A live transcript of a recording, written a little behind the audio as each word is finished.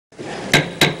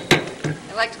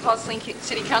like to call the Saline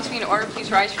City Council meeting to order.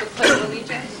 Please rise for the Pledge of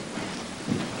Allegiance.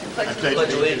 I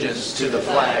pledge allegiance to the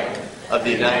flag of the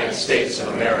United States of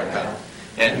America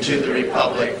and to the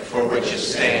republic for which it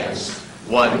stands,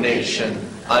 one nation,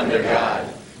 under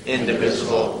God,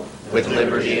 indivisible, with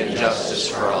liberty and justice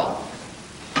for all.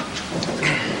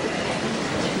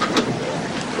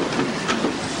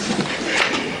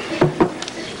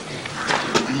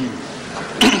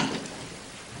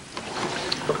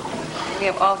 We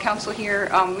have all council here.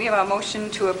 We have a motion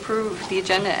to approve the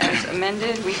agenda as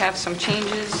amended. We have some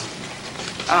changes.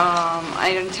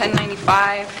 Item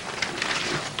 1095,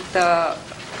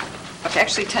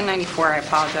 actually 1094, I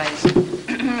apologize.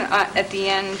 At the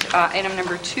end, item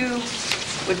number 2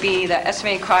 would be the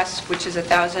estimated cost, which is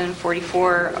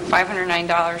 $1,044.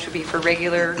 $509 would be for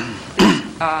regular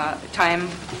time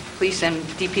police and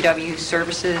DPW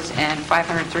services, and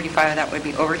 $535 of that would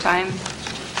be overtime.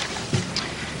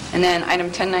 And then item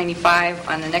 1095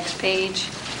 on the next page,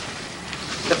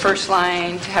 the first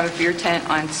line, to have a beer tent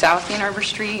on South Ann Arbor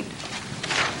Street.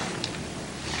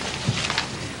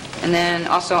 And then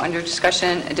also under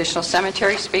discussion, additional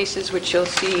cemetery spaces, which you'll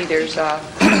see there's a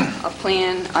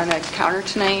plan on a counter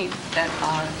tonight that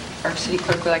our city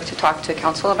clerk would like to talk to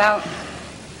council about.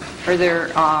 Are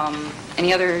there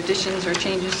any other additions or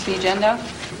changes to the agenda?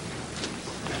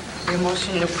 Your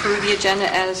motion to approve the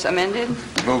agenda as amended?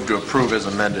 Move to approve as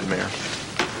amended, Mayor.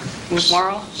 Move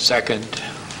Morrow. Second.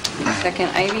 Second,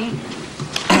 Ivy.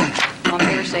 All in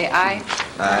favor say aye.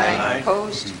 Aye.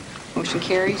 Opposed? Motion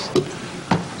carries. Do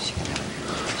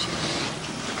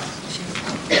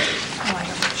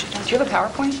you have a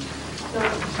PowerPoint?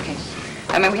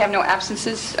 No. Okay. We have no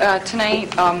absences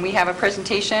tonight. We have a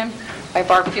presentation by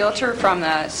Barb Fielter from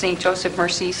the St. Joseph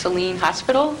Mercy Saline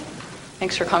Hospital.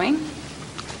 Thanks for coming.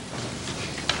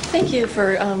 Thank you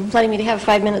for letting me to have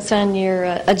 5 minutes on your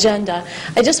agenda.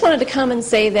 I just wanted to come and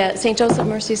say that St. Joseph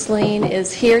Mercy Saline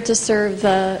is here to serve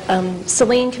the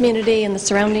Saline community and the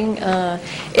surrounding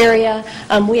area.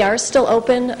 We are still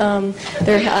open.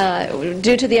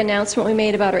 Due to the announcement we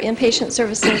made about our inpatient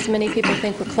services, many people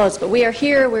think we're closed, but we are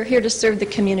here. We're here to serve the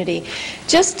community.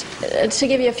 Just to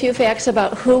give you a few facts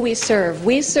about who we serve.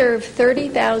 We serve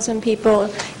 30,000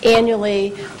 people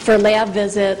annually for lab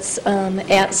visits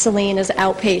at Saline as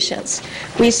outpatients.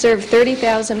 We serve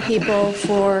 30,000 people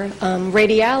for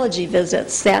radiology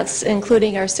visits. That's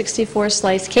including our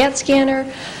 64-slice CAT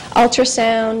scanner,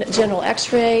 ultrasound, general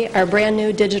x-ray, our brand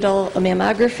new digital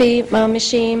mammography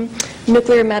machine,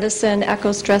 nuclear medicine,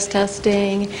 echo stress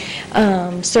testing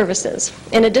services.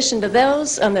 In addition to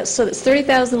those, so that's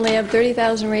 30,000 lab,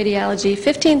 30,000 radiology,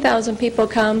 15,000 people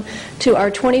come to our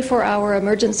 24-hour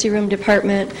emergency room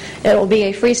department. It will be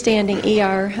a freestanding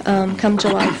ER come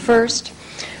July 1st.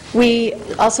 We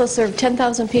also serve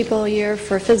 10,000 people a year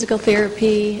for physical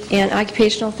therapy and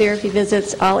occupational therapy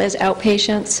visits, all as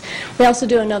outpatients. We also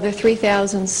do another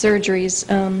 3,000 surgeries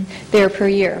there per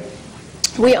year.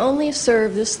 We only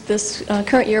serve, this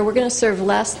current year, we're going to serve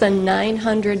less than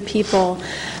 900 people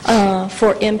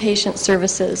for inpatient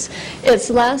services. It's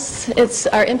less,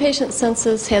 our inpatient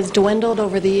census has dwindled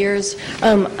over the years.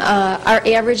 Our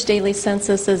average daily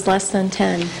census is less than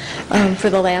 10 for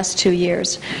the last 2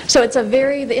 years. So it's the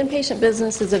inpatient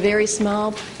business is a very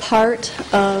small part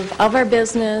of our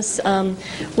business.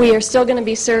 We are still going to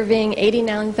be serving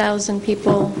 89,000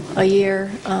 people a year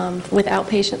with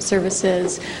outpatient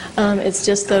services. It's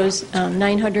just those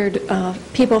 900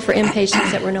 people for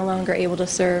inpatients that we're no longer able to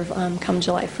serve come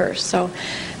July 1st. So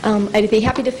I'd be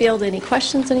happy to field any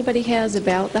questions anybody has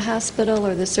about the hospital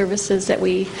or the services that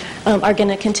we are going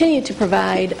to continue to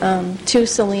provide to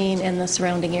Saline and the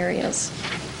surrounding areas.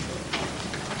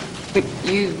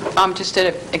 You just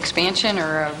did an expansion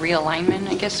or a realignment,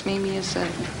 I guess maybe is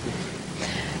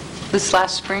this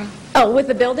last spring? Oh, with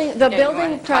the building? The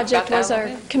building project was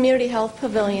our community health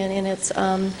pavilion, and it's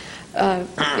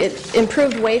it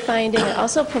improved wayfinding. It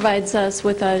also provides us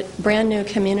with a brand new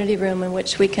community room in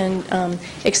which we can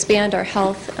expand our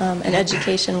health and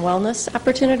education wellness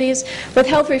opportunities. With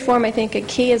health reform, I think a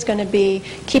key is going to be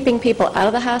keeping people out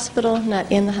of the hospital,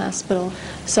 not in the hospital.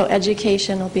 So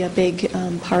education will be a big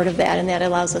part of that, and that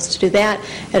allows us to do that.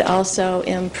 It also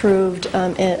improved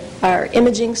our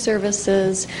imaging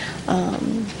services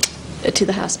to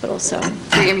the hospital. So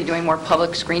you're going to be doing more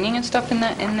public screening and stuff in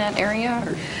that area?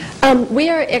 Or? We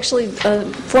are actually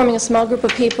forming a small group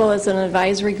of people as an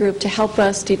advisory group to help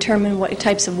us determine what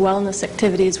types of wellness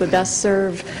activities would best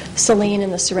serve Saline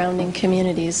and the surrounding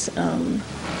communities. Okay.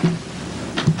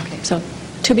 So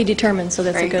to be determined, so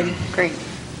that's a good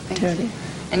opportunity.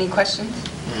 Any questions?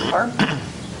 Barb?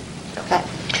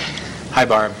 Hi,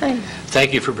 Barb. Hi.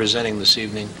 Thank you for presenting this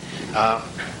evening.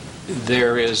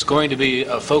 there is going to be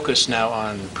a focus now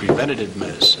on preventative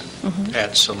medicine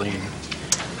at Saline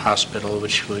Hospital,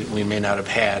 which we may not have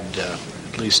had,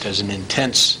 at least as an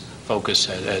intense focus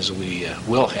as we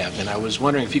will have. And I was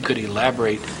wondering if you could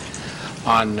elaborate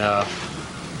on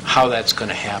how that's going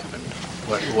to happen.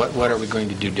 What are we going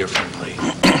to do differently?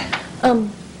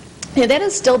 Yeah, that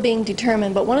is still being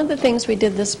determined, but one of the things we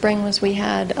did this spring was we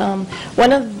had,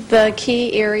 one of the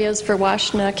key areas for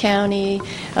Washtenaw County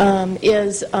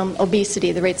is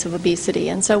obesity, the rates of obesity.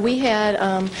 And so we had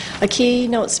a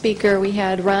keynote speaker. We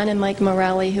had Ron and Mike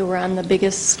Morelli, who were on the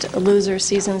Biggest Loser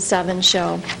Season 7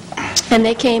 show. And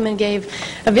they came and gave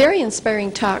a very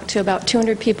inspiring talk to about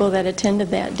 200 people that attended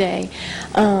that day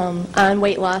on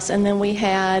weight loss. And then we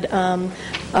had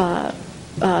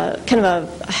kind of a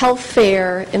health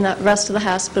fair in the rest of the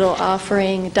hospital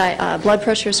offering blood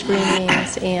pressure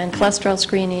screenings and cholesterol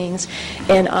screenings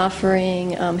and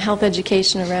offering health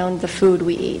education around the food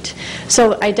we eat.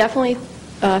 So I definitely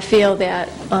feel that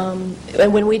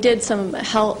when we did some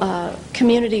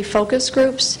community focus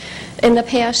groups in the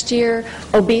past year,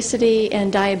 obesity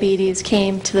and diabetes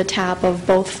came to the top of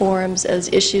both forums as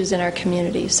issues in our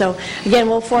community. So again,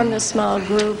 we'll form this small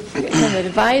group, kind of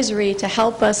advisory, to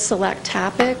help us select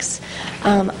topics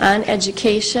on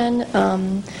education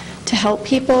to help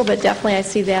people, but definitely I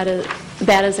see that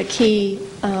as a key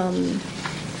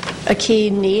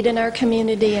need in our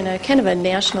community and a kind of a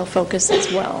national focus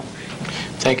as well.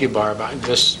 Thank you, Barb.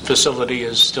 This facility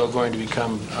is still going to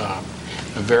become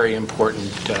a very important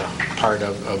part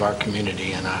of our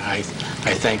community, and I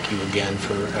thank you again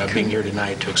for being here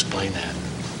tonight to explain that.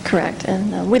 Correct,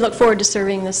 and we look forward to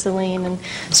serving the Saline and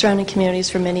surrounding communities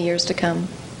for many years to come.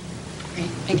 Great,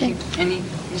 thank you.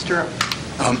 Mr.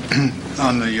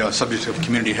 On the subject of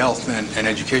community health and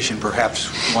education, perhaps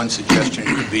one suggestion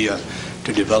could be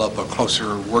to develop a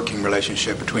closer working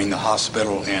relationship between the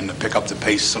hospital and the Pick Up the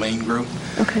Pace Saline group.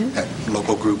 Okay. That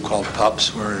local group called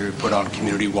PUPS, where we put on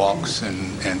community walks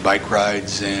and bike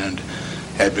rides and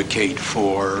advocate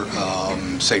for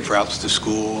safe routes to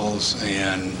schools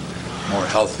and more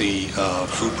healthy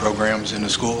food programs in the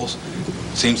schools.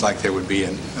 Seems like there would be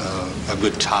a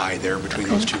good tie there between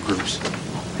those two groups.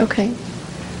 Okay.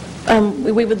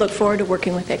 We would look forward to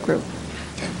working with that group.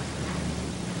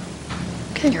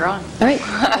 Okay. You're on. All right.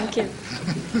 Thank you.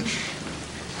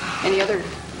 Any other?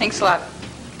 Thanks a lot.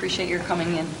 Appreciate your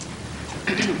coming in.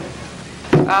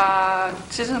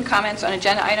 Citizen comments on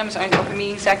agenda items on the Open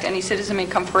Meetings Act. Any citizen may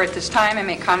come forward at this time and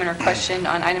make comment or question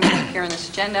on items that appear on this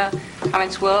agenda.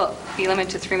 Comments will be limited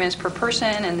to 3 minutes per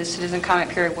person, and the citizen comment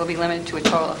period will be limited to a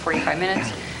total of 45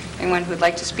 minutes. Anyone who would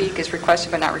like to speak is requested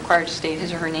but not required to state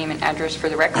his or her name and address for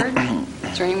the record.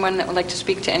 Is there anyone that would like to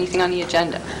speak to anything on the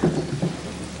agenda?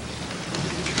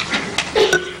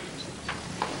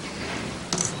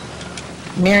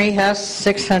 Mary Huss,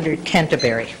 600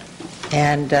 Canterbury.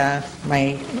 And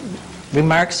my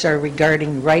remarks are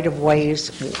regarding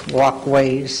right-of-ways,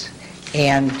 walkways,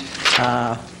 and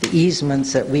the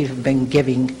easements that we've been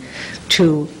giving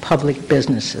to public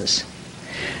businesses.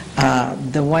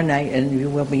 The one and you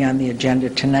will be on the agenda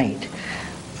tonight.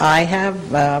 I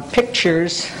have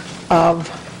pictures of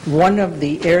one of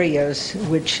the areas,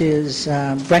 which is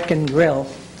Brecken Grill,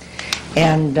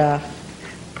 and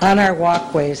on our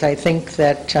walkways, I think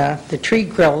that the tree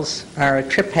grills are a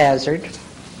trip hazard,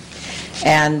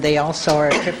 and they also are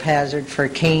a trip hazard for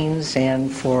canes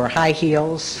and for high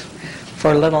heels,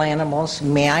 for little animals.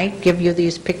 May I give you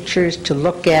these pictures to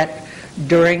look at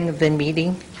during the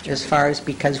meeting, as far as,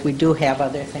 because we do have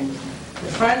other things.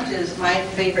 The front is my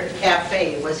favorite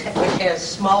cafe, which has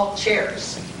small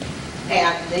chairs,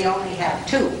 and they only have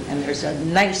 2, and there's a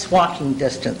nice walking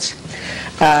distance.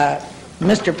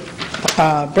 Mr.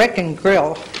 Brecken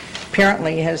Grill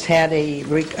apparently has had a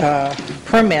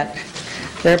permit.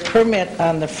 Their permit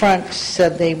on the front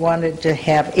said they wanted to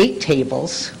have 8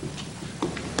 tables,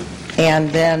 and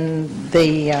then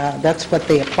that's what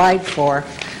they applied for,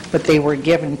 but they were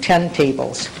given 10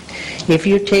 tables. If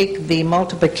you take the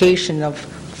multiplication of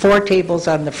 4 tables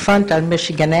on the front on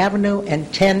Michigan Avenue and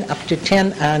up to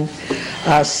 10 on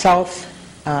South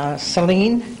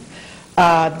Saline,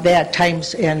 that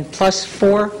times, and plus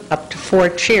 4, up to 4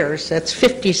 chairs, that's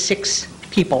 56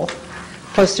 people.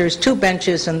 Plus there's 2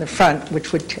 benches in the front,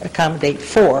 which would accommodate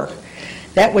 4.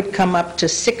 That would come up to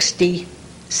 60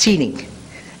 seating.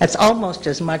 That's almost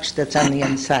as much that's on the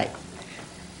inside.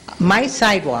 My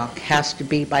sidewalk has to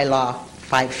be, by law,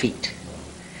 5 feet.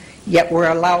 Yet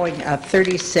we're allowing a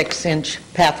 36-inch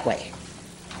pathway.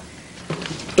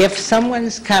 If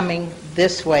someone's coming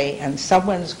this way and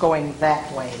someone's going that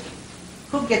way,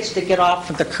 who gets to get off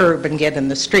of the curb and get in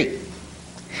the street?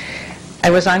 I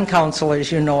was on council,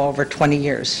 as you know, over 20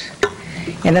 years.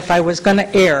 And if I was going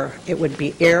to err, it would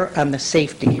be err on the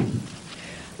safety.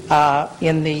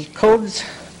 In the codes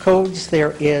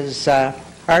there is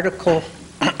Article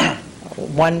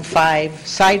 1.5,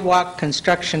 sidewalk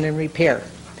construction and repair.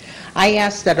 I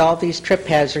ask that all these trip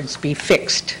hazards be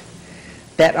fixed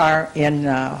that are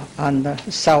on the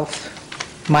South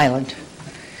Myland.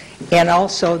 And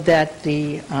also that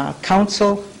the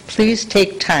council please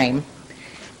take time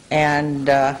and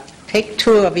take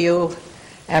two of you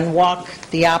and walk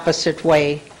the opposite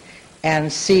way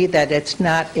and see that it's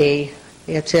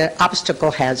an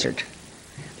obstacle hazard.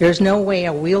 There's no way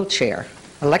a wheelchair,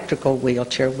 electrical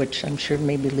wheelchair, which I'm sure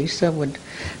maybe Lisa would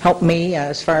help me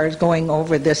as far as going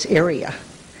over this area.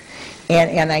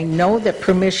 And I know that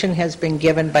permission has been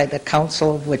given by the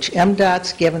council, of which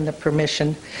MDOT's given the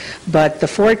permission, but the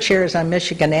 4 chairs on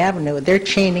Michigan Avenue, they're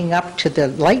chaining up to the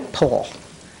light pole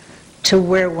to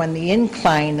where when the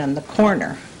incline on the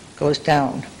corner goes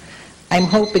down. I'm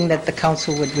hoping that the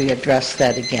council would readdress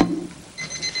that again.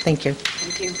 Thank you.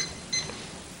 Thank you.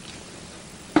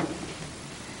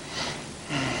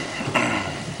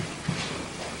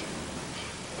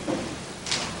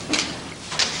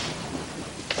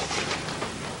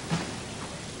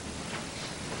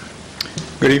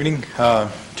 Good evening.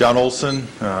 John Olson,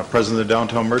 President of the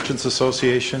Downtown Merchants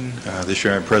Association. This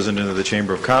year I'm President of the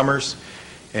Chamber of Commerce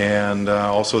and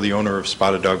also the owner of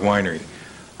Spotted Dog Winery.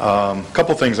 A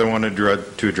couple things I wanted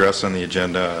to address on the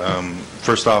agenda.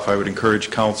 First off, I would encourage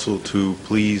council to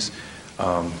please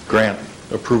grant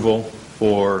approval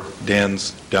for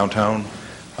Dan's Downtown.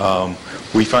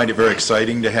 We find it very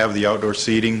exciting to have the outdoor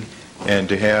seating and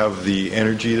to have the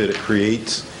energy that it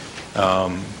creates.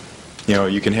 You know,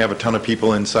 you can have a ton of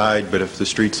people inside, but if the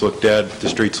streets look dead, the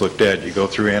streets look dead. You go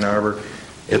through Ann Arbor,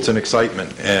 it's an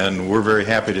excitement, and we're very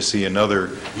happy to see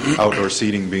another outdoor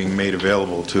seating being made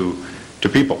available to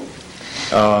people.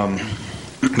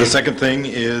 The second thing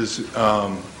is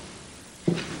on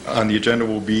the agenda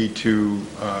will be to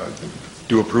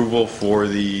do approval for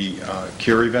the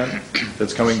Cure event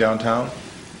that's coming downtown.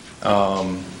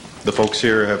 The folks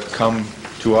here have come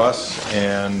to us,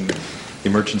 and the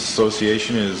Merchants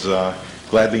Association is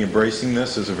gladly embracing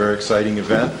this as a very exciting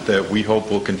event that we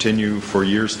hope will continue for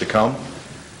years to come.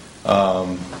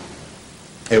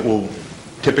 It will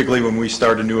typically, when we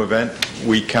start a new event,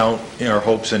 we count our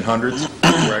hopes in hundreds.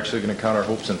 We're actually going to count our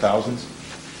hopes in thousands.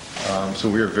 So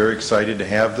we are very excited to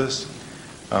have this.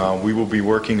 We will be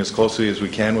working as closely as we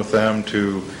can with them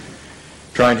to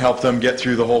try and help them get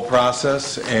through the whole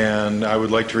process, and I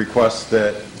would like to request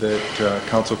that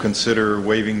council consider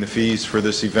waiving the fees for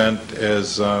this event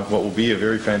as what will be a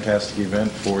very fantastic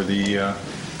event for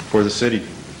the city,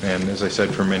 and as I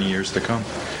said, for many years to come.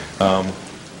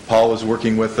 Paul is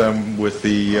working with them with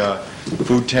the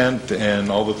food tent and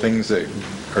all the things that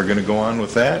are going to go on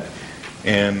with that,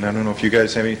 and I don't know if you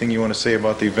guys have anything you want to say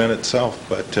about the event itself,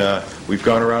 but we've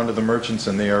gone around to the merchants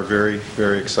and they are very,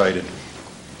 very excited.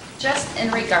 Just in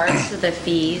regards to the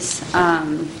fees,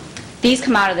 these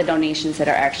come out of the donations that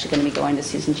are actually going to be going to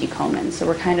Susan G. Komen. So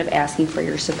we're kind of asking for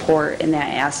your support in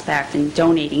that aspect and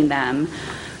donating them.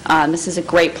 This is a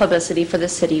great publicity for the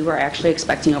city. We're actually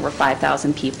expecting over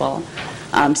 5,000 people.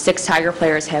 6 Tiger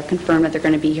players have confirmed that they're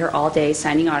going to be here all day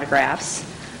signing autographs.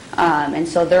 And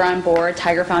so they're on board.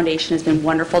 Tiger Foundation has been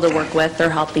wonderful to work with.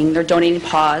 They're helping. They're donating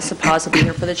paws, so paws will be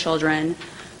here for the children.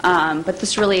 But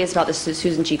this really is about the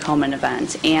Susan G. Komen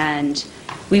event, and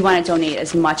we want to donate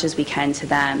as much as we can to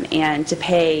them. And to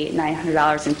pay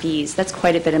 $900 in fees, that's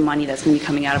quite a bit of money that's going to be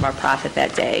coming out of our profit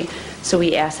that day. So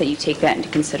we ask that you take that into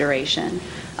consideration.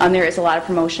 There is a lot of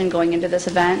promotion going into this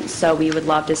event, so we would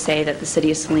love to say that the City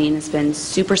of Saline has been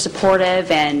super supportive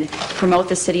and promote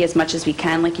the city as much as we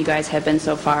can, like you guys have been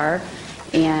so far.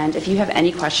 And if you have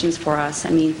any questions for us, I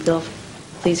mean,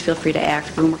 please feel free to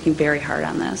act. We're working very hard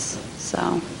on this.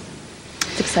 So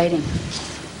it's exciting.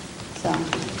 So,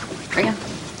 Rhea.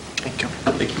 Thank you.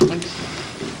 Thank you. Thanks.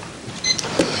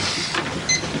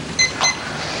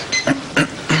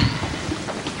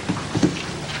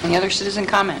 Any other citizen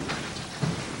comment?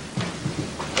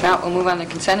 Now we'll move on to the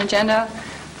consent agenda.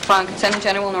 Upon consent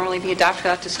agenda will normally be adopted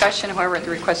without discussion. However, at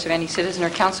the request of any citizen or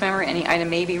council member, any item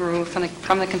may be removed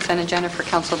from the consent agenda for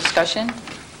council discussion.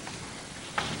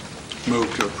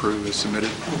 Move to approve as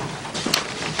submitted.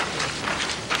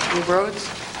 Move Rhodes.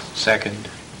 Second.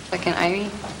 Second, Ivy.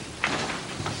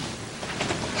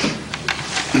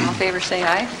 All in favor, say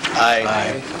aye.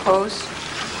 Aye. Opposed?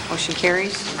 Motion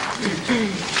carries.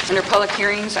 Under public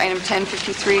hearings, item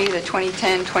 1053, the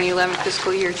 2010-2011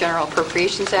 fiscal year General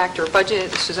Appropriations Act or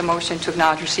budget. This is a motion to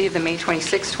acknowledge receipt of the May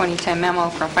 26, 2010 memo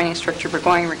from Finance Director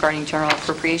Burgoyne regarding General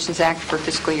Appropriations Act for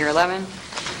fiscal year 11. Do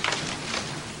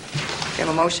you have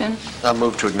a motion? I'll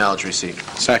move to acknowledge receipt.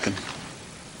 Second.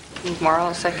 Move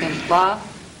Morrow, second Law.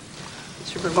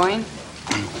 Mr. Burgoyne?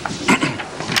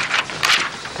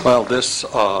 Well, this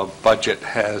budget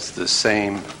has the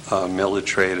same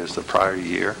millage rate as the prior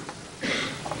year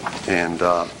and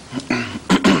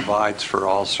provides for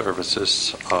all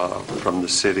services from the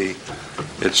city,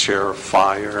 its share of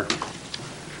fire,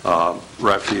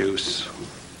 refuse,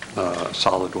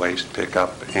 solid waste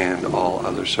pickup, and all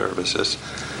other services.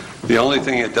 The only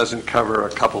thing it doesn't cover a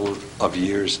couple of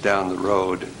years down the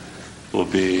road will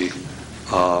be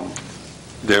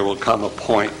there will come a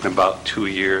point in about 2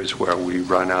 years where we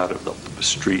run out of the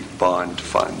street bond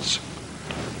funds.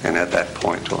 And at that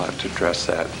point, we'll have to address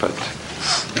that. But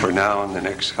for now, in the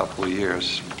next couple of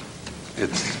years,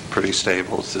 it's pretty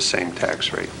stable. It's the same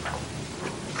tax rate.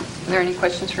 Are there any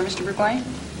questions for Mr. Burgoyne?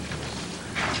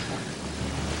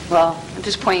 Well, at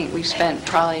this point, we've spent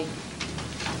probably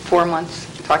 4 months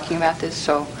talking about this,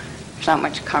 so there's not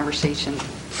much conversation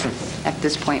at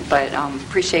this point, but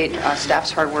appreciate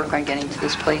staff's hard work on getting to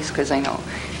this place, because I know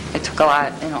it took a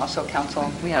lot, and also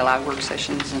council, we had a lot of work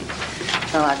sessions and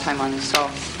spent a lot of time on this. So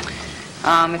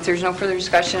if there's no further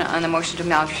discussion on the motion to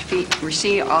acknowledge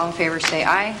receipt, all in favor say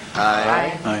aye.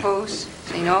 Aye. Aye. Opposed,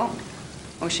 say no.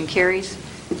 Motion carries.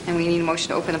 And we need a motion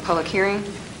to open the public hearing.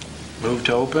 Move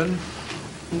to open.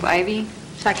 Move Ivy.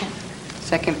 Second.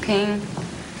 Second Ping.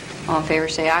 All in favor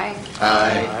say aye.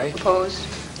 Aye. Opposed?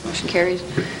 Motion carries.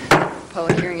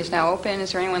 Public hearing is now open.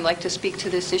 Is there anyone who'd like to speak to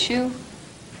this issue?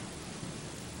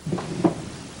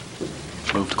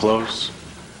 Move to close.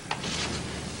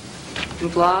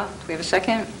 Move Law. Do we have a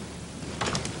second?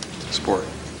 Support.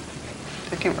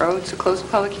 Second Rhodes to close the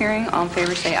public hearing. All in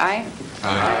favor say aye.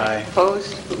 Aye.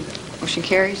 Opposed? Motion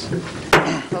carries.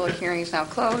 Public hearing is now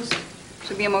closed. This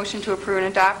would be a motion to approve and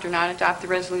adopt or not adopt the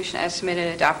resolution as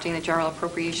submitted adopting the General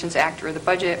Appropriations Act or the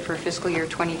budget for fiscal year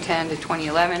 2010 to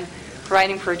 2011,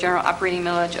 providing for a general operating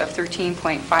millage of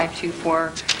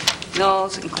 13.524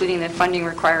 mills, including the funding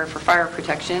required for fire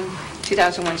protection,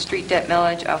 2001 street debt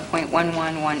millage of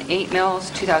 .1118 mills,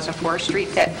 2004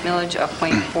 street debt millage of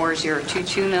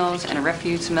 .4022 mills, and a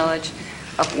refuse millage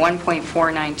of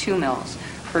 1.492 mills,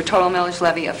 for a total millage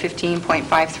levy of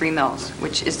 15.53 mills,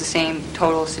 which is the same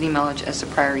total city millage as the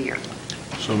prior year.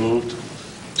 So moved.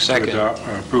 Second.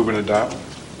 Approve and adopt.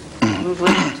 Move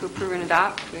Williams to approve and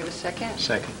adopt. Do we have a second?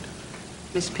 Second.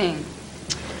 Ms. Ping.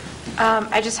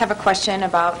 I just have a question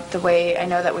about the way, I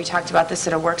know that we talked about this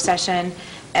at a work session,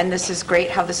 and this is great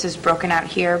how this is broken out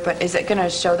here, but is it going to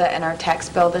show that in our tax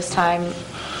bill this time?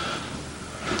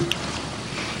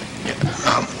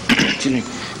 Excuse me.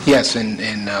 Yes, and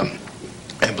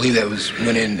I believe that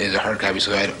went in as a hard copy,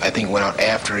 so I think it went out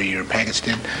after your packets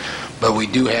did. But we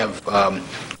do have,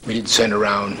 we did send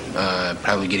around,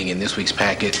 probably getting in this week's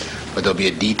packet, but there'll be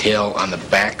a detail on the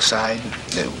back side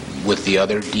with the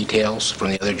other details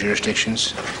from the other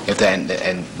jurisdictions, if that,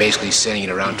 and basically sending it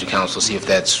around to council, see if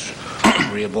that's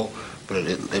agreeable. But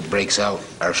it breaks out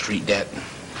our street debt,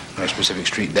 our specific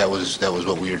street. That was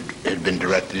what we had been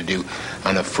directed to do.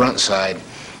 On the front side,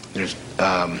 there's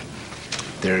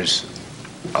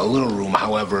a little room,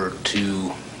 however,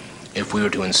 if we were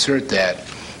to insert that,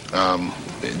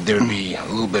 there'd be a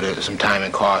little bit of some time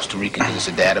and cost to reconfigure. It's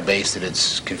a database that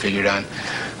it's configured on.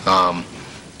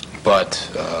 But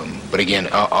again,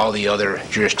 all the other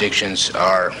jurisdictions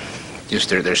are just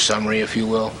their summary, if you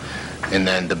will, and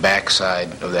then the back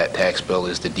side of that tax bill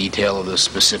is the detail of the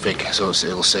specific. So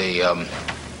it'll say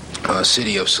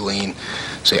City of Saline,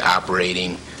 say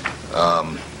operating,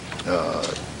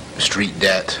 street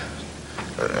debt,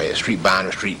 or street bond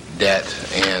or street debt,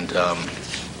 and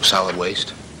solid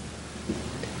waste.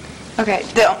 Okay.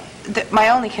 My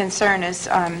only concern is,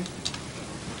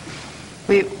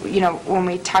 when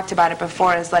we talked about it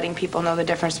before, is letting people know the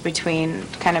difference between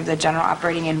kind of the general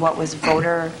operating and what was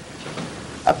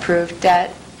voter-approved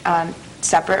debt,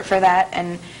 separate for that.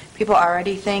 And people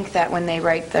already think that when they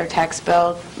write their tax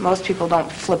bill, most people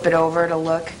don't flip it over to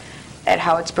look at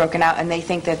how it's broken out, and they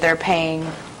think that they're paying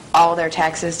all their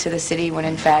taxes to the city when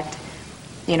in fact,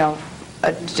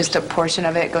 just a portion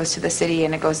of it goes to the city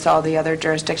and it goes to all the other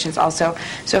jurisdictions also.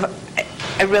 So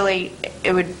it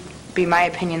would be my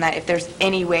opinion that if there's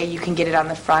any way you can get it on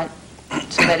the front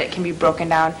so that it can be broken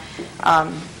down,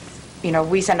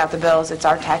 we send out the bills, it's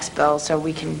our tax bill, so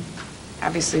we can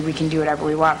do whatever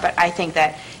we want. But I think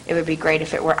that it would be great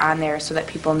if it were on there so that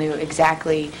people knew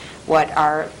exactly what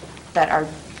our that our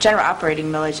general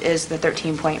operating millage is the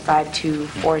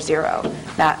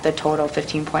 13.5240, not the total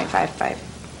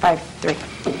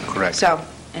 15.5553. Correct. So,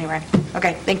 anyway,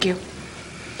 okay, thank you.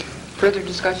 Further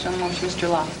discussion on the motion, Mr.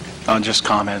 Law? I'll just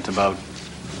comment about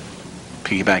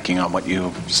piggybacking on what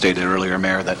you stated earlier,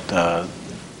 Mayor, that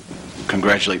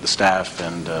congratulate the staff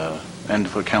and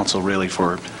for council really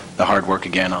for the hard work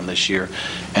again on this year.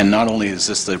 And not only is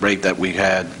this the rate that we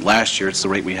had last year, it's the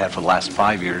rate we had for the last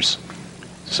 5 years.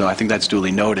 So I think that's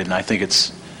duly noted, and I think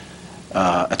it's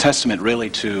a testament really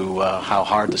to how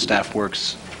hard the staff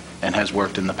works and has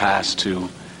worked in the past to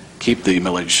keep the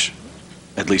millage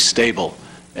at least stable,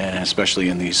 and especially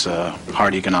in these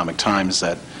hard economic times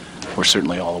that we're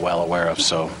certainly all well aware of.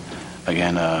 So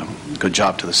again, good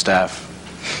job to the staff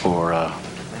for a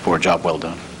job well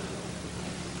done.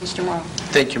 Mr. Morrow.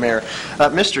 Thank you, Mayor.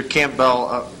 Mr.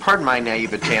 Campbell, pardon my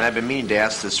naivete, and I've been meaning to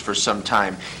ask this for some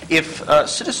time. If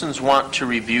citizens want to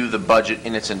review the budget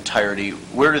in its entirety,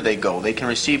 where do they go? They can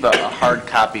receive a hard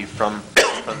copy from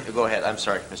go ahead. I'm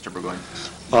sorry, Mr. Burgoyne.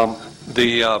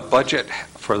 The budget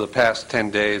for the past 10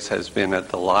 days has been at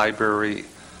the library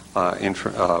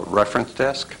reference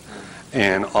desk,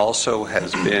 and also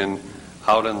has been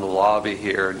out in the lobby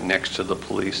here next to the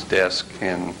police desk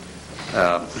in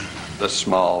the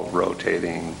small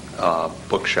rotating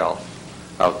bookshelf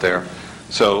out there.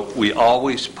 So we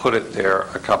always put it there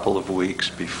a couple of weeks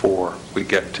before we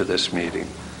get to this meeting.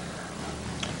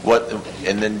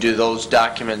 And then do those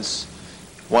documents,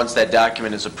 once that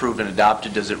document is approved and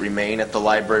adopted, does it remain at the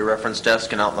library reference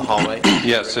desk and out in the hallway?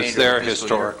 Yes, it's there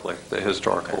historically. The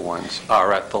historical ones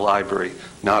are at the library,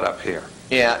 not up here.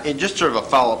 Yeah, and just sort of a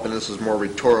follow-up, and this is more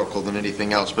rhetorical than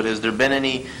anything else, but has there been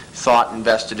any thought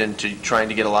invested into trying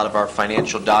to get a lot of our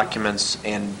financial documents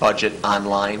and budget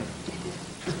online?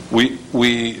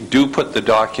 We do put the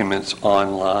documents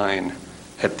online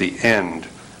at the end,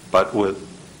 but with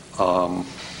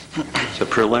the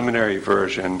preliminary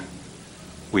version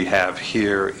we have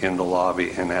here in the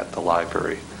lobby and at the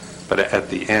library. But at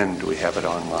the end, we have it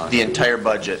online. The entire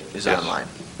budget is online?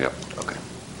 Yep. Okay.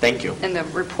 Thank you. And the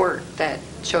report that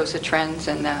shows the trends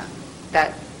and that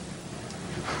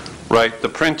Right. The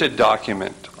printed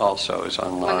document also is one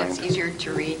online. that's easier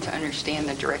to read to understand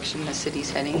the direction the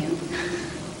city's heading in.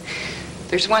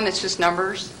 There's one that's just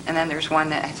numbers, and then there's one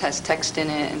that has text in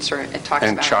it and sort of it talks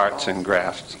And about charts it all. and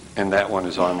graphs. And that one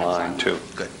is online, too.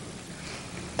 Good.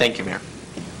 Thank you, Mayor.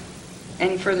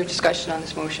 Any further discussion on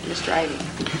this motion? Mr.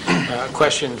 Ivey.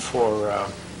 Question for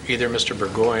either Mr.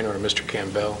 Burgoyne or Mr.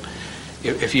 Campbell.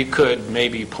 If you could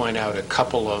maybe point out a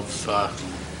couple of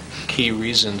key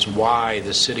reasons why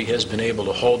the city has been able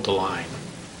to hold the line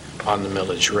on the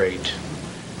millage rate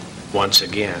once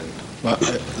again. Well,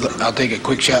 I'll take a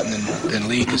quick shot and then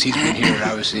Lee, because he's been here.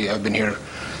 Obviously, I've been here,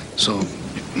 so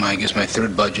I guess my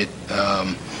third budget.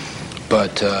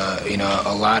 But you know,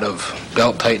 a lot of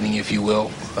belt tightening, if you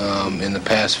will, in the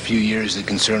past few years. The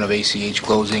concern of ACH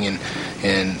closing, and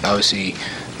obviously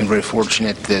been very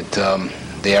fortunate that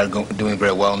they are doing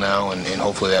very well now, and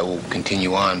hopefully that will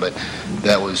continue on. But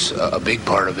that was a big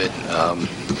part of it,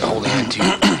 holding on to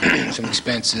some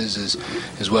expenses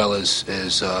as well as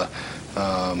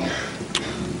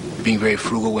being very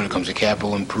frugal when it comes to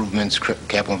capital improvements,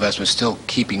 capital investments, still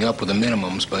keeping up with the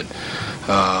minimums, but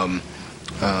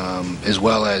as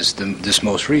well as this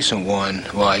most recent one,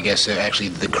 well, I guess actually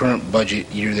the current budget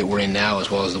year that we're in now, as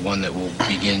well as the one that will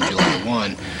begin July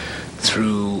 1,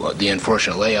 through the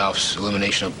unfortunate layoffs,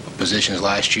 elimination of positions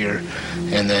last year,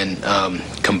 and then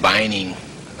combining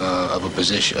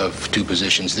of two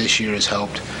positions this year has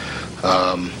helped.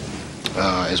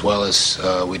 As well as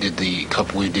we did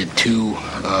two,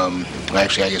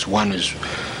 actually I guess one is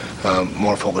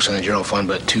more focused on the general fund,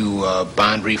 but two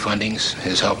bond refundings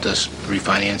has helped us.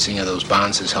 Refinancing of those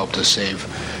bonds has helped us save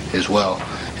as well.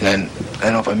 And then, I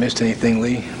don't know if I missed anything,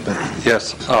 Lee, but...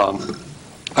 Yes,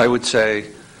 I would say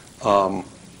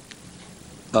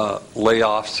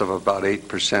layoffs of about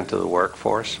 8% of the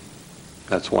workforce.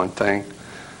 That's one thing.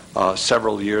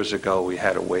 Several years ago, we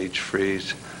had a wage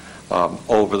freeze.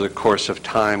 Over the course of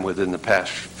time, within the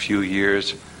past few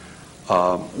years,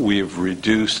 we've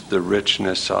reduced the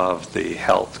richness of the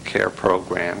health care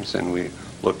programs, and we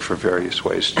look for various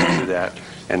ways to do that,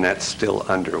 and that's still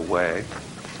underway.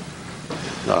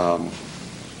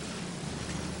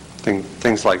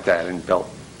 Things like that, and belt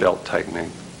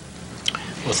tightening.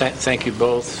 Well, thank you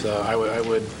both. I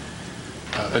would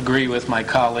agree with my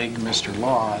colleague, Mr.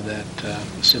 Law, that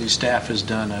city staff has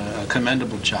done a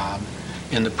commendable job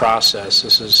in the process.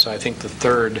 This is, I think, the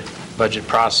third budget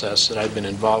process that I've been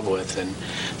involved with, and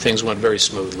things went very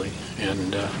smoothly,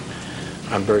 and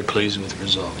I'm very pleased with the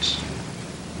results.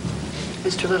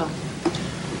 Mr. Little?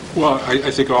 Well,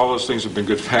 I think all those things have been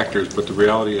good factors, but the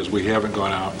reality is we haven't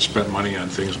gone out and spent money on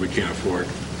things we can't afford.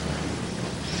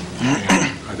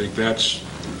 And I think that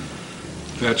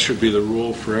should be the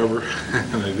rule forever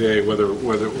and a day,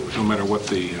 no matter what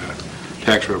the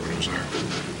tax revenues are.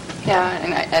 Yeah,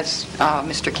 and as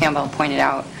Mr. Campbell pointed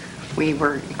out, we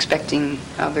were expecting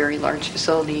a very large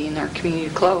facility in our community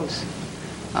to close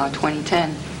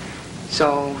 2010.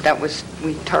 So that was,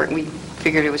 we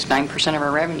figured it was 9% of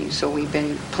our revenue, so we've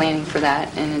been planning for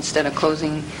that, and instead of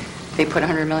closing, they put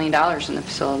 $100 million in the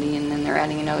facility, and then they're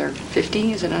adding another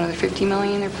 50, is it another 50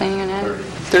 million they're planning on adding?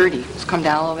 30. It's come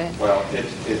down a little bit. Well,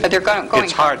 But they're going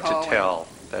it's hard to and, tell.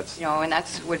 That's and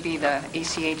that's would be the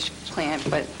ACH plant,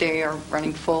 but they are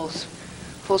running full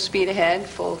speed ahead,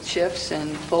 full shifts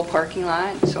and full parking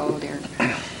lot, so they're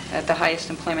at the highest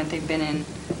employment they've been in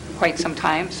quite some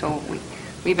time. So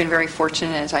we've been very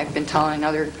fortunate, as I've been telling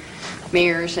other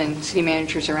mayors and city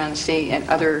managers around the state and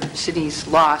other cities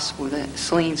lost.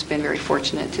 Saline's been very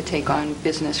fortunate to take on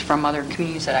business from other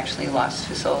communities that actually lost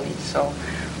facilities. So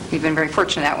we've been very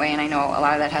fortunate that way, and I know a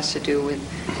lot of that has to do with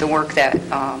the work that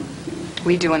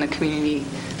we do in the community,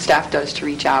 staff does to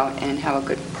reach out and have a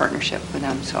good partnership with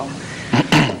them. So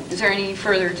is there any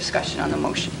further discussion on the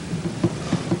motion?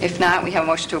 If not, we have a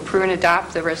motion to approve and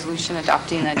adopt the resolution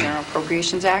adopting the General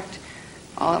Appropriations Act.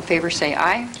 All in favor say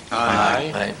aye.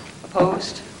 Aye.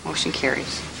 Opposed? Motion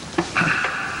carries.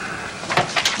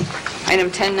 Item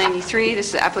 1093, this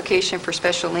is the application for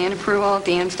special land approval,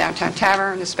 Dan's Downtown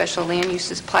Tavern. The special land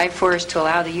use is applied for is to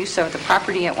allow the use of the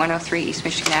property at 103 East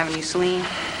Michigan Avenue, Saline,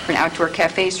 for an outdoor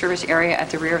cafe service area at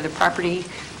the rear of the property,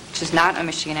 which is not on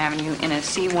Michigan Avenue, in a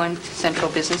C1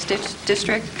 Central Business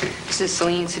District. This is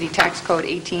Saline City Tax Code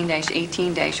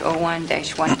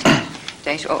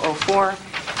 18-18-01-110-004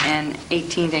 and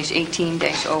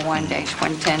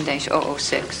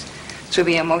 18-18-01-110-006. This will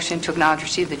be a motion to acknowledge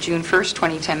receipt of the June 1st,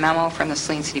 2010 memo from the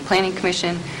Saline City Planning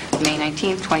Commission, the May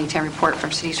 19th, 2010 report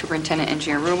from City Superintendent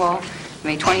Engineer Rubel, the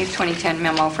May 20th, 2010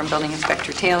 memo from Building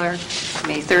Inspector Taylor, the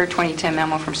May 3rd, 2010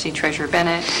 memo from City Treasurer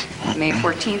Bennett, the May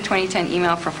 14th, 2010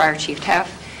 email from Fire Chief Teff,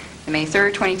 the May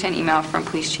 3rd, 2010 email from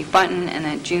Police Chief Button, and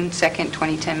the June 2nd,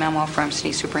 2010 memo from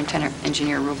City Superintendent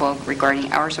Engineer Rubel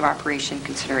regarding hours of operation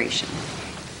consideration.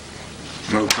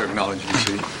 Move to acknowledge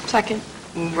receipt. Second.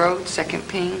 Move Rhodes, second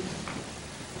Payne.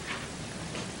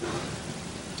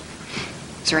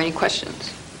 Is there any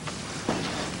questions?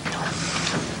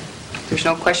 There's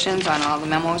no questions on all the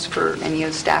memos for any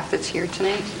of the staff that's here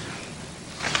tonight?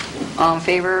 All in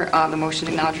favor of the motion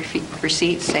to acknowledge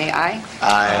receipt, say aye.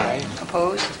 Aye.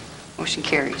 Opposed? Motion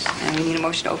carries. And we need a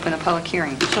motion to open the public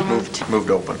hearing. So moved.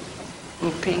 Moved open.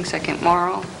 Move Ping, second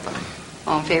Morrow.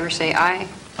 All in favor, say aye.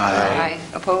 Aye.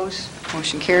 Opposed?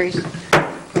 Motion carries.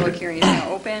 Public hearing is now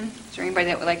open. Is there anybody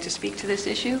that would like to speak to this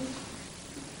issue?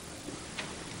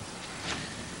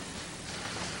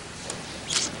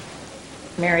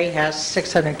 Mary Hess,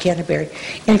 600 Canterbury.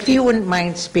 And if you wouldn't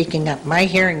mind speaking up, my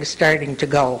hearing is starting to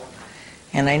go.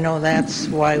 And I know that's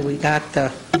why we got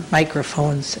the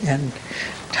microphones, and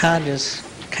Todd is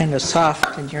kind of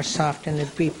soft, and you're soft, and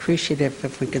it'd be appreciative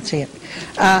if we could see it.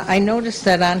 I noticed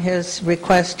that on his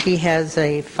request, he has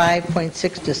a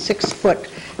 5.6 to 6 foot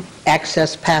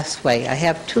access pathway. I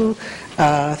have two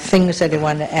things that I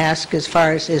want to ask as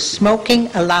far as, is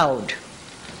smoking allowed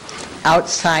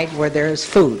outside where there is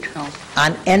food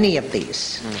on any of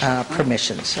these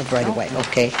permissions of right-of-way?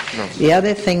 Okay. The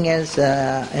other thing is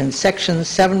in section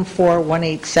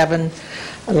 74187,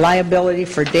 liability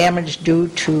for damage due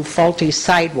to faulty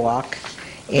sidewalk,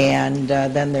 and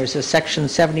then there's a section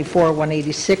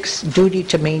 74186, duty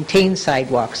to maintain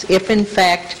sidewalks. If in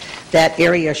fact that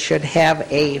area should have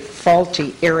a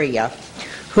faulty area,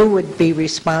 who would be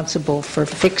responsible for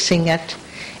fixing it,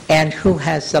 and who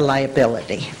has the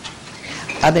liability?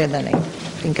 Other than I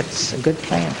think it's a good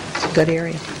plan. It's a good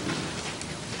area.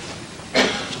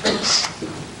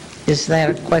 Is that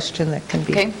a question that can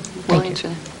be? Okay, we'll answer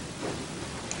that.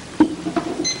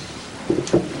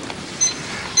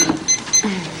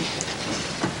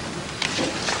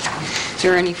 Is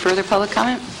there any further public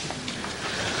comment?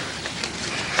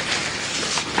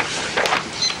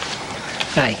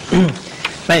 Hi,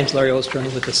 my name's Larry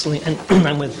Ostrand with the Saline, and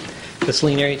I'm with the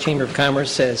Saline Area Chamber of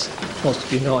Commerce, as most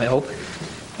of you know, I hope.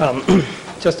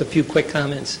 Just a few quick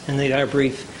comments, and they are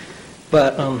brief.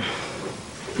 But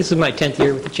this is my 10th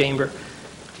year with the Chamber,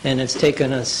 and it's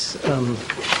taken us, I'm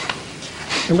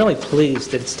really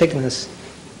pleased that it's taken us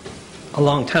a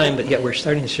long time, but yet we're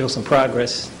starting to show some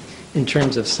progress in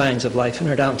terms of signs of life in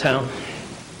our downtown.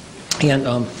 And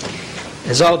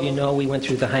as all of you know, we went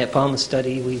through the Hyatt Palma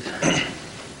study. We've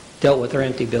dealt with our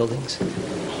empty buildings.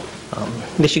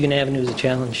 Michigan Avenue is a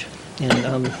challenge,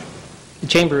 and the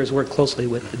Chamber has worked closely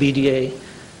with the BDA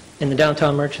and the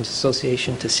Downtown Merchants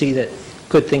Association to see that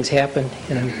good things happen,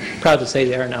 and I'm proud to say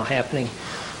they are now happening.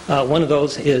 One of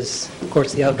those is, of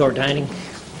course, the outdoor dining.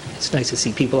 It's nice to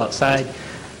see people outside.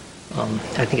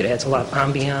 I think it adds a lot of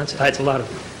ambiance, it adds a lot of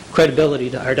credibility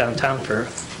to our downtown for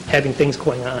having things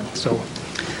going on. So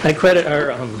I credit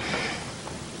our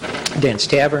Dan's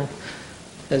Tavern,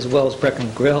 as well as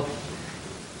Breckenridge Grill.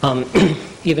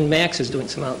 Even Max is doing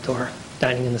some outdoor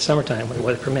dining in the summertime when the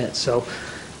weather permits. So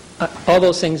all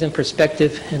those things in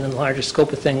perspective and in the larger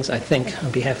scope of things, I think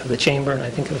on behalf of the Chamber, and I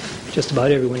think of just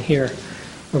about everyone here,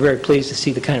 we're very pleased to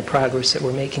see the kind of progress that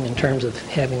we're making in terms of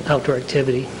having outdoor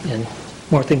activity and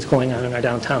more things going on in our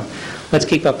downtown. Let's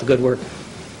keep up the good work.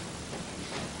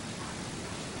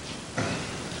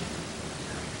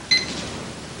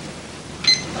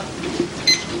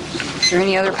 Is there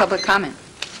any other public comment?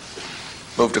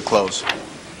 Move to close.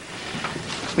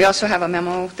 We also have a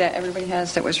memo that everybody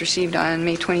has that was received on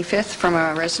May 25th from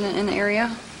a resident in the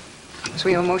area. So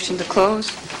we have a motion to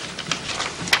close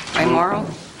by Morrow.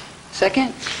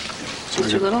 Second?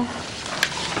 Mr. Little?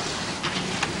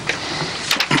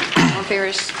 All in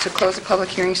favor to close the public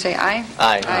hearing, say aye.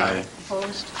 Aye. Aye.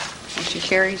 Opposed? Motion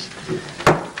carries.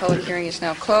 Public hearing is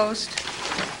now closed.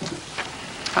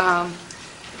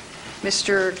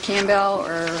 Mr. Campbell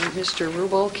or Mr.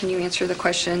 Rubel, can you answer the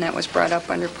question that was brought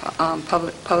up under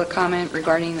public comment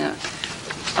regarding the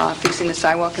fixing the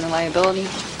sidewalk and the liability?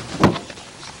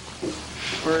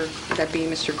 Or would that be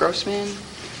Mr. Grossman?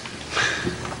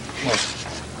 Well,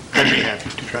 I'd be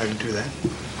happy to try to do that.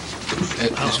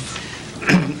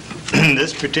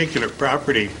 This particular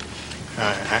property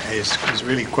is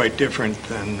really quite different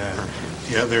than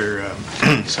the other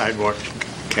sidewalk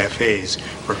cafes.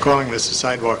 We're calling this a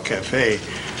sidewalk cafe.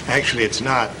 Actually, it's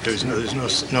not. There's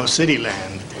no city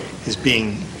land is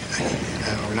being.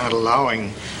 We're not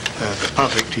allowing the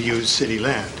public to use city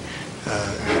land.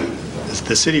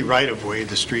 The city right-of-way,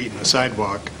 the street and the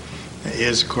sidewalk,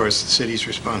 is, of course, the city's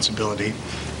responsibility,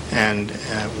 and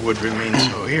would remain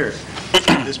so here.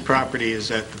 This property is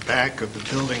at the back of the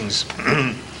buildings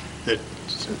that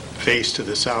face to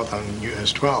the south on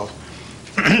US 12,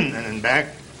 and in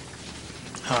back.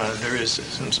 There is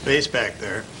some space back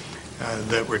there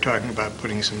that we're talking about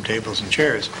putting some tables and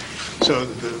chairs. So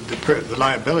the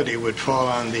liability would fall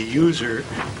on the user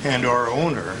and or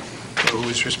owner who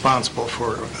is responsible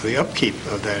for the upkeep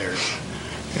of that area.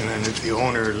 And then if the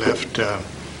owner left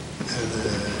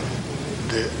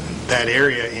that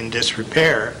area in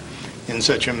disrepair in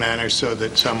such a manner so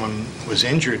that someone was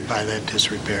injured by that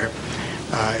disrepair,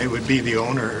 it would be the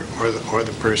owner or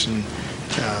the person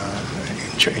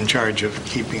in charge of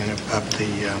keeping up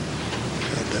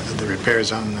the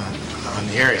repairs on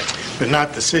the area, but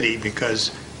not the city,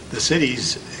 because the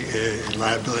city's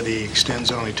liability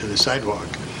extends only to the sidewalk,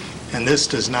 and this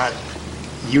does not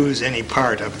use any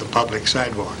part of the public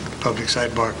sidewalk. The public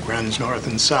sidewalk runs north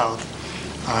and south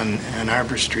on Ann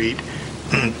Arbor Street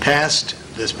past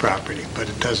this property, but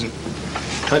it doesn't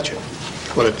touch it.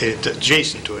 Well, it's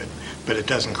adjacent to it, but it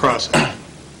doesn't cross it.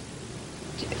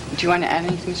 Do you want to add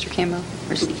anything, Mr. Campbell?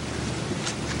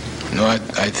 No,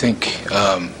 I think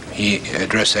he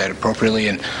addressed that appropriately,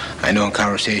 and I know in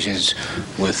conversations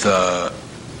with the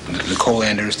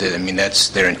Colanders that, I mean, that's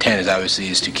their intent is obviously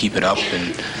is to keep it up,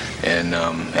 and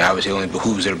obviously only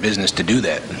behooves their business to do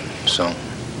that. So.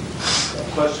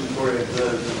 Question for you: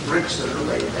 the bricks that are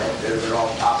laid back there, they're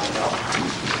all popping up.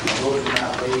 Those are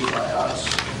not laid by us.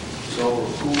 So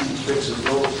who fixes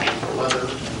those with the weather?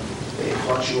 They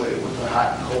fluctuate with the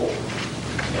hot and cold,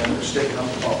 and they're sticking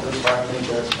up about this far. I think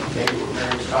that's maybe what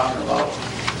Mary's talking about.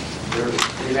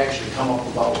 They've actually come up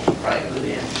about right to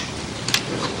the inch.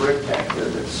 There's a brick back there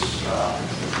that's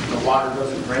the water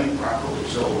doesn't drain properly,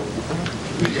 so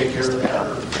we take care of that,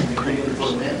 or we need to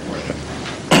put them in.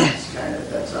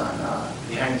 That's on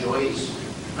behind Joy's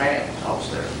house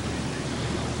there.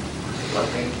 So I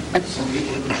think some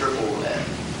people can trip over that.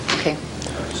 Okay.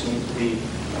 It just needs to be.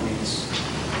 I mean, it's.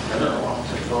 I don't know, I'll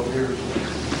take 12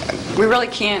 years. We really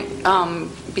can't,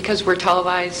 because we're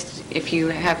televised, if you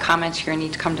have comments, you're going to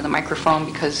need to come to the microphone,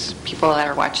 because people that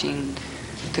are watching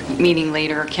the meeting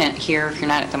later can't hear if you're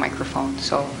not at the microphone.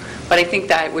 So, but I think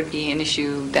that would be an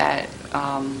issue that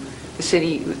the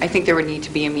city, I think there would need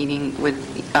to be a meeting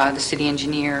with the city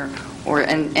engineer or or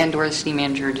the city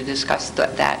manager to discuss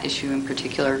that issue in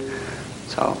particular.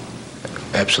 So.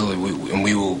 Absolutely,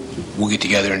 we'll get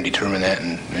together and determine that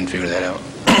and figure that out.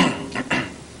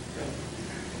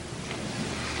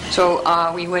 So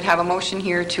we would have a motion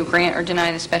here to grant or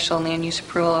deny the special land use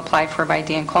approval applied for by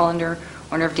Dan Colander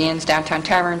owner of Dan's Downtown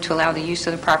Tavern, to allow the use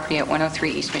of the property at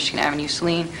 103 East Michigan Avenue,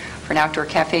 Saline, for an outdoor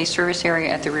cafe service area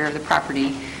at the rear of the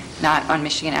property, not on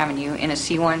Michigan Avenue, in a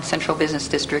C1 Central Business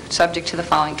District, subject to the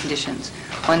following conditions.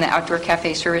 1, the outdoor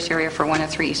cafe service area for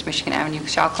 103 East Michigan Avenue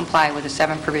shall comply with the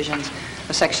 7 provisions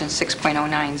of Section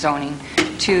 6.09 zoning.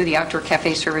 2, the outdoor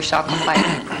cafe service shall comply with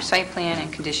the approved site plan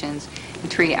and conditions. And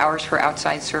 3, hours for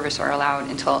outside service are allowed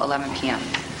until 11 p.m.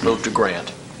 Move to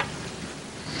grant.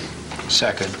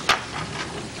 Second.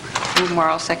 Move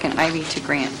Morrow, second Ivy to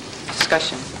grant.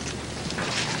 Discussion.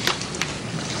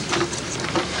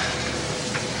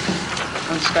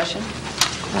 No discussion?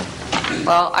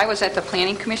 Well, I was at the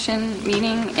Planning Commission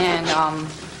meeting, and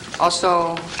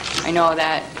also I know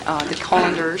that the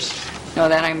Hollanders know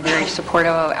that I'm very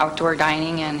supportive of outdoor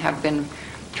dining and have been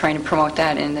trying to promote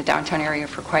that in the downtown area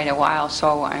for quite a while,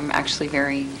 so I'm actually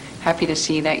very happy to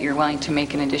see that you're willing to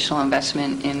make an additional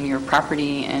investment in your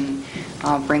property and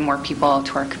bring more people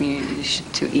to our community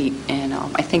to eat. And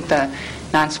I think the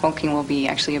non-smoking will be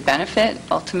actually a benefit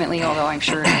ultimately, although I'm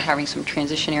sure they're having some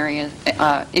transition area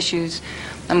issues.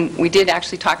 We did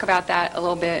actually talk about that a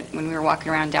little bit when we were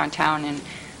walking around downtown and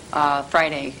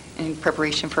Friday in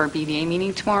preparation for our BDA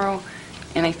meeting tomorrow.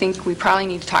 And I think we probably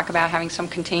need to talk about having some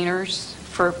containers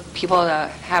for people to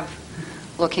have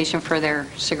location for their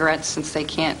cigarettes, since they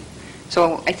can't.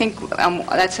 So I think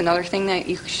that's another thing that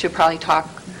you should probably talk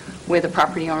with the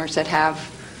property owners that have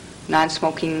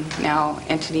non-smoking now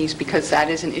entities, because that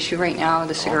is an issue right now,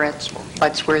 the cigarettes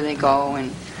butts where they go,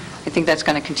 and I think that's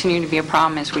going to continue to be a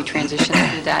problem as we transition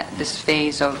through this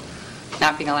phase of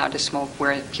not being allowed to smoke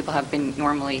where people have been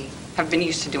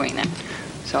used to doing that.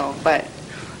 So, but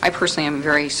I personally am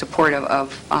very supportive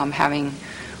of having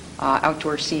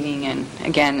outdoor seating, and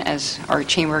again, as our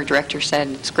chamber director said,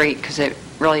 it's great because it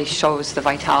really shows the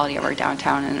vitality of our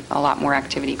downtown and a lot more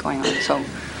activity going on. So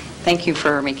thank you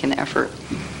for making the effort.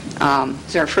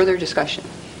 Is there further discussion?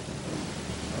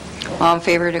 All in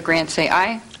favor to grant, say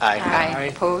aye. Aye. Aye.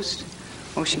 Opposed?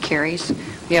 Motion carries.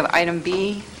 We have item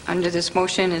B under this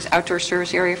motion is outdoor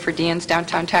service area for Dan's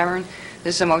Downtown Tavern.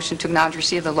 This is a motion to acknowledge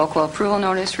receipt of the local approval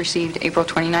notice received April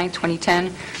 29, 2010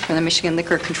 from the Michigan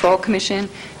Liquor Control Commission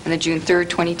and the June 3,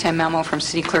 2010 memo from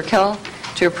City Clerk Hill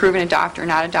to approve and adopt or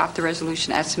not adopt the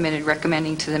resolution as submitted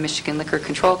recommending to the Michigan Liquor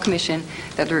Control Commission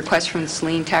that the request from the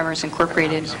Saline Taverns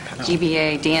Incorporated,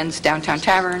 GBA Dan's Downtown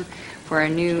Tavern, for a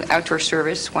new outdoor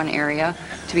service, one area,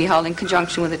 to be held in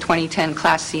conjunction with a 2010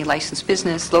 Class C licensed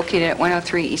business located at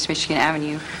 103 East Michigan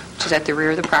Avenue, which is at the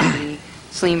rear of the property,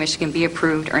 Saline, Michigan, be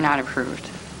approved or not approved.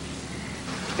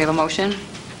 We have a motion?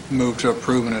 Move to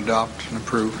approve and adopt and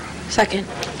approve. Second.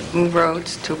 Move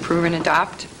Rhodes to approve and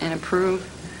adopt and approve.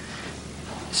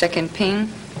 Second Ping.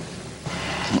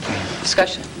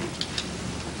 Discussion.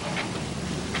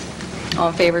 All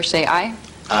in favor say aye.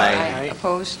 Aye.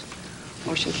 Opposed?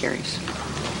 Motion carries.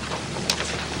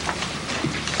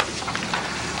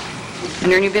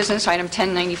 Under new business, item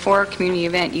 1094, community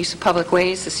event, use of public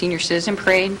ways, the Senior Citizen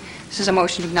Parade. This is a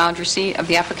motion to acknowledge receipt of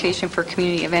the application for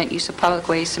community event, use of public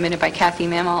ways submitted by Kathy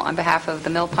Mammal on behalf of the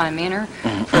Mill Pond Manor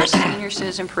for a Senior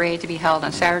Citizen Parade to be held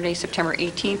on Saturday, September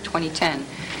 18, 2010.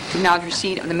 To acknowledge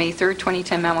receipt of the May 3,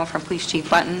 2010 memo from Police Chief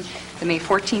Button, the May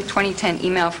 14, 2010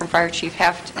 email from Fire Chief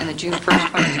Heft, and the June 1,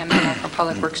 2010 memo from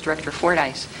Public Works Director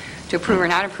Fordyce. To approve or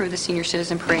not approve the Senior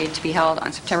Citizen Parade to be held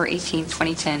on September 18,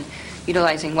 2010,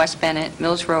 utilizing West Bennett,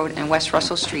 Mills Road, and West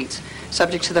Russell Streets,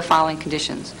 subject to the following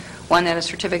conditions. 1, that a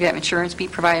certificate of insurance be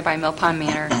provided by Mill Pond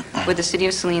Manor, with the City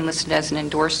of Saline listed as an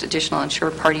endorsed additional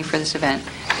insured party for this event.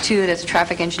 2, that the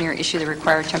traffic engineer issue the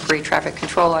required temporary traffic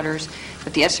control orders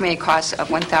with the estimated cost of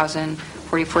 $1,044,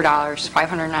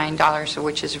 $509 of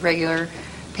which is regular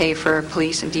pay for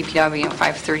police and DPW, and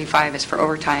 $535 is for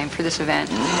overtime for this event,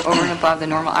 over and above the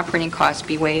normal operating costs,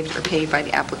 be waived or paid by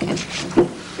the applicant.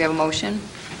 We have a motion?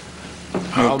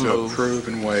 I'll Move to move. approve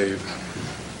and waive.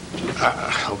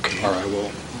 Okay. Or I will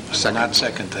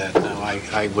Second that. No,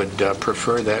 I would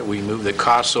prefer that we move the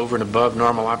costs over and above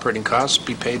normal operating costs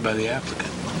be paid by the applicant.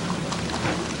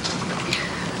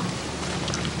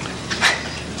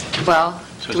 Well,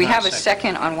 So do we it's not have a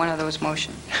second on one of those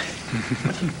motions?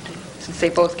 Since they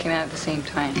both came out at the same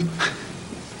time.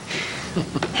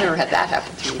 Never had that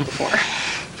happen to me before.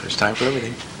 First time for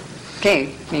everything.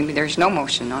 Okay, maybe there's no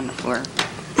motion on the floor.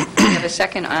 We have a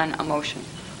second on a motion.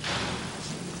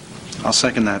 I'll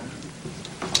second that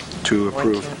to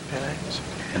approve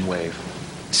and waive.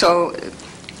 So,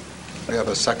 We have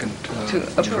a second To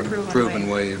approve and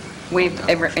waive.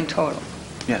 waive in total?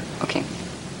 Yeah. Okay.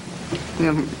 We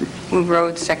have Move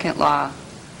Road, second law,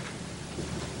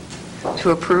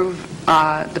 to approve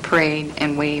the parade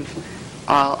and waive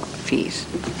all fees.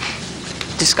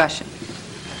 Discussion.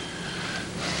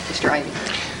 Mr. Ivy?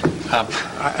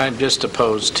 I'm just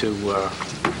opposed to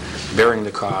bearing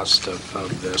the cost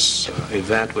of this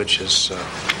event, which is,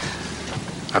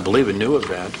 I believe, a new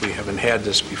event. We haven't had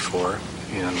this before,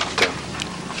 and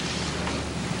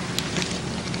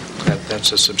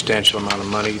that's a substantial amount of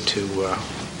money to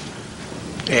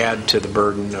add to the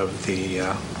burden of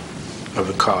the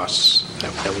costs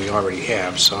that we already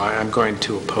have. So I'm going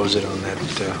to oppose it on that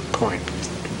point.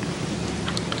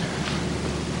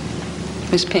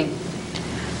 Ms. Ping?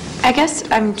 I guess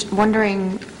I'm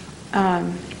wondering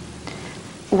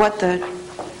what the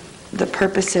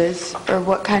purpose is, or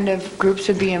what kind of groups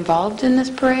would be involved in this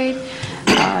parade.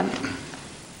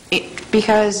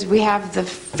 Because we have the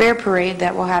fair parade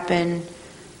that will happen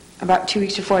about 2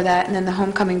 weeks before that, and then the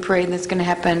homecoming parade that's going to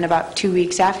happen about 2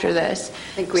 weeks after this.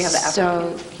 I think we have the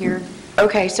applicant here.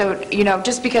 Okay, so,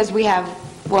 just because we'll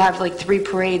have like 3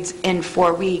 parades in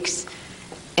 4 weeks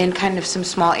in kind of some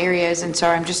small areas, and so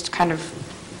I'm just kind of,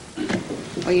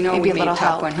 well, we maybe a made little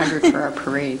top help. 100 for our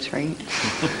parades, right?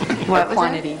 What our was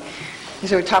quantity.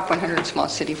 So we're top 100 small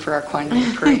city for our quantity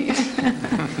of parades.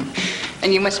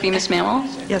 And you must be Ms. Mammal?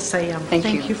 Yes, I am.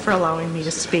 Thank you for allowing me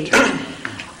to speak.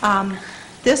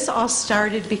 This all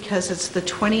started because it's the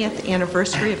 20th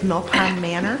anniversary of Mill Pond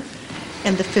Manor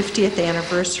and the 50th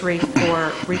anniversary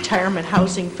for Retirement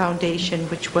Housing Foundation,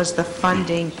 which was the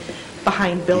funding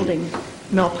behind building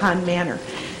Mill Pond Manor.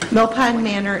 Mill Pond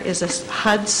Manor is a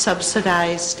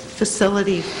HUD-subsidized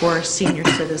facility for senior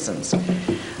citizens.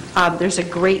 There's a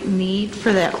great need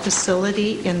for that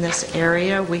facility in this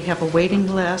area. We have a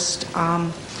waiting list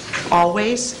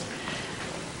always,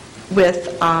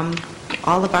 with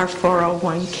all of our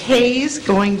 401ks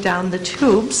going down the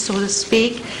tubes, so to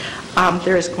speak.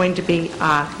 There is going to be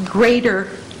a greater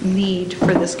need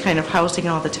for this kind of housing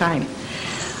all the time.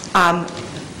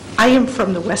 I am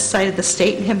from the west side of the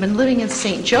state and have been living in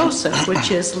St. Joseph,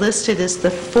 which is listed as the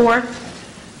 4th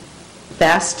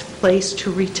best place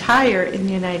to retire in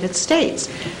the United States.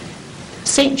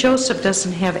 St. Joseph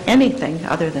doesn't have anything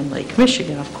other than Lake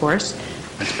Michigan, of course,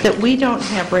 that we don't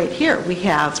have right here. We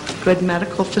have good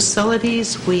medical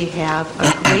facilities. We have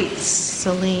a great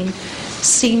Saline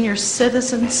Senior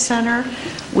Citizen Center.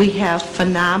 We have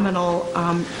phenomenal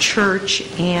church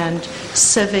and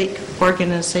civic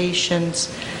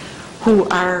organizations who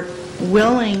are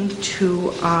willing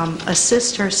to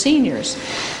assist our seniors.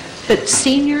 But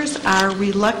seniors are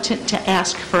reluctant to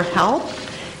ask for help,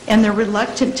 and they're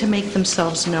reluctant to make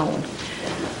themselves known.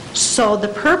 So the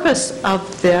purpose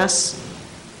of this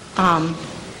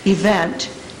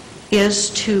event is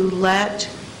to let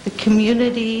the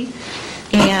community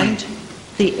and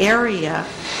the area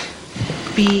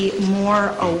be more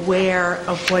aware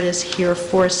of what is here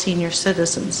for senior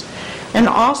citizens, and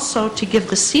also to give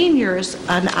the seniors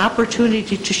an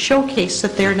opportunity to showcase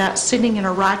that they're not sitting in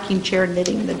a rocking chair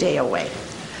knitting the day away.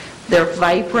 They're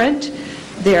vibrant,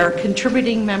 they're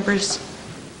contributing members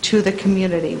to the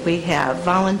community. We have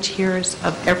volunteers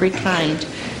of every kind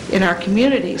in our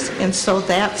communities, and so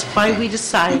that's why we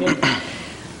decided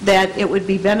that it would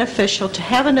be beneficial to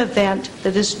have an event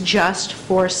that is just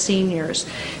for seniors.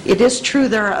 It is true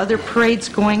there are other parades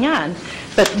going on,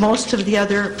 but most of the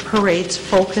other parades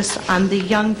focus on the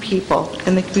young people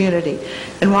in the community.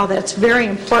 And while that's very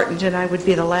important, and I would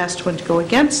be the last one to go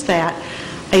against that,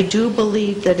 I do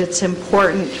believe that it's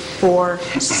important for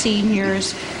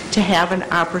seniors to have an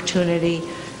opportunity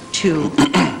to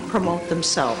promote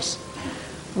themselves.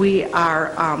 We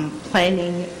are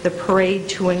planning the parade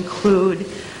to include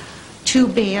 2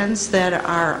 bands that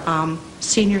are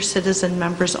senior citizen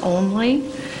members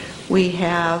only. We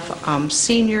have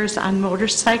seniors on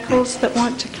motorcycles that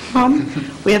want to come.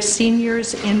 We have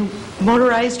seniors in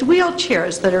motorized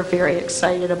wheelchairs that are very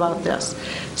excited about this.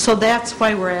 So that's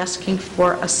why we're asking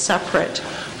for a separate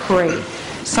parade,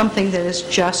 something that is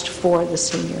just for the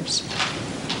seniors.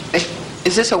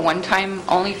 Is this a one-time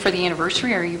only for the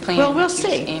anniversary, or are you planning Well, we'll to do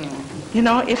see. this annual? You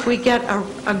know, if we get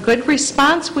a good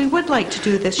response, we would like to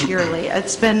do this yearly.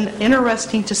 It's been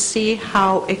interesting to see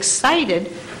how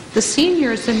excited the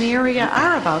seniors in the area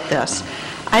are about this.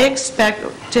 I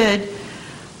expected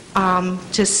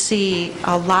to see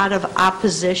a lot of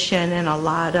opposition and a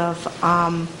lot of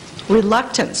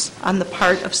reluctance on the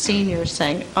part of seniors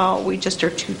saying, oh, we just are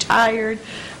too tired,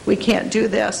 we can't do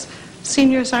this.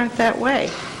 Seniors aren't that way.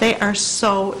 They are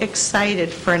so excited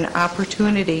for an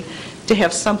opportunity to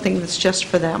have something that's just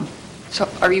for them. So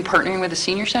are you partnering with the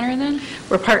senior center then?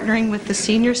 We're partnering with the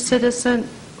Citizen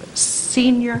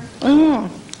Center,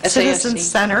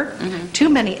 too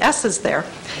many S's there,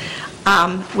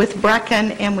 with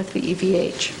Brecken and with the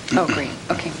EVH. Oh, great.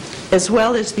 Okay. As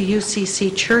well as the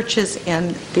UCC churches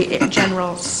and the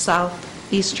general South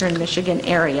southeastern Michigan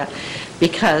area,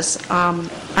 because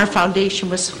our foundation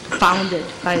was founded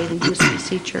by the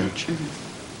UCC Church.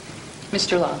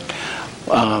 Mr. Law.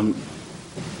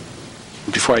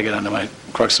 Before I get onto my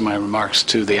crux of my remarks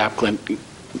to the applicant,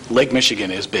 Lake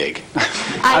Michigan is big.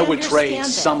 I would trade understand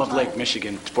that. some of Lake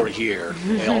Michigan for here.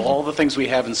 You know, all the things we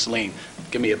have in Saline,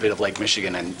 give me a bit of Lake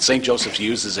Michigan, and St. Joseph's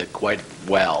uses it quite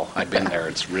well. I've been there.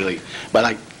 It's really,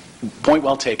 but point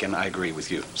well taken. I agree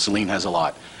with you. Saline has a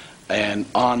lot. And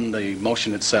on the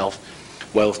motion itself,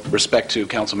 well, with respect to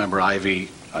Councilmember Ivy,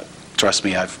 trust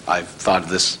me, I've thought of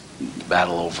this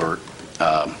battle over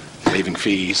waiving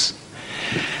fees.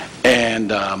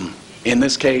 And in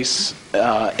this case,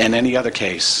 and any other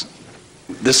case,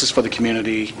 this is for the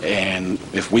community, and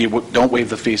if we don't waive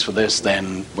the fees for this,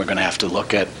 then we're going to have to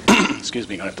look at, excuse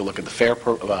me, going to have to look at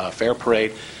the fair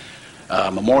parade,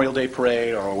 Memorial Day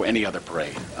parade, or any other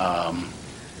parade.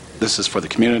 This is for the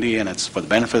community, and it's for the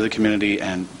benefit of the community,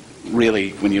 and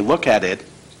really, when you look at it,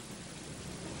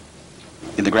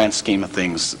 in the grand scheme of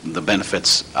things, the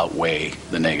benefits outweigh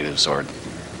the negatives or,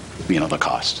 the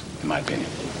cost, in my opinion.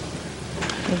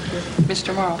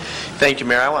 Mr. Morrow. Thank you,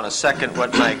 Mayor. I want to second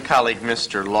what my colleague,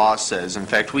 Mr. Law, says. In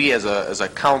fact, we as a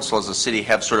council, as a city,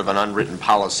 have sort of an unwritten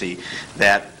policy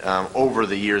that over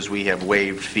the years we have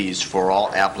waived fees for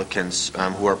all applicants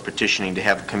who are petitioning to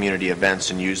have community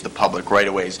events and use the public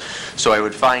right-of-ways. So I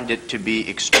would find it to be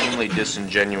extremely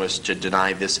disingenuous to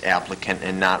deny this applicant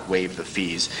and not waive the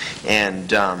fees.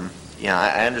 And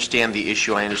I understand the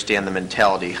issue. I understand the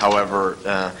mentality.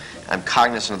 However, I'm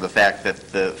cognizant of the fact that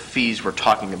the fees we're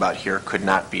talking about here could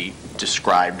not be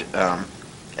described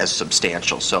as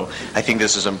substantial. So I think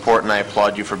this is important. I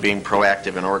applaud you for being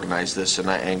proactive and organize this,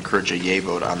 and I encourage a yea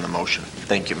vote on the motion.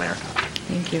 Thank you, Mayor.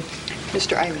 Thank you.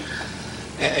 Mr. Ivey.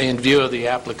 In view of the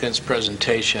applicant's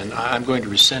presentation, I'm going to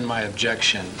rescind my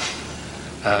objection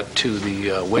to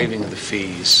the waiving of the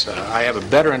fees. I have a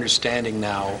better understanding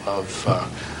now of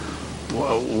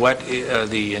what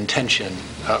the intention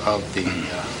of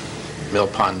the Mill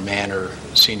Pond Manor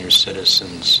senior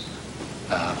citizens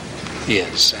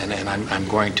is, and I'm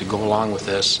going to go along with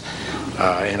this,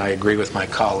 and I agree with my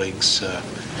colleagues,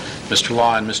 Mr.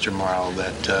 Law and Mr. Morrow,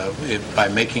 that by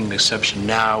making an exception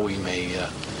now, we may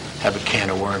have a can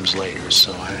of worms later.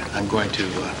 So I'm going to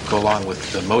go along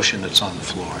with the motion that's on the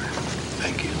floor.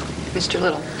 Thank you. Mr.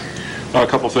 Little. A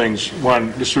couple things.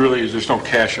 One, this really is, there's no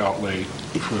cash outlay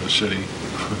for the city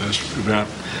for this event.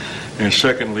 And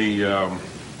secondly,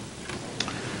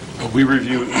 we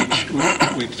review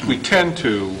each, we tend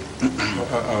to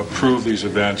approve these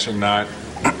events and not,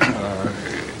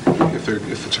 if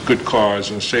it's a good cause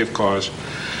and a safe cause,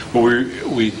 but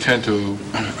we tend to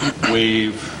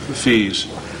waive the fees.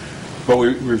 But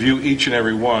we review each and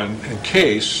every one in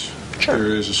case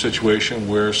there is a situation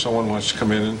where someone wants to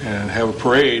come in and have a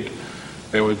parade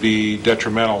that would be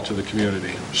detrimental to the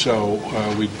community. So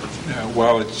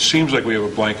while it seems like we have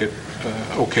a blanket,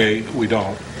 okay, we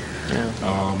don't.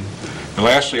 Yeah. And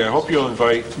lastly, I hope you'll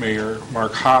invite Mayor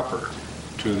Mark Hopper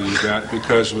to the event,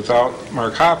 because without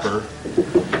Mark Hopper,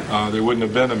 there wouldn't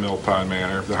have been a Mill Pond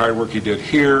Manor. The hard work he did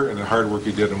here and the hard work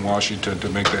he did in Washington to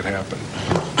make that happen.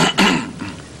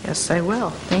 Yes, I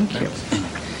will. Thank you.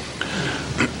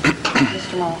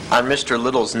 On Mr.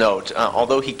 Little's note,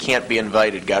 although he can't be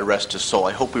invited, God rest his soul,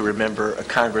 I hope we remember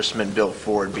Congressman Bill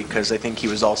Ford, because I think he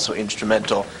was also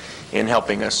instrumental in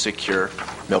helping us secure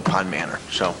Mill Pond Manor.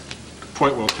 So,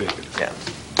 point well taken. Yeah.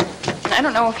 I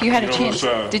don't know if you had a chance.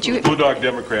 Did you? Blue Dog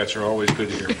Democrats are always good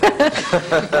to hear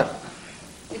from.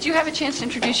 Did you have a chance to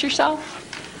introduce yourself?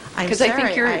 Because I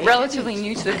think you're relatively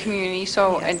new to the community,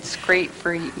 so it's great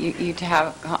for you to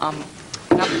have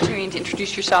an opportunity to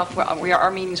introduce yourself.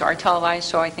 Our meetings are televised,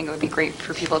 so I think it would be great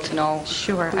for people to know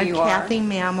who you are. I'm Kathy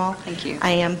Mammal. Thank you.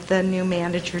 I am the new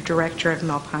manager-director of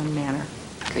Mill Pond Manor.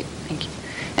 Great, thank you.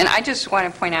 And I just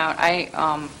want to point out,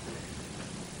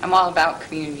 I'm all about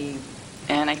community,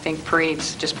 and I think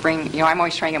parades just bring, I'm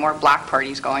always trying to get more block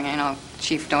parties going. I know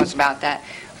Chief knows about that.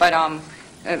 But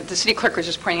the city clerk was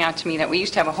just pointing out to me that we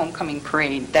used to have a homecoming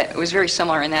parade that was very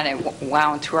similar in that it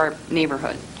wound to our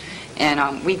neighborhood.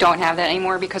 And we don't have that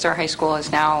anymore because our high school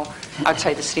is now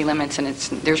outside the city limits, and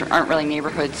there aren't really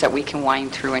neighborhoods that we can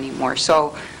wind through anymore.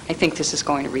 So I think this is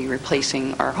going to be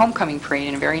replacing our homecoming parade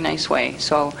in a very nice way.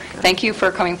 So thank you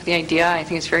for coming up with the idea. I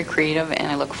think it's very creative, and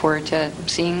I look forward to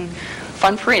seeing a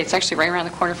fun parade. It's actually right around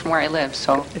the corner from where I live.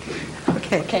 So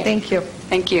okay. Thank you.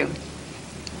 Thank you.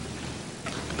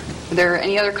 Are there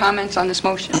any other comments on this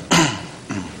motion?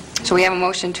 So we have a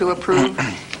motion to approve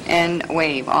and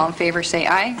waive. All in favor say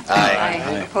aye.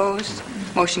 Aye. Opposed?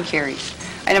 Motion carries.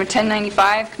 Item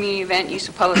 1095, community event, use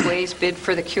of public ways, bid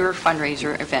for the Cure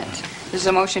fundraiser event. This is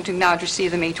a motion to acknowledge receipt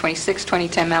of the May 26,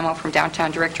 2010 memo from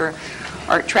Downtown Director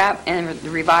Art Trapp and the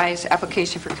revised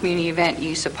application for community event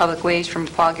use of public ways from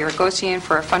Paul Garagosian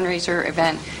for a fundraiser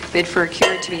event bid for a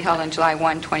cure to be held on July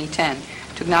 1, 2010.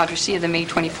 To acknowledge receipt of the May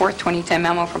 24, 2010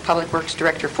 memo from Public Works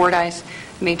Director Fordyce,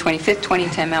 the May 25,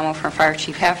 2010 memo from Fire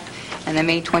Chief Heft, and the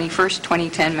May 21,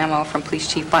 2010 memo from Police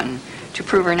Chief Button. To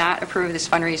approve or not approve this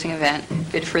fundraising event,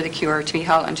 bid for the cure, to be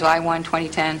held on July 1,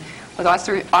 2010, with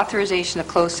authorization to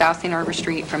close South Ann Arbor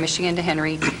Street from Michigan to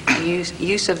Henry and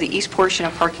use of the east portion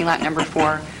of parking lot number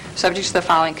 4, subject to the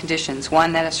following conditions.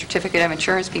 1, that a certificate of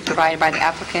insurance be provided by the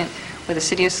applicant with the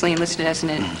City of Saline listed as an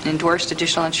endorsed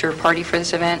additional insured party for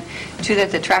this event. 2, that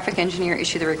the traffic engineer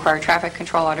issue the required traffic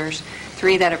control orders.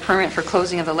 3, that a permit for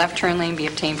closing of the left turn lane be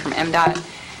obtained from MDOT.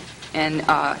 And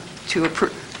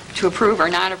to approve or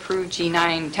not approve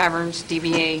G9 Taverns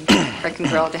DBA Wreck and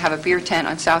Grill to have a beer tent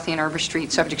on South Ann Arbor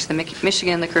Street subject to the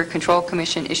Michigan Liquor Control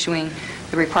Commission issuing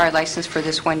the required license for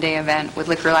this one-day event with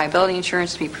liquor liability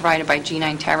insurance to be provided by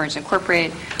G9 Taverns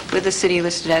Incorporated with the city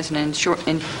listed as an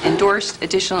endorsed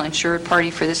additional insured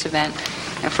party for this event,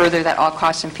 and further that all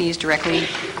costs and fees directly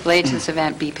related to this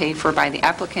event be paid for by the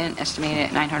applicant,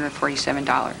 estimated at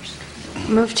 $947.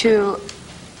 Move to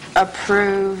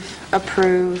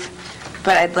approve,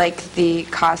 but I'd like the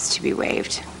cost to be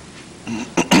waived.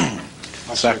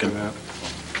 I'll second that.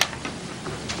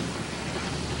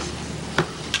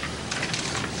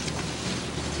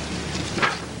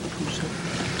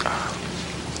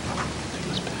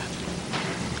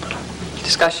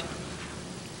 Discussion.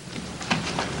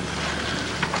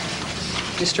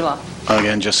 Mr. Law.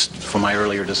 Again, just for my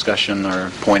earlier discussion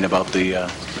or point about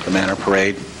the Manor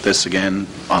Parade, this again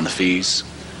on the fees.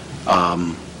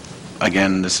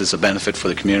 Again, this is a benefit for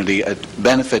the community, a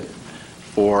benefit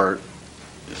for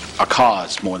a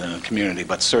cause more than a community,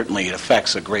 but certainly it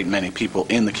affects a great many people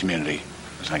in the community,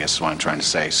 I guess is what I'm trying to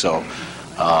say. So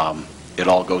it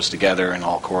all goes together and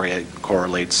all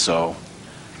correlates, so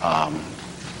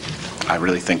I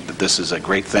really think that this is a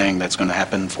great thing that's going to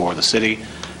happen for the city,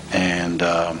 and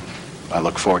I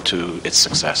look forward to its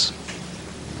success.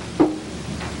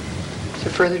 Is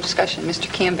there further discussion?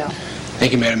 Mr. Campbell.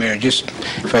 Thank you, Madam Mayor. Just,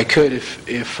 if I could,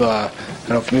 if I don't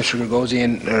know if Mr.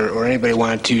 Gagosian or anybody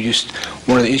wanted to, just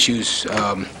one of the issues,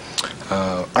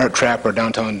 Art Trapp, our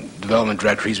downtown development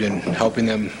director, he's been helping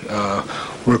them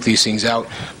work these things out.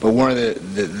 But one of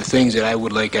the things that I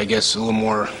would like, I guess, a little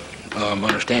more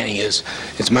understanding is,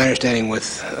 it's my understanding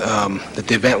that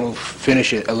the event will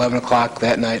finish at 11 o'clock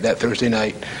that night, that Thursday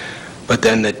night, but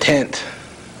then the tent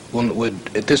would,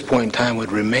 at this point in time,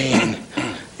 would remain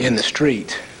in the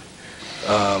street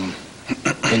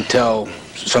until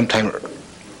sometime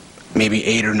maybe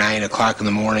 8 or 9 o'clock in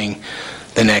the morning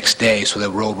the next day, so the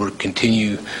road would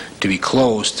continue to be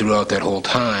closed throughout that whole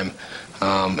time.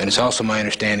 And it's also my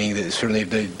understanding that certainly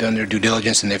they've done their due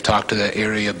diligence and they've talked to the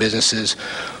area businesses,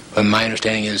 but my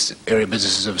understanding is area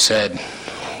businesses have said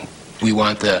we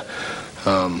want the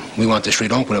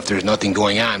street open if there's nothing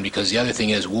going on, because the other thing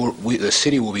is the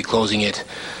city will be closing it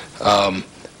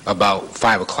about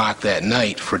 5 o'clock that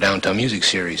night for Downtown Music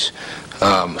Series.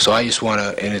 So I just want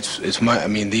to, and it's my, I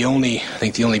mean, I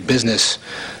think the only business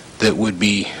that would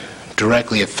be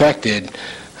directly affected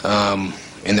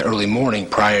in the early morning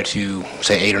prior to,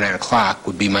 say, 8 or 9 o'clock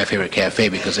would be My Favorite Cafe,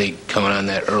 because they come on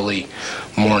that early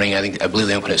morning. I believe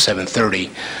they open at 7:30.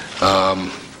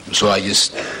 So I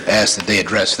just ask that they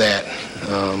address that.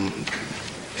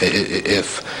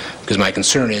 Because my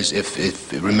concern is if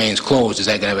it remains closed, is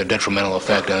that going to have a detrimental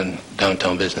effect on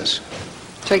downtown business?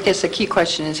 So I guess the key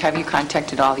question is, have you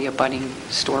contacted all the abutting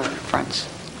storefronts?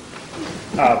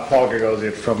 Paul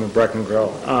Gagosian from the Wreck and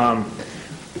Grill.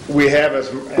 We have, as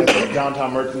the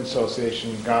Downtown Merchant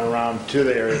Association, gone around to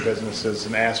the area businesses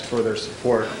and asked for their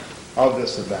support of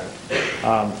this event.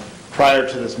 Prior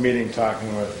to this meeting,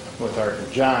 talking with Art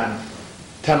and John,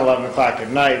 10, 11 o'clock at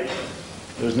night,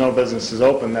 there's no businesses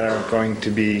open that are going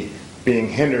to be being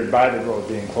hindered by the road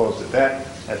being closed at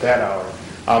that hour.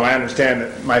 I understand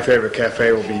that My Favorite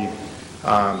Cafe will be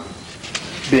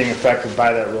being affected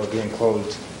by that road being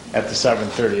closed at the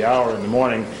 7:30 hour in the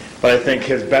morning, but I think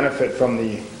his benefit from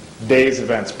the day's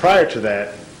events prior to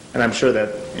that, and I'm sure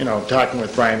that, talking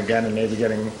with Brian again and maybe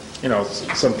getting,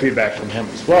 some feedback from him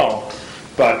as well,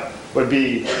 but would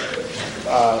be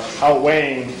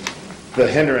outweighing the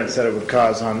hindrance that it would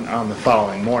cause on the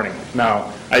following morning.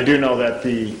 Now, I do know that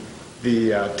the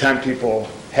tent people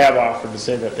have offered to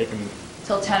say that they can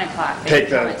Till 10 o'clock. They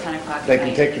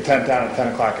can take the tent down at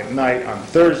 10 o'clock at night on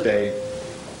Thursday.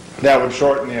 That would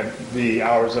shorten the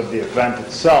hours of the event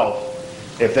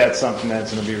itself, if that's something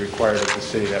that's going to be required of the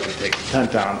city that would take the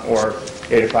tent down, or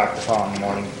 8 o'clock the following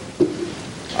morning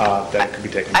that could be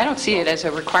taken. I don't see it as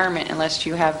a requirement unless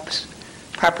you have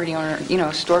property owner,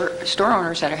 store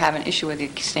owners that have an issue with you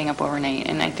staying up overnight.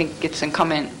 And I think it's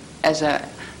incumbent as a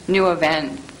new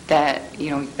event that,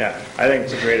 Yeah, I think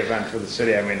it's a great event for the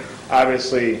city. I mean,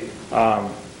 obviously,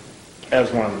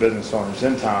 as one of the business owners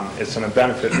in town, it's going to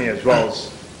benefit me as well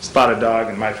as Spotted Dog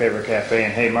and My Favorite Cafe.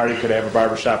 And hey, Marty could have a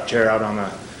barbershop chair out on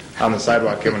the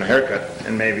sidewalk giving a haircut,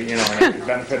 and maybe, and it could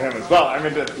benefit him as well. I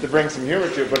mean, to bring some humor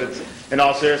to it, but it's, in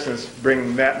all seriousness,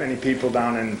 bringing that many people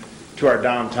down into our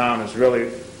downtown is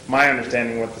really, my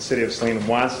understanding, what the city of Saline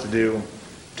wants to do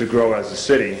to grow as a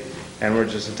city, and we're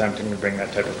just attempting to bring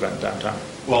that type of event downtown.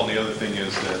 Well, and the other thing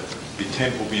is that the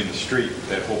tent will be in the street,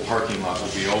 that whole parking lot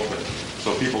will be open,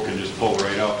 so people can just pull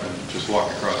right up and just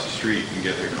walk across the street and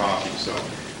get their coffee. So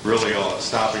really all it's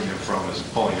stopping them from is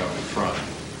pulling up in front.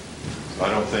 So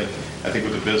I think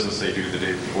with the business they do the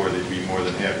day before, they'd be more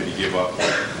than happy to give up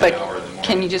an hour in the morning.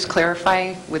 Can you just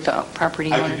clarify with the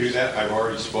property owners? I can do that. I've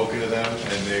already spoken to them,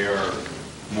 and they are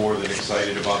more than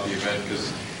excited about the event, because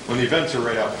when the events are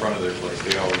right out front of their place,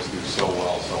 they always do so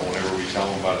well. So whenever we tell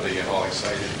them about it, they get all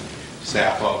excited,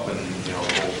 staff up, and the whole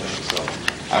thing.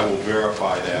 So I will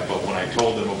verify that, but when I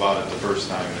told them about it the first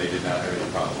time, they did not have any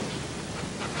problems.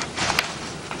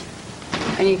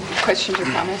 Any questions or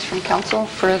comments from council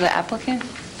for the applicant?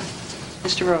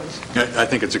 Mr. Rhodes. I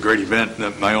think it's a great event.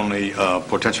 My only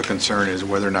potential concern is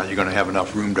whether or not you're going to have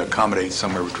enough room to accommodate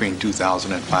somewhere between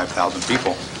 2,000 and 5,000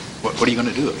 people. What are you going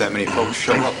to do if that many folks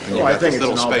show up and you Well, I have think this it's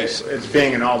little space? It's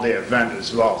being an all-day event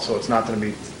as well, so it's not going to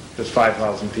be just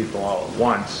 5,000 people all at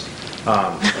once.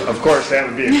 Of course, that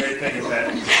would be a great thing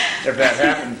if that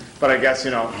happened. But I guess,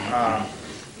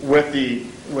 with the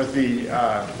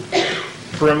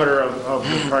perimeter of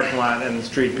the parking lot and the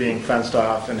street being fenced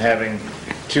off and having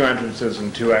 2 entrances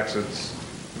and 2 exits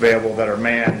available that are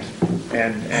manned,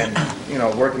 and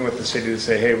working with the city to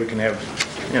say, hey, we can have,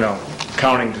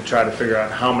 counting to try to figure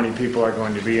out how many people are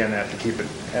going to be in that to keep it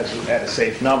at a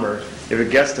safe number. If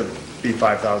it gets to be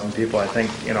 5,000 people, I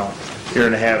think, you're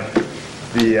going to have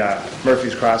the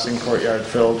Murphy's Crossing courtyard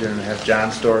filled, you're going to have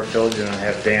John's store filled, you're going to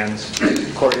have Dan's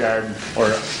courtyard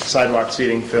or sidewalk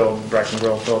seating filled, Brecken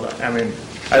Grill filled. I mean,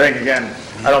 I think, again,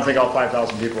 I don't think all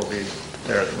 5,000 people will be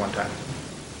there at one time.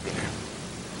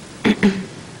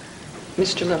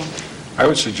 Mr. Little. I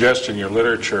would suggest in your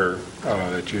literature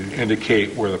that you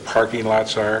indicate where the parking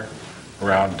lots are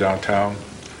around downtown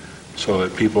so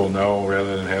that people know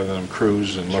rather than having them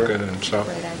cruise and look at it and stuff.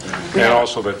 And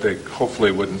also that they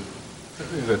hopefully wouldn't,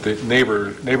 that the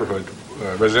neighborhood,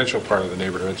 residential part of the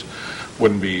neighborhoods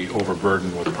wouldn't be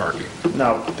overburdened with parking.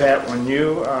 Now, Pat, when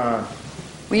you...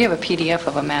 we have a PDF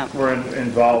of a map. We're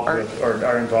involved with, or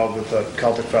are involved with the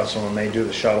Celtic Festival, and they do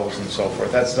the shuttles and so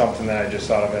forth. That's something that I just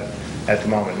thought of at the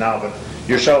moment now, but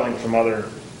you're shuttling from other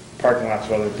parking lots,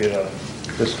 whether it be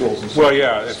the schools and so forth. Well,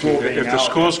 yeah, if the out,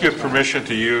 schools give permission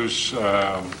to use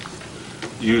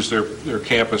their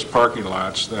campus parking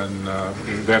lots, then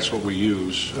that's what we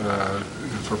use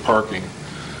for parking.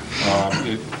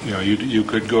 You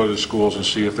could go to the schools and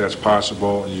see if that's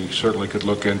possible, and you certainly could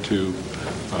look into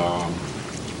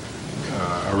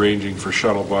arranging for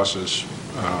shuttle buses.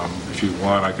 If you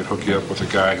want, I could hook you up with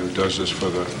a guy who does this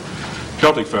for the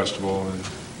Celtic Festival, and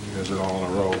he does it all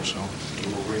in a row, so.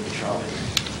 We'll bring the trolley.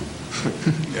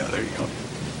 Yeah, there you go.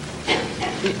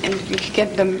 And you could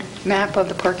get the map of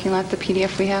the parking lot, the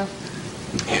PDF we have?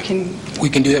 We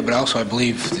can do that, but also I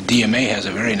believe the DMA has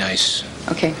a very nice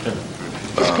piece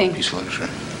of literature.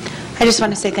 I just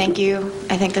want to say thank you.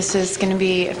 I think this is going to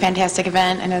be a fantastic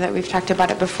event. I know that we've talked about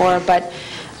it before, but,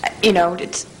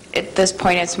 it's at this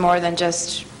point, it's more than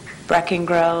just Brecken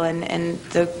Grill and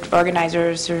the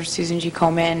organizers or Susan G.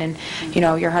 Komen and,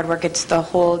 your hard work. It's the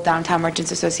whole Downtown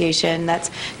Merchants Association that's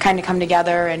kind of come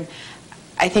together. And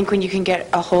I think when you can get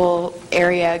a whole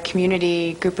area,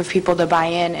 community, group of people to buy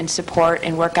in and support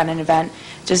and work on an event,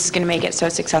 just is going to make it so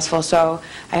successful. So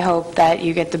I hope that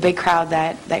you get the big crowd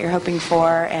that you're hoping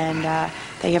for, and that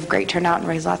you have great turnout and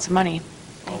raise lots of money.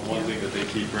 Well, one thing that they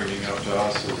keep bringing up to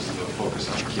us is the focus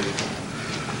on kids.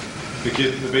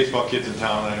 The baseball kids in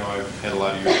town. I know I've had a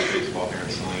lot of years of baseball here in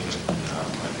Saline. I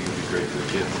think it would be great for the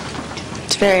kids.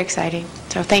 It's very exciting.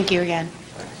 So thank you again.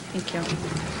 Thank you.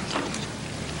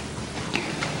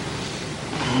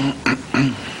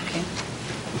 Okay.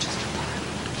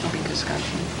 Open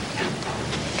discussion.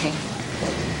 Okay.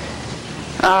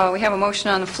 We have a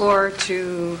motion on the floor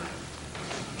to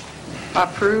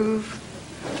approve,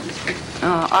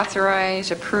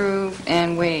 authorize, approve,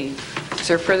 and waive. Is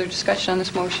there further discussion on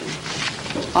this motion?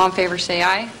 All in favor say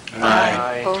aye.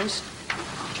 Aye. Opposed?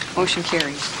 Motion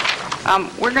carries.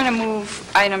 We're going to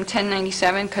move item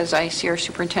 1097, because I see our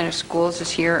superintendent of schools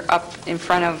is here, up in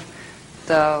front of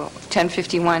the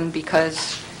 1051,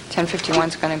 because 1051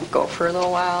 is going to go for a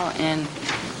little while, and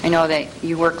I know that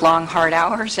you work long, hard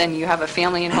hours, and you have a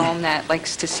family at home that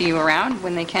likes to see you around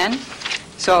when they can.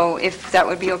 So if that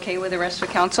would be okay with the rest of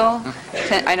the council,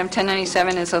 item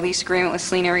 1097 is a lease agreement with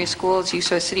Saline Area Schools,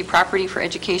 use of city property for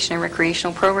education and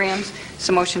recreational programs. It's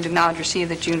a motion to acknowledge receipt of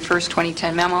the June 1st,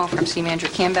 2010 memo from City Manager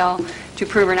Campbell to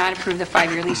approve or not approve the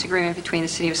 5-year lease agreement between the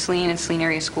City of Saline and Saline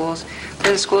Area Schools for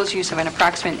the school's use of an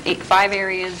approximate 5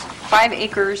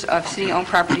 acres of city-owned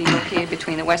property located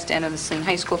between the west end of the Saline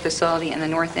High School facility and the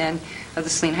north end of the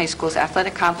Saline High School's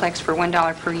athletic complex for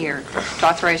 $1 per year, to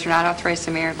authorize or not authorize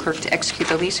the mayor and clerk to execute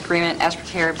the lease agreement as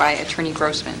prepared by Attorney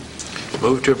Grossman.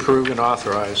 Move to approve and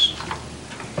authorize.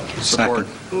 Support.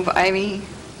 Move Ivy,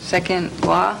 second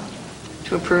Law,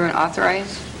 to approve and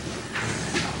authorize.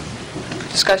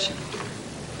 Discussion.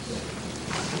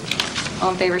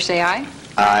 All in favor, say aye.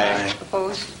 Aye.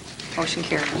 Opposed? Motion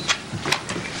carries.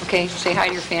 Okay, say hi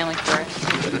to your family for us.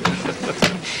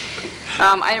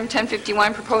 Item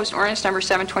 1051, proposed ordinance number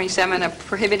 727 of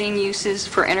prohibiting uses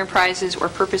for enterprises or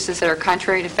purposes that are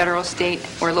contrary to federal, state,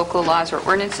 or local laws or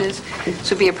ordinances.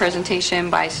 This will be a presentation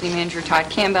by City Manager Todd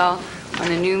Campbell on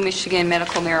the new Michigan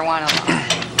medical marijuana law.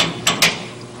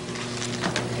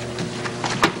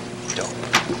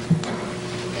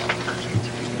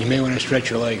 You may want to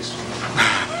stretch your legs.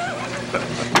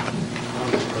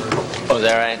 Oh, is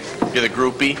that right? You're the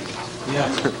groupie?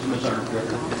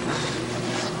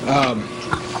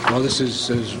 Well, this is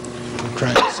we're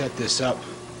trying to set this up.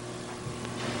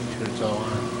 Make sure it's all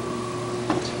on.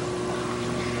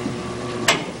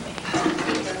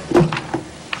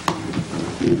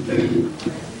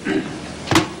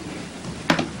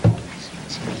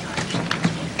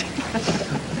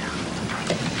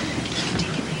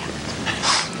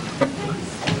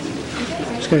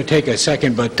 It's going to take a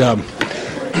second, but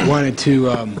wanted to.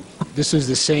 This is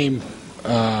the same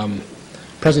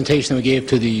presentation that we gave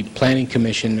to the Planning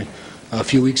Commission a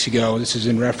few weeks ago. This is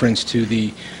in reference to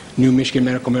the new Michigan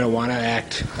Medical Marijuana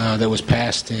Act that was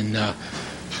passed in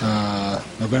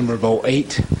November of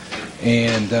 '08,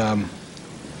 and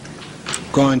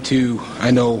gone to,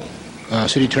 I know,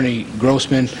 City Attorney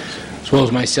Grossman, as well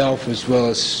as myself, as well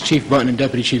as Chief Button and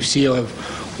Deputy Chief Seal,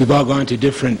 we've all gone to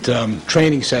different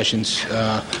training sessions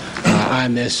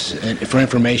on this for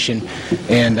information,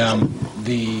 and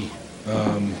the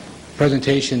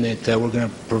presentation that we're going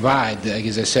to provide,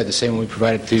 as I said, the same one we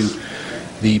provided to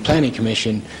the Planning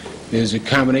Commission, is a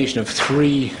combination of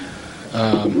three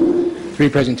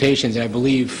presentations, and I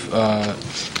believe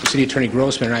City Attorney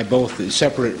Grossman and I both, at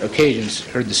separate occasions,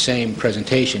 heard the same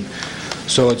presentation.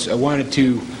 So I wanted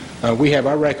to, we have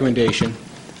our recommendation,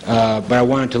 but I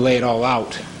wanted to lay it all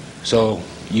out, so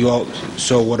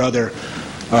what other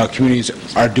communities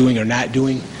are doing or not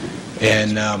doing,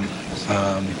 and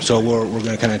so we're going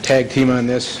to kind of tag team on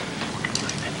this.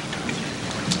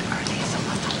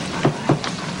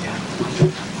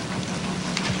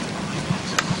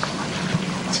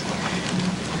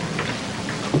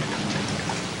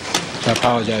 So I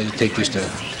apologize to take just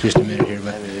a minute here,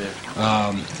 but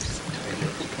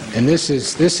and this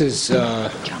is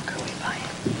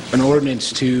an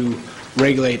ordinance to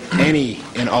regulate any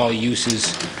and all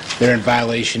uses that are in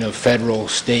violation of federal,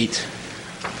 state,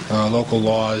 local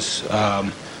laws,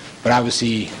 but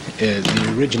obviously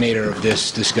the originator of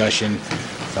this discussion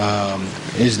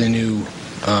is the new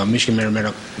Michigan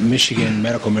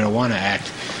Medical Marijuana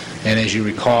Act, and as you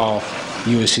recall,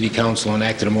 you as City Council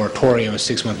enacted a moratorium, a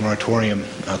 6-month moratorium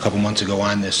a couple months ago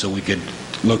on this, so we could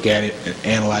look at it,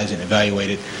 analyze it, evaluate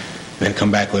it, and then come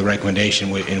back with a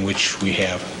recommendation in which we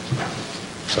have.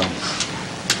 So,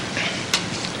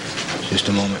 just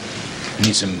a moment. I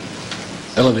need some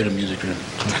elevator music here.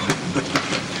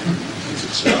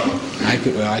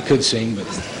 I could sing, but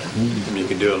you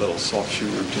can do a little soft shoe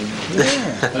routine.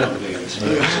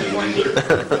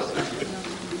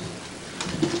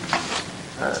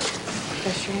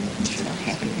 Pedestrian?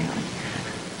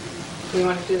 Do you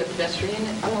want to do the pedestrian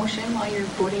motion while you're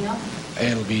booting up?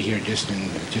 It'll be here just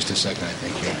a second, I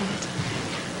think.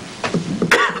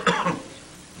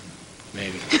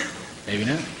 Maybe. Maybe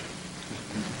not.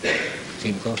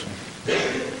 Seem closer.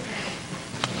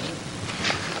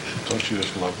 Don't you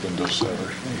just love Windows 7?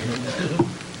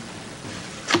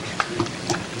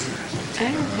 I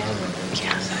don't have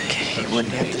yeah, okay. You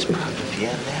wouldn't have this problem if you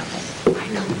had an Apple. I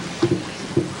know.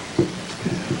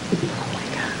 Oh my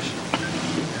gosh.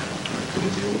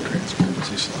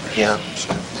 Yeah.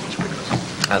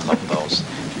 I love those.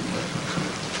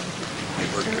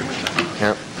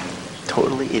 Yep.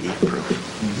 Totally idiot-proof.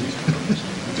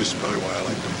 just probably why I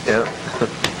like them. Yeah.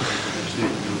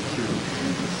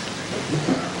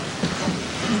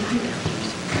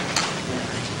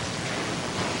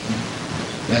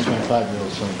 That's my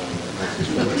 5-year-old son down there.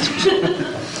 That's his choice.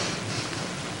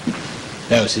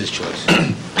 That was his choice.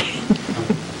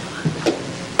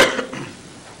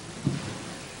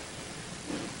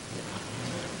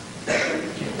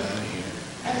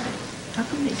 How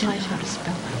come they tell you how to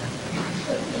spell it?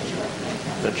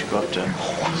 Don't you go up to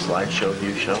slideshow,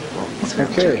 view show?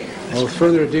 Okay. Well, with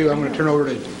further ado, I'm going to turn over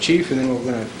to Chief, and then we're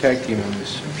going to tag team on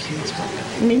this.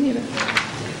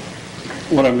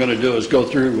 What I'm going to do is go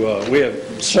through, we have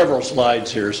several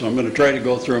slides here, so I'm going to try to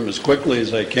go through them as quickly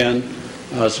as I can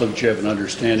so that you have an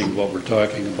understanding of what we're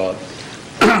talking about.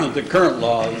 The current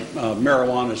law,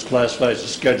 marijuana is classified as a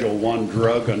Schedule I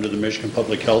drug under the Michigan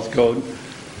Public Health Code.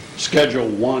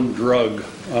 Schedule I drug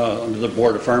under the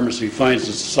Board of Pharmacy finds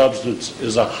that the substance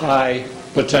is a high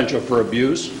potential for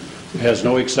abuse, has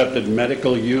no accepted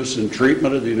medical use and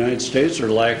treatment of the United States, or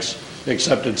lacks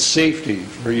accepted safety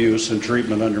for use and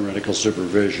treatment under medical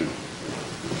supervision.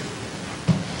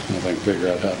 If I can figure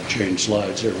out how to change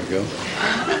slides, there we go.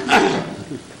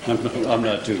 I'm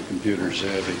not too computer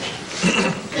savvy.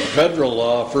 Federal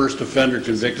law, first offender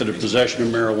convicted of possession of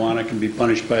marijuana can be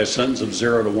punished by a sentence of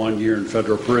 0 to 1 year in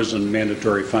federal prison,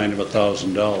 mandatory fine of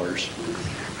 $1,000.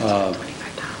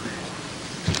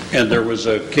 And there was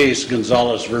a case,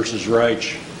 Gonzalez versus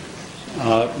Reich,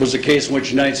 was a case in which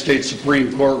the United States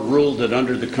Supreme Court ruled that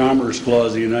under the Commerce Clause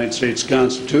of the United States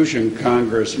Constitution,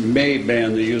 Congress may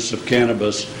ban the use of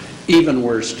cannabis even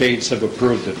where states have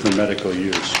approved it for medical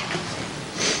use.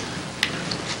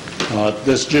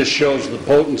 This just shows the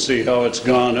potency, how it's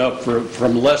gone up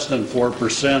from less than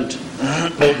 4%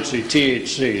 potency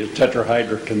THC,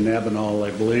 tetrahydrocannabinol,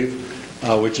 I believe,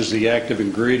 which is the active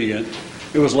ingredient.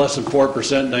 It was less than 4%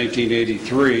 in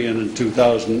 1983, and in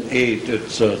 2008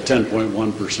 it's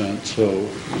 10.1%, so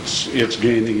it's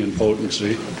gaining in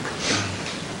potency.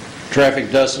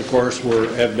 Traffic deaths, of course,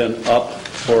 have been up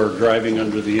for driving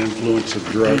under the influence of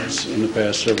drugs in the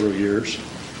past several years.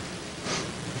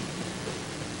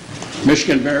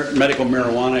 Michigan Medical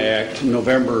Marijuana Act,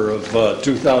 November of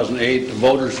 2008, the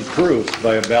voters approved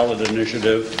by a ballot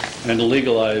initiative and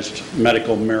legalized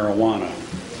medical marijuana.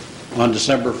 On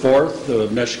December 4th, the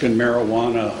Michigan medical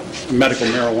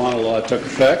marijuana law took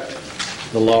effect.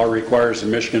 The law requires the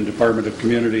Michigan Department of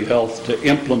Community Health to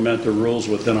implement the rules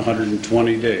within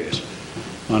 120 days.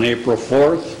 On April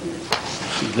 4th,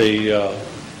 the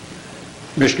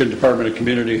Michigan Department of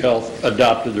Community Health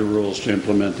adopted the rules to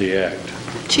implement the act.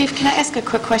 Chief, can I ask a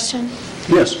quick question?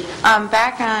 Yes.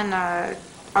 Back on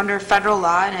under federal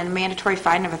law and a mandatory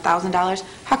fine of $1,000,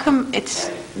 how come it's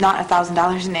not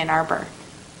 $1,000 in Ann Arbor?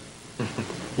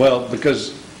 Well,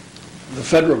 because the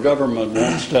federal government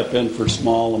won't step in for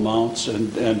small amounts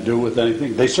and do with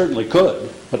anything. They certainly could,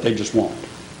 but they just won't.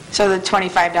 So the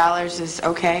 $25 is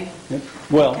okay?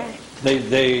 Well, okay.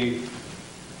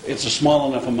 It's a small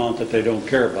enough amount that they don't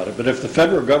care about it. But if the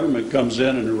federal government comes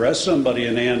in and arrests somebody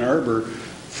in Ann Arbor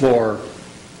for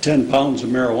 10 pounds of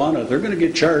marijuana, they're going to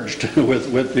get charged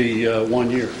with the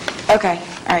 1 year. Okay.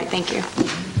 All right. Thank you.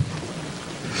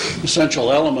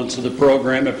 Essential elements of the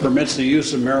program: it permits the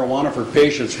use of marijuana for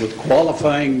patients with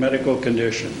qualifying medical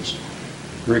conditions.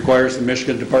 It requires the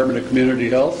Michigan Department of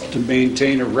Community Health to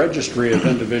maintain a registry of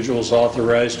individuals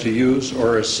authorized to use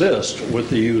or assist with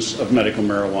the use of medical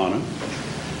marijuana.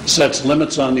 Sets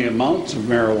limits on the amounts of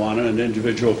marijuana an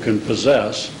individual can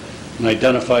possess, and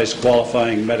identifies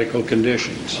qualifying medical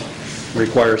conditions.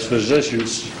 Requires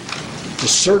physicians to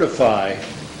certify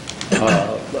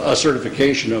a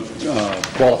certification of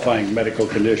qualifying medical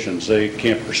conditions. They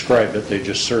can't prescribe it, they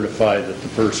just certify that the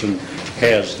person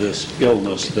has this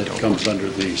illness that comes under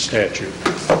the statute.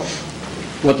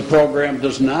 What the program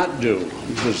does not do,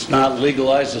 does not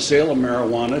legalize the sale of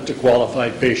marijuana to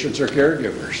qualified patients or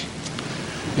caregivers.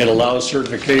 It allows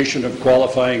certification of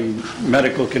qualifying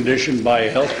medical condition by a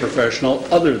health professional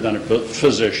other than a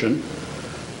physician,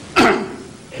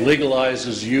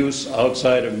 legalizes use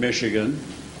outside of Michigan,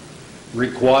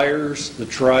 requires the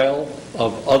trial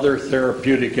of other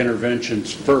therapeutic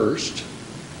interventions first,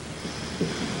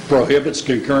 prohibits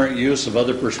concurrent use of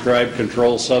other prescribed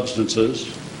controlled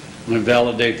substances, and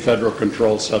invalidate Federal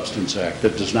Controlled Substance Act.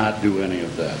 It does not do any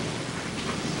of that.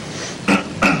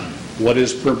 What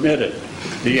is permitted?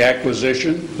 The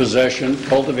acquisition, possession,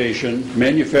 cultivation,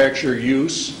 manufacture,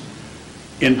 use,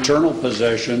 internal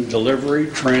possession, delivery,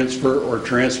 transfer, or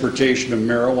transportation of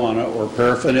marijuana or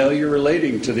paraphernalia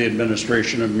relating to the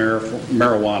administration of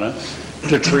marijuana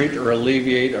to treat or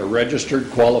alleviate a registered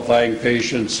qualifying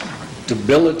patient's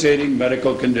debilitating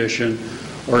medical condition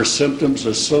or symptoms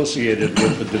associated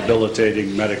with the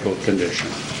debilitating medical condition.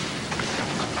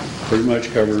 Pretty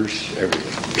much covers everything.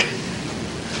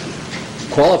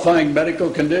 Qualifying medical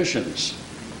conditions: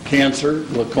 cancer,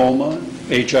 glaucoma,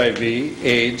 HIV,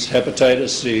 AIDS, hepatitis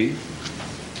C,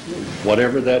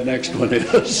 whatever that next one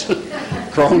is,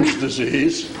 Crohn's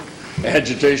disease,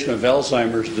 agitation of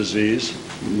Alzheimer's disease,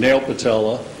 nail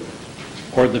patella,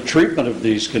 or the treatment of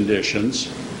these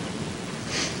conditions.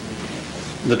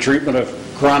 The treatment of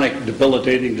chronic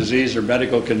debilitating disease or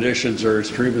medical conditions or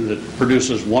treatment that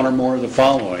produces one or more of the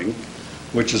following,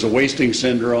 which is a wasting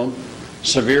syndrome,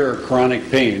 severe or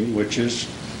chronic pain, which is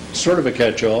sort of a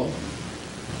catch-all,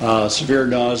 severe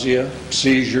nausea,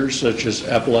 seizures such as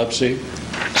epilepsy,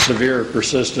 severe or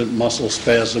persistent muscle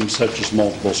spasms such as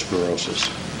multiple sclerosis.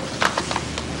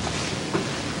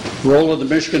 Role of the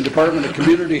Michigan Department of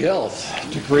Community Health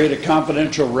to create a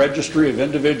confidential registry of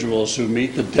individuals who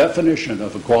meet the definition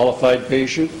of a qualified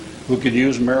patient who can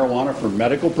use marijuana for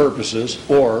medical purposes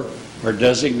or are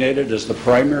designated as the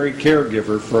primary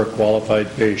caregiver for a qualified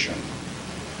patient.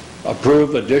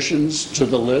 Approve additions to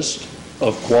the list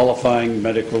of qualifying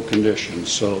medical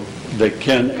conditions, so they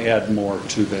can add more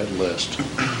to that list.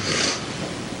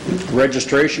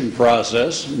 Registration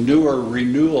process: new or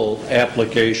renewal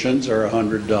applications are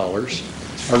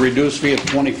 $100. A reduced fee of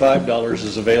 $25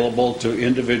 is available to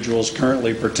individuals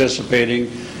currently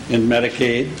participating in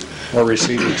Medicaid or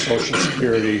receiving Social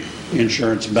Security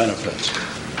insurance benefits.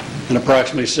 And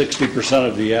approximately 60%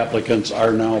 of the applicants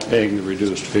are now paying the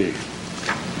reduced fee.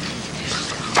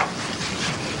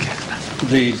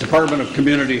 The Department of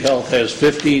Community Health has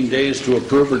 15 days to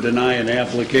approve or deny an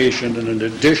application and an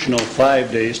additional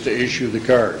 5 days to issue the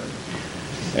card.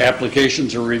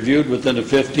 Applications are reviewed within the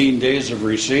 15 days of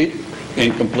receipt.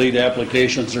 Incomplete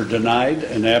applications are denied,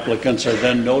 and applicants are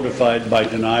then notified by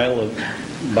denial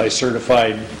by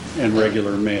certified and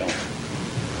regular mail.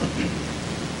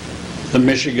 The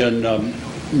Michigan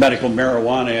Medical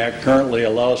Marijuana Act currently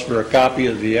allows for a copy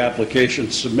of the application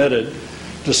submitted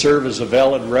to serve as a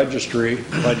valid registry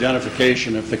of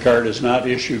identification if the card is not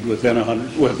issued within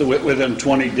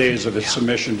 20 days of its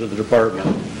submission to the department.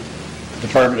 The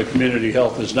Department of Community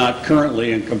Health is not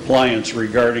currently in compliance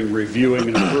regarding reviewing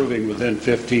and approving within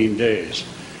 15 days,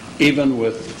 even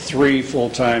with 3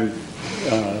 full-time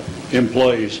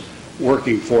employees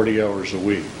working 40 hours a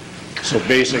week. So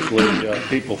basically,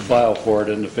 people file for it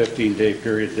in the 15-day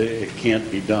period. It can't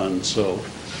be done. So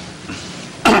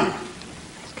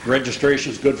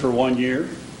registration is good for 1 year.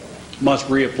 Must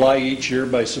reapply each year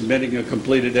by submitting a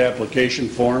completed application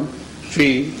form,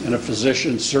 fee, and a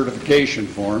physician's certification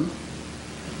form.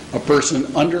 A person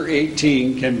under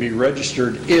 18 can be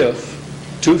registered if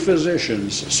 2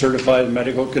 physicians certify the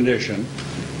medical condition,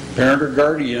 parent or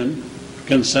guardian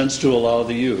consents to allow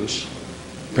the use,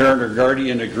 parent or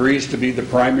guardian agrees to be the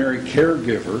primary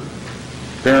caregiver,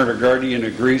 parent or guardian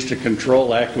agrees to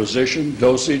control acquisition,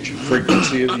 dosage, and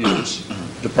frequency of use.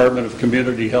 Department of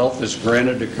Community Health has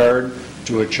granted a card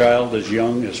to a child as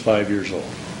young as 5 years old.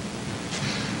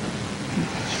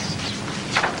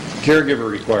 Caregiver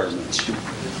requirements.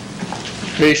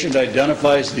 Patient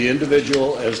identifies the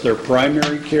individual as their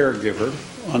primary caregiver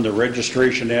on the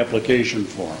registration application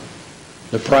form.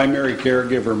 The primary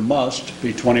caregiver must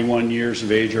be 21 years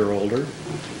of age or older,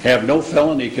 have no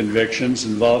felony convictions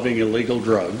involving illegal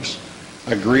drugs,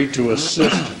 agree to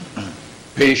assist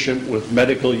patient with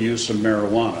medical use of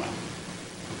marijuana.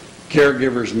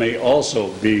 Caregivers may also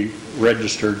be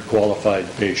registered qualified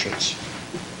patients.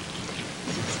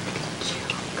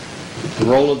 The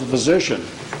role of the physician.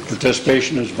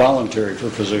 Participation is voluntary for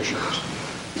physicians.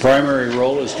 Primary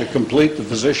role is to complete the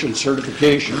physician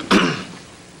certification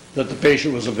that the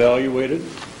patient was evaluated.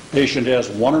 Patient has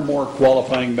 1 or more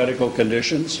qualifying medical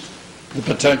conditions, the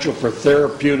potential for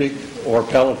therapeutic or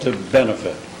palliative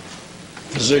benefit.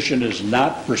 Physician is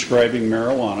not prescribing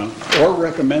marijuana or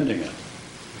recommending it.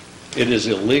 It is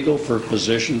illegal for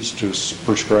physicians to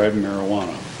prescribe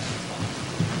marijuana.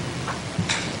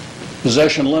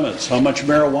 Possession limits. How much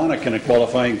marijuana can a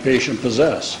qualifying patient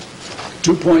possess?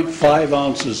 2.5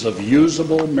 ounces of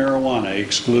usable marijuana,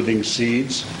 excluding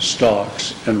seeds,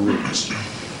 stalks, and roots.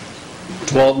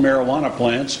 12 marijuana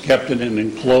plants kept in an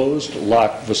enclosed,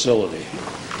 locked facility,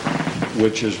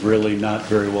 which is really not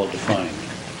very well defined.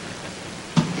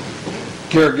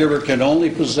 Caregiver can only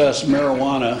possess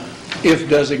marijuana if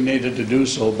designated to do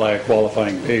so by a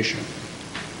qualifying patient.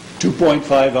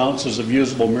 2.5 ounces of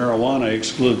usable marijuana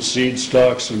excludes seeds,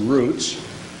 stalks, and roots.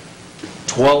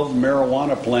 12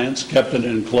 marijuana plants kept in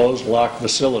an enclosed, locked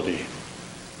facility.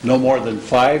 No more than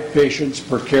 5 patients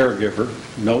per caregiver.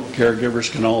 Note,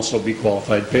 caregivers can also be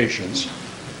qualified patients.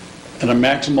 and a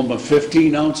maximum of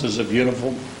 15 ounces of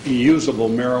usable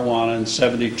marijuana and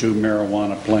 72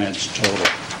 marijuana plants total.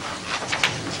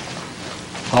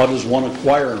 How does one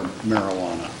acquire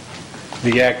marijuana?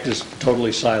 The Act is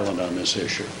totally silent on this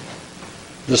issue.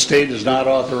 The state is not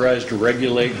authorized to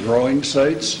regulate growing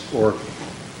sites or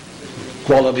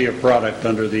quality of product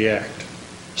under the Act.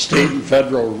 State and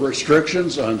federal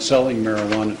restrictions on selling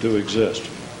marijuana do exist.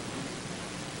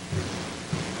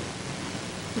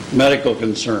 Medical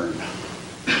concern.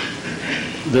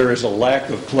 There is a lack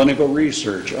of clinical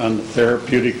research on the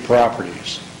therapeutic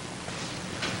properties,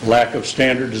 lack of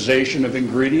standardization of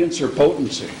ingredients or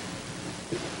potency,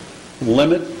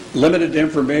 limited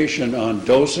information on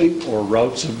dosing or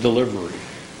routes of delivery,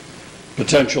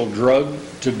 potential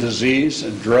drug-to-disease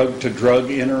and drug-to-drug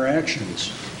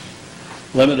interactions,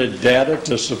 limited data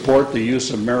to support the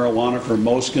use of marijuana for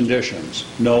most conditions.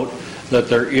 Note that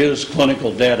there is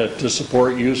clinical data to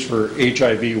support use for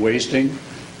HIV wasting,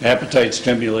 appetite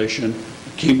stimulation,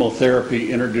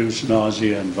 chemotherapy-induced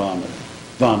nausea and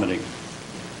vomiting.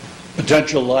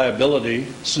 Potential liability,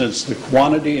 since the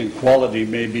quantity and quality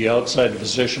may be outside the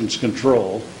physician's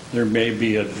control, there may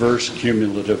be adverse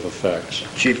cumulative effects.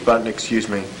 Chief Button, excuse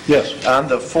me. Yes. On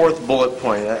the fourth bullet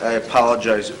point, I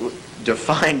apologize,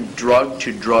 define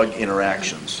drug-to-drug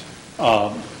interactions.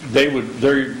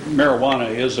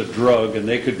 Marijuana is a drug, and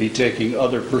they could be taking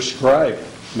other prescribed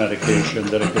medication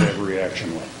that it could have a reaction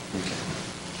with.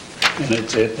 Okay. And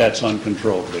that's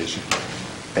uncontrolled, basically.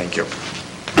 Thank you.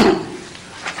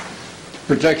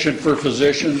 Protection for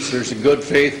physicians. There's a good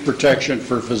faith protection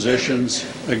for physicians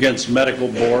against medical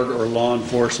board or law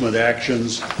enforcement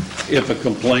actions if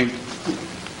compliant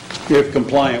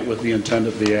with the intent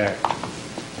of the Act.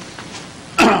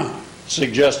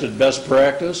 Suggested best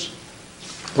practice,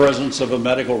 presence of a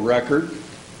medical record,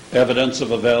 evidence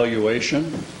of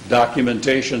evaluation,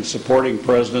 documentation supporting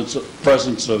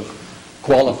presence of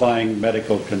qualifying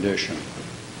medical condition.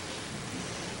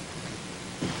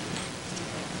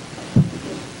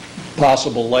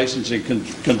 Possible licensing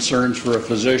concerns for a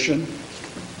physician,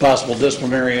 possible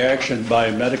disciplinary action by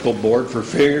a medical board for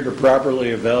failure to properly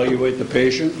evaluate the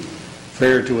patient,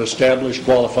 failure to establish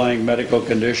qualifying medical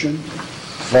condition,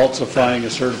 falsifying a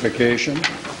certification,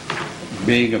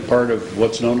 being a part of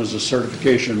what's known as a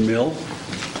certification mill,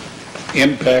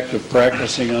 impact of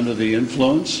practicing under the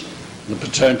influence, the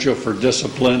potential for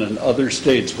discipline in other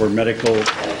states where medical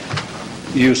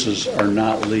uses are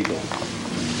not legal.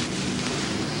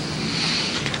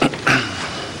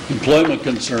 Employment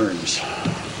concerns.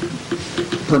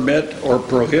 Permit or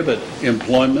prohibit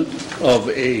employment of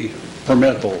a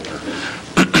permit holder.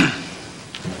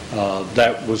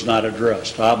 That was not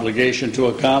addressed. Obligation to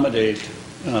accommodate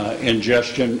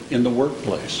ingestion in the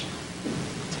workplace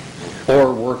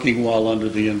or working while under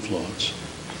the influence.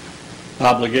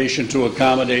 Obligation to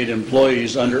accommodate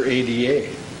employees under ADA.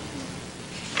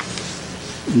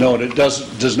 Note, it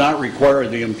does not require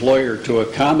the employer to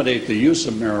accommodate the use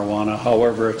of marijuana.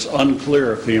 However, it's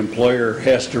unclear if the employer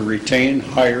has to retain,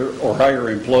 hire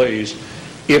employees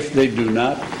if they do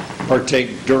not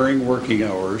partake during working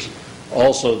hours.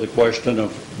 Also, the question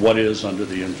of what is under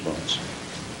the influence.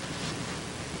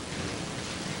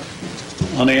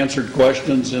 Unanswered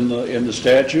questions in the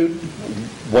statute.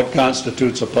 What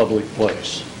constitutes a public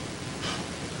place?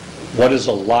 What is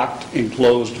a locked,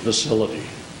 enclosed facility?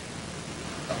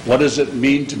 What does it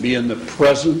mean to be in the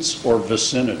presence or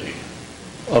vicinity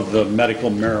of the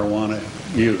medical marijuana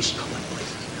use?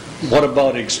 What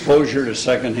about exposure to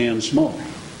secondhand smoke?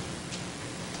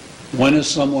 When is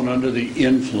someone under the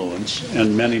influence?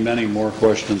 And many, many more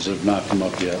questions have not come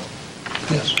up yet.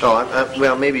 Yes. Oh,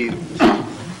 well, maybe, I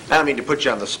don't mean to put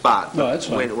you on the spot. No, that's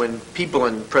fine. When people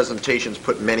in presentations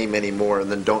put many, many more and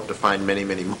then don't define many,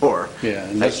 many more. Yeah,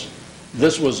 and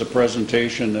this was a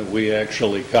presentation that we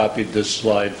actually copied this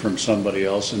slide from somebody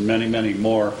else, and many, many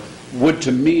more would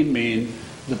to me mean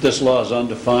that this law is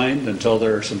undefined until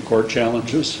there are some court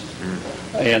challenges,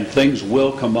 and things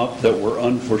will come up that were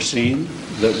unforeseen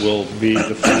that will be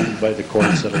defined by the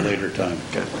courts at a later time.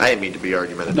 Okay. I didn't mean to be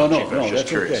argumentative. No, Chief. I was just that's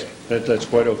curious. okay. That's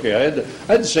quite okay. I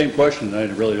had the same question,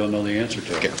 and I really don't know the answer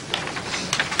to it. Okay.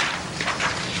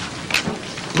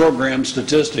 Program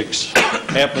statistics.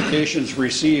 Applications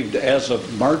received as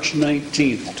of March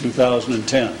 19th,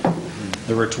 2010.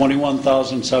 There were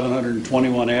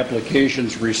 21,721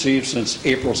 applications received since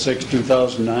April 6,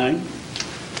 2009.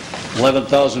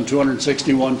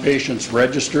 11,261 patients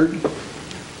registered.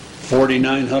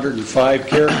 4,905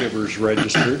 caregivers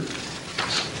registered.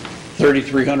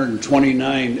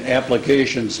 3,329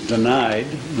 applications denied.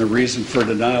 The reason for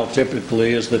denial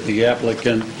typically is that the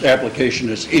application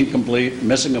is incomplete,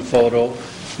 missing a photo,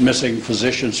 missing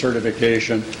physician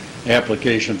certification,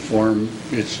 application form,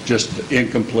 it's just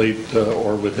incomplete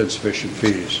or with insufficient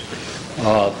fees.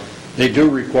 They do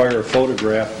require a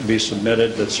photograph to be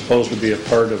submitted that's supposed to be a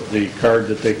part of the card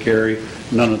that they carry.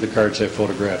 None of the cards have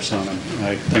photographs on them.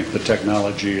 I think the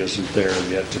technology isn't there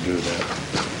yet to do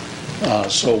that.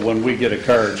 So when we get a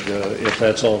card, if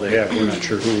that's all they have, we're not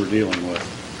sure who we're dealing with.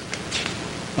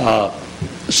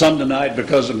 Some denied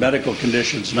because of medical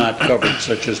conditions not covered,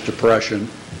 such as depression.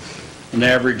 An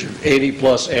average of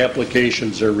 80-plus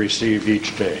applications are received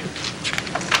each day.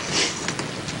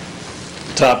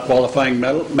 Top qualifying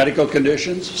medical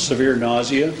conditions: severe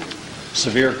nausea,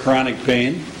 severe chronic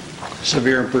pain,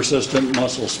 severe and persistent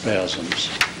muscle spasms.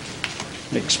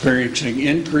 Experiencing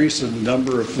increase in the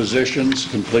number of physicians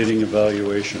completing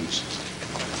evaluations.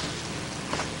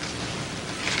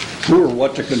 Who or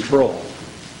what to control?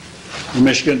 The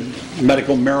Michigan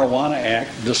Medical Marijuana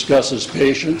Act discusses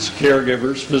patients,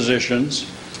 caregivers, physicians,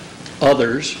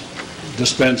 others,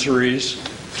 dispensaries,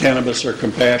 cannabis or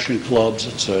compassion clubs,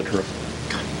 etc.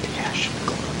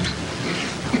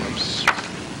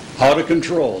 How to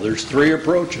control? There's 3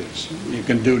 approaches. You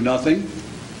can do nothing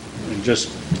and just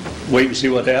wait and see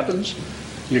what happens.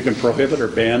 You can prohibit or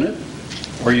ban it,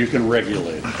 or you can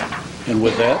regulate it. And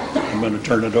with that, I'm going to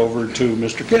turn it over to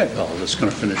Mr. Campbell that's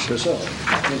going to finish this up.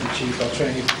 Thank you, Chief. I'll try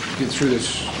and get through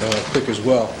this quick as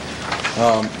well.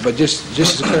 But just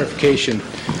as a clarification,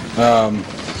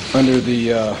 under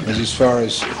the, as far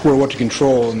as who or what to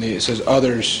control, and it says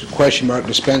others, question mark,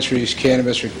 dispensaries,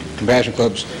 cannabis or compassion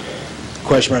clubs,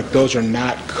 question mark, those are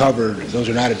not covered, those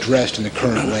are not addressed in the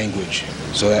current language.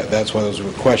 So that's why those are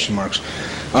question marks.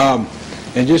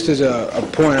 And just as a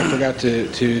point, I forgot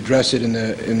to address it in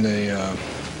the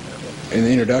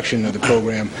introduction of the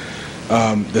program.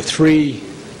 The three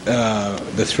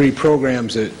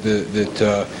programs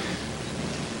that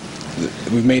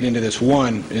we've made into this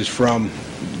one is from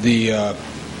the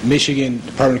Michigan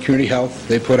Department of Community Health.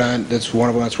 They put on, that's one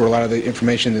of them, that's where a lot of the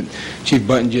information that Chief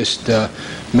Button just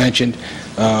mentioned.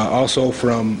 Also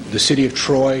from the City of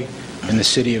Troy and the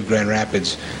City of Grand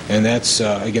Rapids. And that's,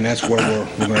 again, that's where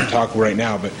we're going to talk right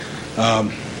now. But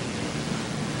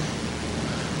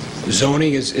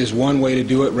zoning is one way to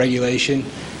do it, regulation.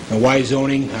 And why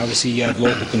zoning? Obviously, you have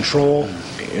local control,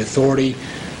 authority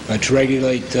to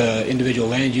regulate individual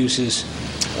land uses,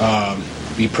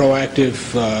 be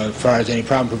proactive as far as any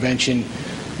problem prevention,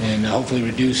 and hopefully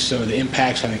reduce some of the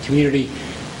impacts on the community.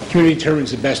 The community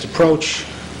determines the best approach,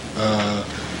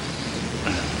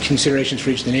 considerations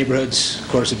for each of the neighborhoods, of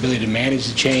course, the ability to manage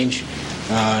the change,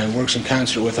 and works in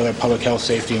concert with other public health,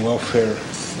 safety, and welfare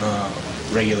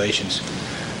regulations.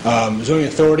 Zoning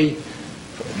authority,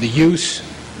 the use,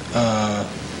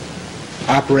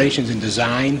 operations, and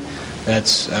design.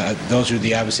 Those are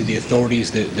obviously the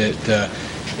authorities that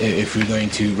if you're going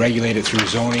to regulate it through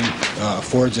zoning,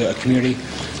 affords a community.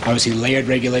 Obviously, layered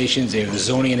regulations. They have the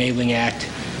Zoning Enabling Act,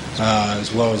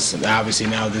 as well as obviously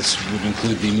now this would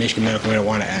include the Michigan Medical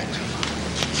Marijuana Act.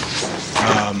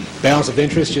 Balance of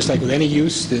interest, just like with any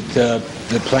use that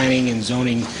the planning and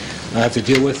zoning have to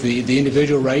deal with, the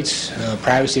individual rights,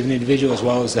 privacy of an individual, as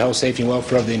well as the health, safety, and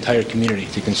welfare of the entire community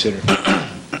to consider.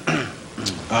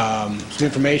 Some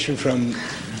information from the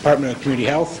Department of Community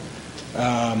Health.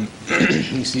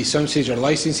 You see some cities are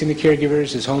licensing the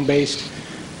caregivers as home-based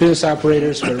business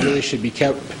operators, but it really should be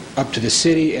kept up to the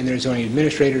city and their zoning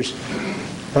administrators.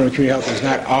 Department of Community Health is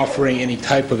not offering any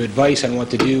type of advice on what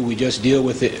to do. We just deal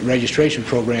with the registration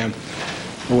program.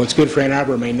 Well, what's good for Ann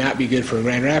Arbor may not be good for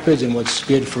Grand Rapids, and what's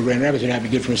good for Grand Rapids may not be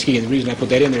good for Muskegon. The reason I put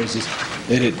that in there is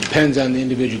that it depends on the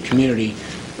individual community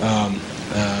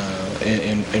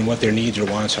and what their needs or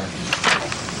wants are.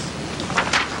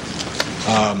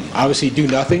 Obviously, do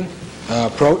nothing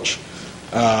approach.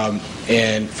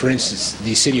 And for instance,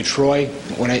 the City of Troy,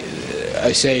 when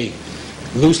I say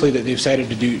loosely that they've decided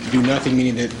to do nothing,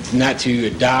 meaning that not to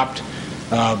adopt,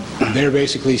 they're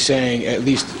basically saying, at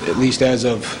least as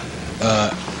of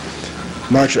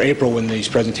March or April when these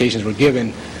presentations were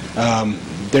given,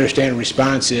 their standard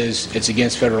response is it's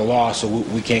against federal law, so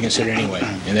we can't consider it anyway.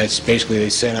 And that's basically they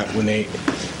sent out when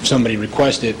somebody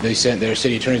requested, they sent their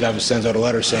city attorney's office sends out a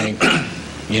letter saying,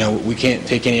 you know, we can't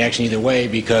take any action either way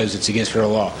because it's against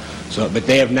federal law. So, but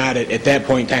they have not at that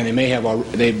point in time.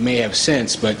 They may have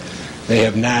since, but they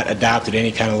have not adopted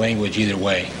any kind of language either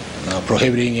way,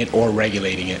 prohibiting it or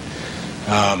regulating it.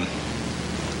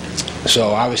 So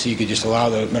obviously you could just allow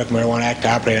the Medical Marijuana Act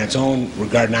to operate on its own,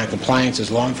 regard noncompliance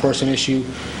as a law enforcement issue.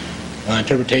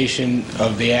 Interpretation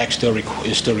of the Act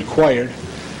is still required.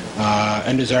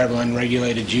 Undesirable,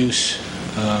 unregulated use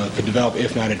could develop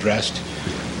if not addressed.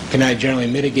 cannot generally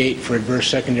mitigate for adverse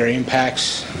secondary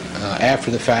impacts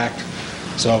after the fact.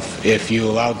 So if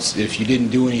you didn't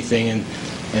do anything and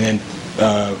then,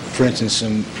 for instance,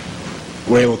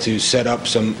 were able to set up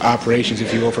some operations,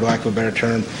 if you will, for lack of a better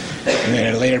term, and then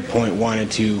at a later point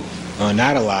wanted to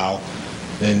not allow,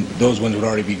 then those ones would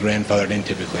already be grandfathered in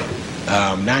typically.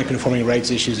 Non-conforming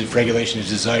rights issues, if regulation is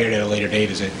desired at a later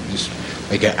date, is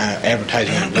like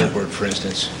advertising on a billboard, for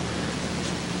instance.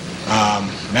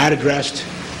 Not addressed,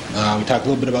 we talked a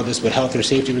little bit about this, but health or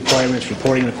safety requirements,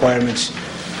 reporting requirements,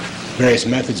 various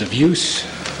methods of use,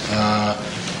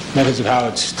 methods of how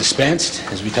it's dispensed,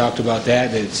 as we talked about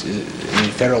that. It's,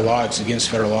 in federal law, it's against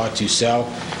federal law to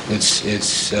sell. It's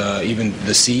even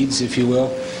the seeds, if you will.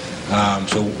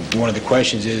 So one of the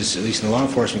questions is, at least in the law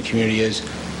enforcement community, is,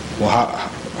 well,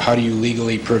 how do you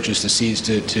legally purchase the seeds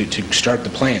to start the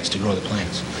plants, to grow the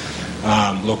plants?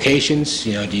 Locations,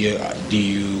 do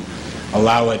you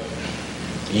allow it,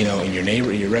 in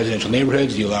your residential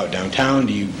neighborhoods? Do you allow it downtown?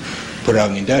 Do you put it out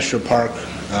in the industrial park?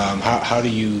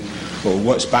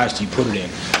 What spots do you put it in?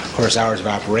 Of course, hours of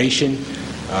operation,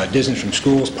 distance from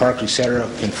schools, parks, etc.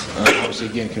 Obviously,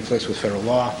 again, conflicts with federal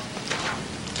law.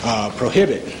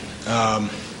 Prohibit.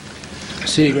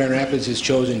 City of Grand Rapids has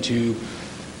chosen to,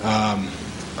 let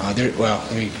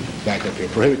me back up here.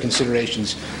 Prohibit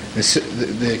considerations.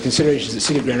 The considerations that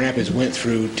City of Grand Rapids went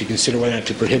through to consider whether or not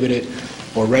to prohibit it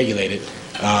or regulate it.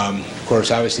 Of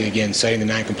course, obviously, again, citing the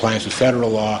noncompliance with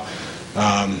federal law.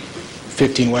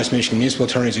 15 West Michigan municipal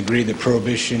attorneys agreed that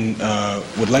prohibition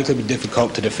would likely be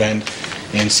difficult to defend,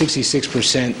 and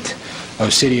 66%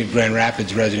 of City of Grand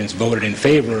Rapids residents voted in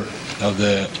favor of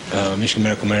the Michigan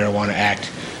Medical Marijuana Act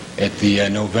at the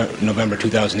November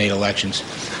 2008 elections.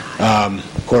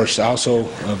 Of course, also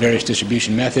various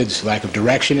distribution methods, lack of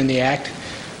direction in the Act.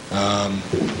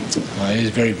 It is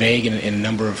very vague in a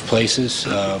number of places.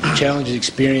 Challenges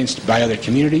experienced by other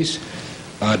communities.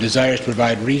 Desires to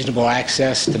provide reasonable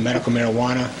access to medical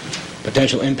marijuana,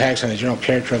 potential impacts on the general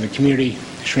character of the community,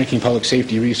 shrinking public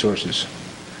safety resources.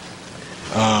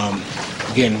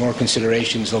 Again, more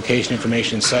considerations: location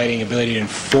information, citing, ability to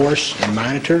enforce and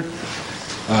monitor,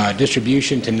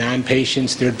 distribution to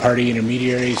non-patients, third-party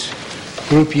intermediaries,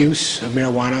 group use of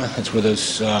marijuana. That's where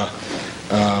those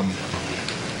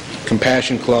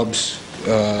compassion clubs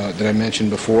that I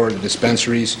mentioned before, the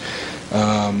dispensaries,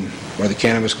 or the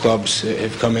cannabis clubs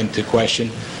have come into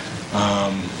question.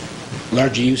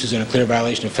 Larger use is in a clear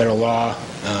violation of federal law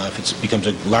if it becomes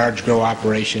a large grow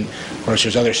operation. Of course,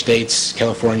 there's other states.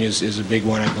 California is a big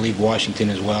one. I believe Washington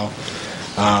as well.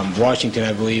 Washington,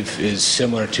 I believe, is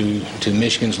similar to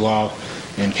Michigan's law,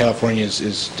 and California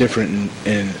is different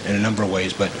in a number of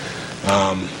ways, but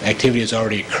activity is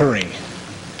already occurring.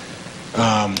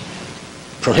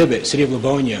 Prohibit, City of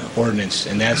Livonia ordinance,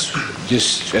 and that's,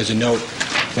 just as a note,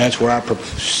 that's where our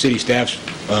city staff's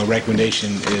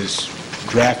recommendation is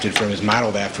drafted from, is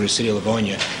modeled after, the City of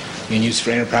Livonia, and used for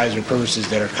enterprise or purposes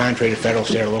that are contrary to federal,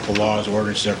 state, or local laws or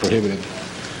ordinances are prohibited.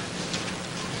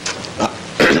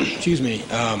 Excuse me.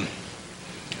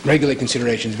 Regulate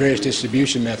considerations, various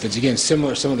distribution methods. Again,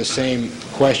 similar, some of the same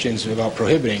questions about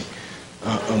prohibiting.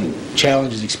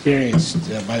 Challenges experienced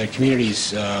by their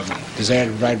communities, desire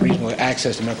to provide reasonable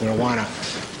access to medical marijuana,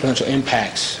 potential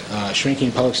impacts,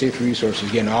 shrinking public safety resources.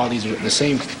 Again, all these are the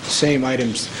same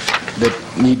items that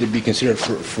need to be considered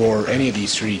for any of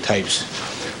these three types.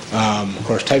 Of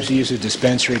course, types of uses: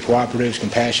 dispensary, cooperatives,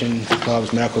 compassion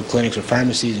clubs, medical clinics, or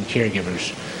pharmacies, and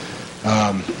caregivers.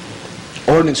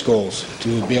 Ordinance goals: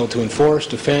 to be able to enforce,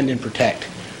 defend, and protect.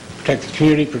 Protect the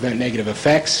community, prevent negative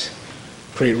effects,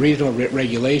 create reasonable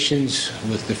regulations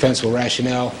with defensible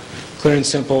rationale, clear and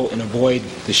simple, and avoid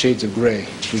the shades of gray.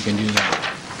 We can do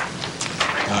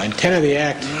that. Intent of the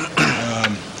Act: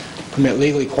 permit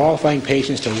legally qualifying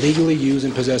patients to legally use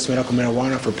and possess medical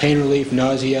marijuana for pain relief,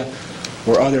 nausea,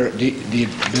 or other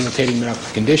debilitating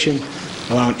medical condition,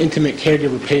 allow an intimate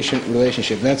caregiver-patient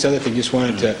relationship. And that's the other thing, just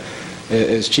wanted to,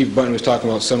 as Chief Button was talking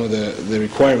about some of the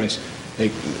requirements,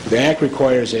 the Act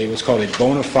requires what's called a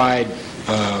bona fide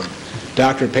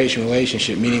doctor-patient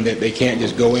relationship, meaning that they can't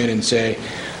just go in and say,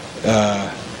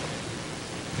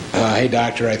 hey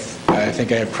doctor, I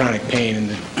think I have chronic pain, and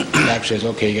the doctor says,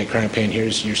 okay, you got chronic pain,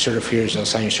 here's your I'll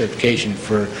sign your certification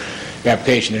for your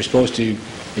application. They're supposed to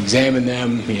examine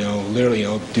them, literally,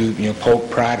 do, poke,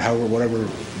 prod, however, whatever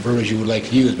verbiage you would like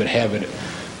to use, but have it,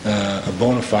 a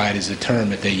bona fide is the term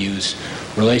that they use,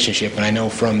 relationship. And I know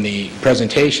from the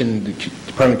presentation the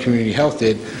Department of Community Health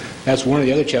did, that's one of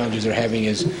the other challenges they're having,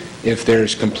 is if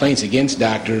there's complaints against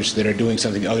doctors that are doing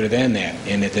something other than that.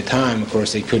 And at the time, of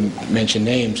course, they couldn't mention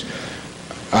names,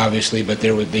 obviously, but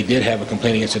they did have a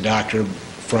complaint against a doctor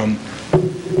from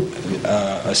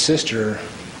a sister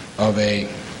of a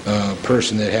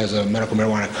person that has a medical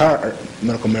marijuana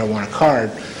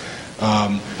card,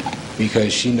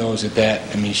 because she knows that,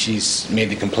 I mean, she's made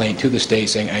the complaint to the state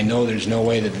saying, I know there's no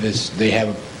way that they have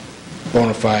a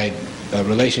bona fide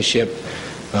relationship,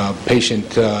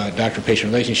 doctor-patient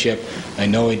relationship. I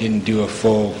know he didn't do a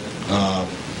full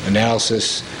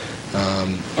analysis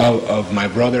of my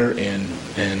brother, and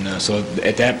so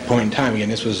at that point in time, again,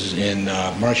 this was in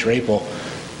March or April,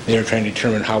 they were trying to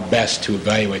determine how best to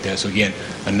evaluate that. So again,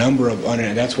 a number of,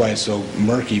 and that's why it's so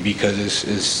murky, because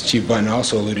as Chief Button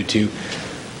also alluded to,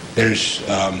 there's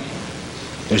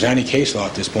not any case law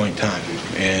at this point in time.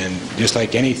 And just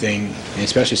like anything,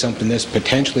 especially something this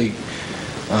potentially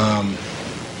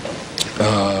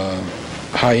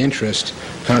high interest,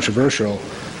 controversial,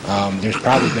 there's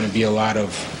probably going to be a lot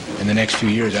of, in the next few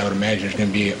years, I would imagine there's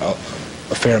going to be a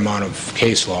fair amount of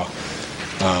case law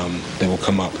that will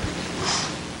come up.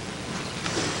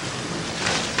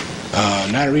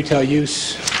 Not a retail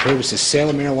use. Service is sale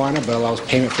of marijuana, but allows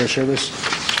payment for a service.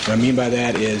 What I mean by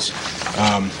that is,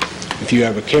 if you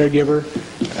have a caregiver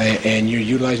and you're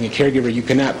utilizing a caregiver, you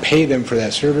cannot pay them for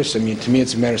that service. I mean, to me,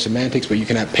 it's a matter of semantics, but you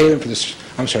cannot pay them for this.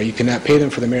 I'm sorry, you cannot pay them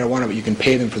for the marijuana, but you can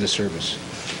pay them for the service.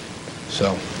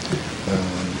 So,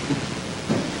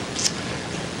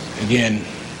 again,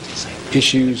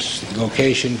 issues,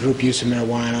 location, group use of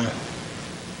marijuana,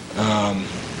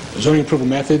 zoning approval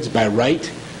methods by right,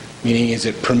 meaning is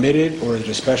it permitted or is it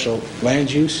a special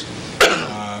land use?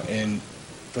 And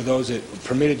for those that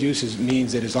permitted uses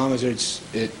means that as long as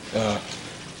it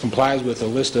complies with a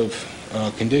list of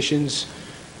conditions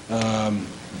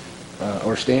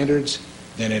or standards,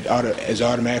 then it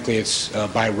automatically it's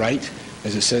by right,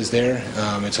 as it says there.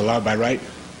 It's allowed by right,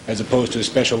 as opposed to a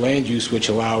special land use, which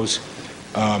allows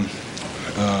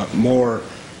more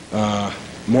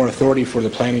authority for the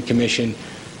Planning Commission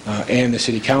and the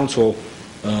City Council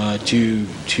to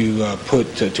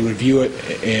review it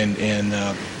and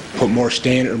put more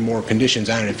standard or more conditions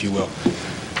on it, if you will,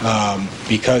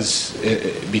 because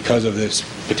of this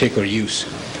particular use.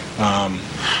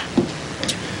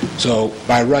 So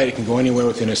by right, it can go anywhere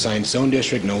within a assigned zone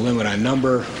district, no limit on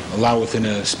number, allow within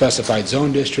a specified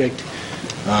zone district,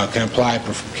 can apply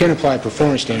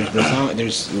performance standards, but as long,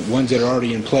 there's ones that are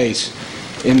already in place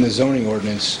in the zoning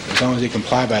ordinance. As long as they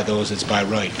comply by those, it's by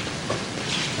right.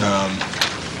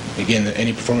 Again,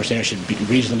 any performance standard should be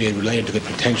reasonably related to the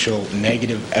potential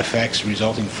negative effects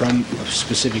resulting from a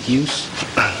specific use.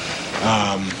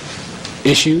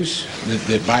 Issues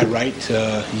that by right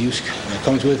use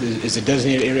comes with is the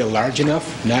designated area large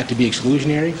enough not to be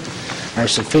exclusionary? Are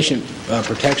sufficient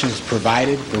protections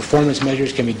provided? Performance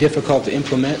measures can be difficult to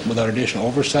implement without additional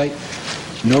oversight.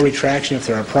 No retraction if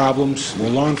there are problems.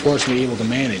 Will law enforcement be able to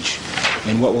manage?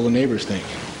 And what will the neighbors think?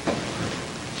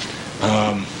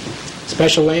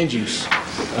 Special land use.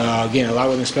 Again, allowed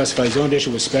within a specified zone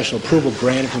district with special approval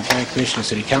granted from Planning Commission and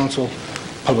City Council.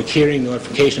 Public hearing,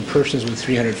 notification of persons within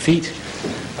 300 feet.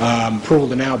 Approval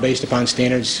to now based upon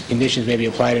standards, conditions may be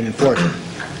applied and enforced.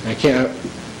 I can't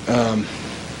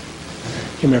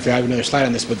remember if I have another slide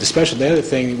on this, but the other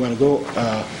thing you want to go,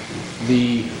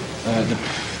 the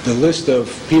list of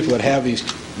people that have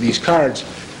these cards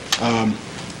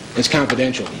is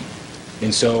confidential,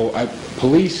 and so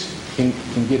police can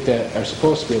get that, are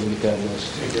supposed to be able to get that list.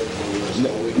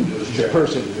 The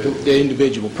person, the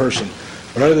individual person.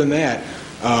 But other than that,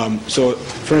 so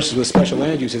for instance with special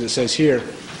land use, as it says here,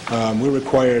 we're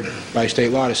required by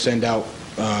state law to send out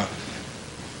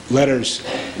letters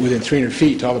within 300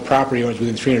 feet to all the property owners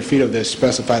within 300 feet of this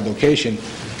specified location.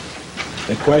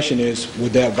 The question is,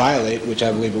 would that violate, which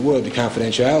I believe it would, the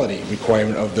confidentiality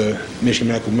requirement of the Michigan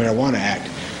Medical Marijuana Act?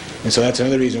 And so that's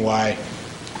another reason why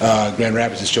Grand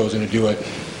Rapids has chosen to do it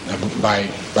by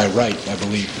right, I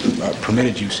believe,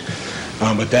 permitted use.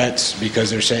 But that's because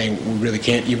they're saying we really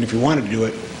can't, even if we wanted to do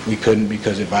it, we couldn't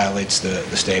because it violates the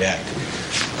state act.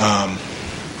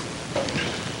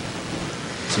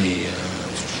 Let's see.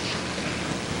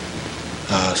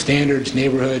 Standards,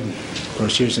 neighborhood. Of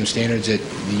course, here's some standards that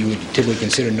you would typically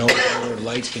consider no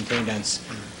lights contained on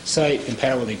site,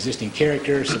 compatible with existing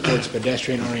character, supports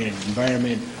pedestrian-oriented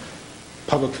environment,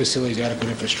 public facilities, adequate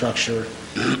infrastructure,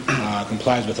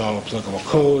 complies with all applicable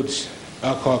codes,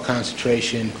 alcohol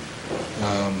concentration.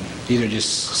 These are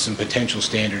just some potential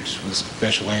standards with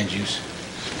special land use.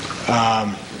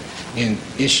 In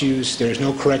issues, there's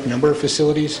no correct number of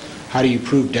facilities. How do you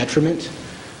prove detriment?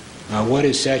 What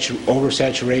is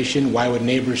oversaturation? Why would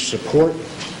neighbors support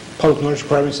public notice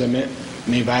requirements that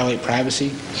may violate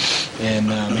privacy and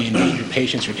may endanger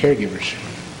patients or caregivers?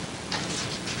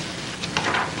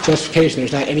 Justification,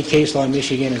 there's not any case law in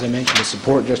Michigan, as I mentioned, to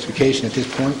support justification at this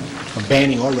point of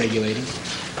banning or regulating.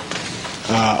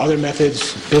 Other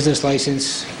methods, business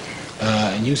license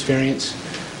and use variance.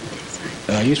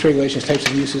 Use regulations, types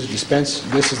of uses,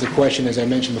 this is the question, as I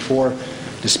mentioned before,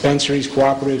 dispensaries,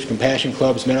 cooperatives, compassion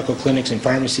clubs, medical clinics, and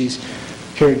pharmacies,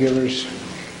 caregivers.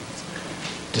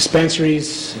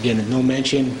 Dispensaries, again, no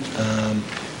mention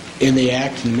in the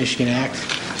Act, in the Michigan Act.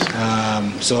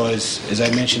 So as I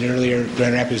mentioned earlier,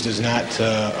 Grand Rapids does not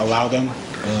allow them.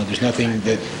 There's nothing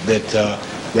that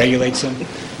regulates them.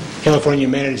 California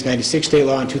amended its 96 state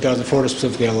law in 2004 to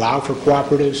specifically allow for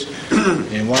cooperatives,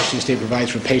 and Washington State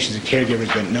provides for patients and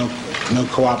caregivers, but no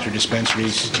co-ops or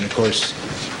dispensaries. And of course,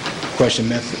 question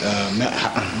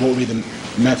what would be the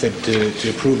method to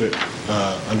approve it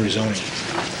under zoning?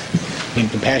 In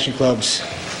compassion clubs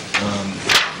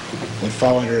would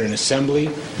fall under an assembly,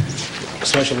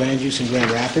 special land use in Grand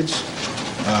Rapids,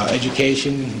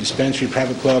 education, dispensary,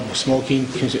 private club, smoking.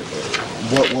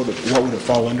 What would it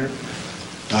fall under?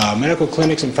 Medical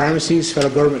clinics and pharmacies,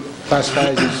 federal government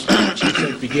classifies as, Chief said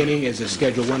at the beginning, as a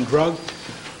Schedule I drug,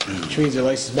 which means that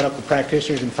licensed medical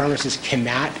practitioners and pharmacists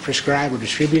cannot prescribe or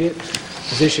distribute it. The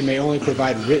physician may only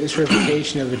provide written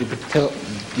certification of a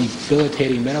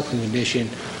debilitating medical condition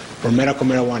for medical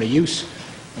marijuana use,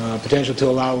 potential to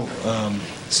allow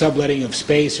subletting of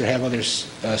space or have other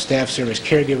staff serve as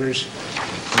caregivers.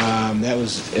 That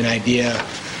was an idea.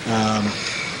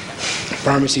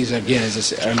 Pharmacies, again,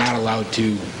 are not allowed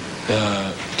to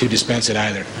dispense it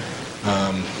either.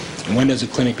 When does a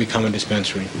clinic become a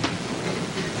dispensary?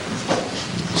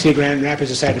 City of Grand Rapids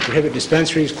decided to prohibit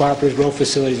dispensaries, cooperatives, growth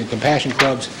facilities, and compassion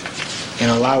clubs, and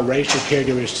allow registered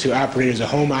caregivers to operate as a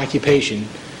home occupation,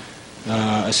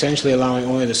 essentially allowing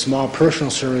only the small personal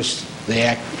service the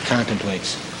Act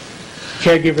contemplates.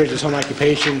 Caregivers as home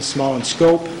occupation, small in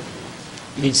scope,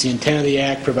 meets the intent of the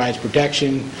Act, provides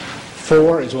protection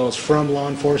for as well as from law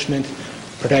enforcement,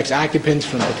 protects occupants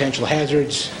from potential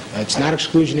hazards. It's not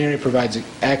exclusionary, provides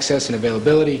access and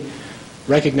availability,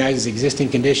 recognizes existing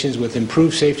conditions with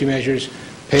improved safety measures,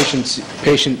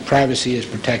 patient privacy is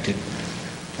protected.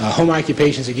 Home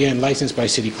occupations, again, licensed by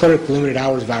city clerk, limited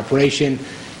hours of operation,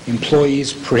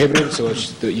 employees prohibited, so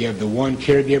you have the one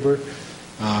caregiver.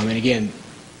 And again,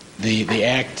 the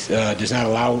Act does not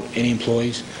allow any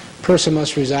employees. Person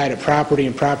must reside at property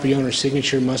and property owner's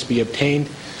signature must be obtained.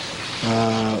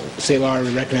 State law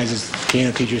recognizes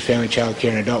piano teachers, family, child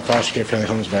care, and adult foster care family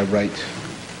homes by right.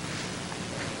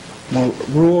 More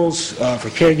rules for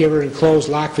caregiver enclosed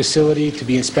locked facility to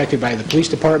be inspected by the police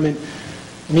department.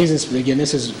 And these, again,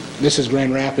 this is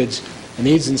Grand Rapids, and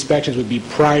these inspections would be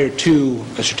prior to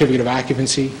a certificate of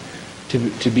occupancy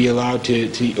to be allowed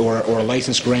or a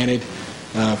license granted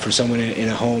for someone in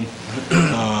a home.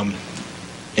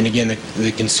 And again,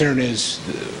 the concern is,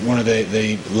 one of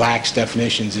the lax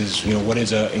definitions is, what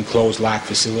is an enclosed locked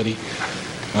facility?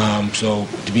 So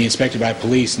to be inspected by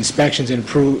police, inspections and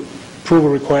approval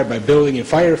required by building and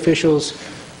fire officials,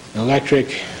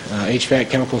 electric, HVAC,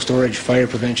 chemical storage, fire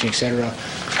prevention, etc.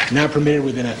 Not permitted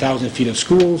within 1,000 feet of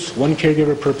schools, one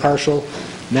caregiver per parcel,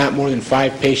 not more than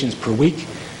 5 patients per week.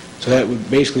 So that would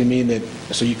basically mean that,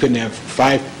 so you couldn't have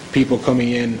 5 people coming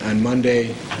in on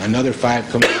Monday, another 5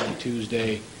 coming in on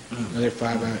Tuesday, another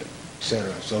 5 on,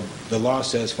 etc. So the law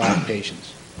says 5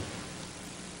 patients.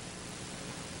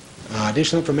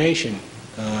 Additional information,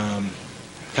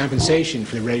 compensation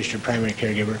for the registered primary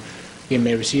caregiver. Again,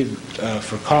 may receive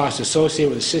for costs associated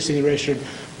with assisting the registered,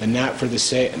 but not for the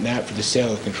sale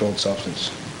of the controlled substance.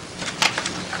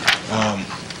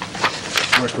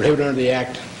 Where it's prohibited under the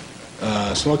Act,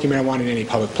 smoking marijuana in any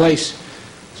public place,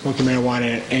 smoking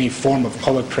marijuana in any form of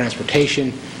public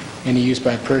transportation, any use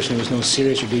by a person who has no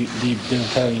serious or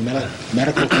debilitating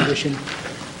medical condition,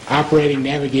 operating,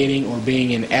 navigating, or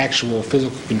being in actual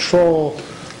physical control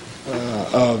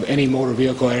of any motor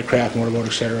vehicle, aircraft, motorboat,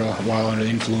 etc., while under the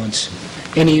influence,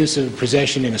 any use of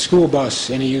possession in a school bus,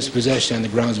 any use of possession on the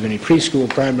grounds of any preschool,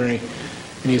 primary,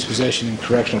 any use of possession in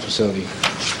correctional facility.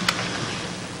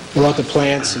 About the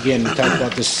plants, again, we talked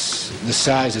about the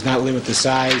size, does not limit the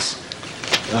size.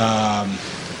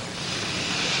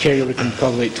 Caregiver can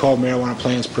cultivate 12 marijuana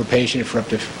plants per patient for up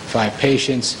to 5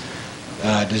 patients.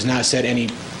 Does not set any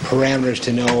parameters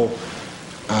to know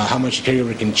how much a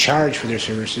caregiver can charge for their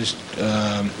services.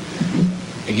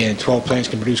 Again, 12 plants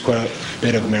can produce quite a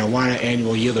bit of marijuana.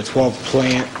 Annual yield of 12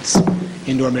 plants.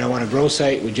 Indoor marijuana grow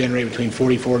site would generate between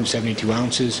 44 and 72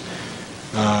 ounces.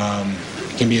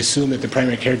 It can be assumed that the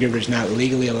primary caregiver is not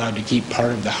legally allowed to keep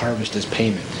part of the harvest as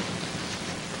payment.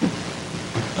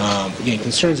 Again,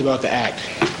 concerns about the Act.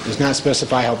 Does not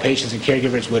specify how patients and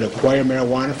caregivers would acquire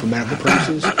marijuana for medical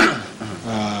purposes.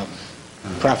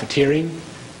 profiteering,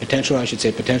 potential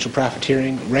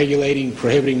profiteering, regulating,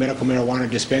 prohibiting medical marijuana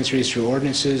dispensaries through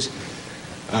ordinances,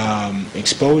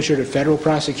 exposure to federal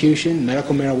prosecution,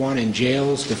 medical marijuana in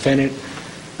jails, defendant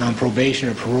on probation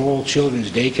or parole,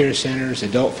 children's daycare centers,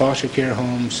 adult foster care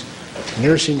homes,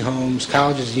 nursing homes,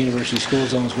 colleges, universities, school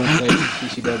zones, workplaces,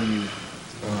 CCW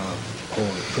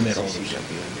permit holders.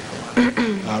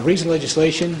 Recent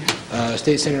legislation,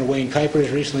 State Senator Wayne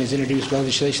Kuiper recently has introduced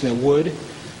legislation that would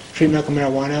treat medical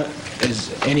marijuana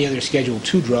as any other Schedule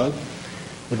II drug,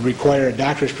 would require a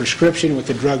doctor's prescription with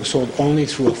the drug sold only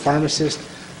through a pharmacist,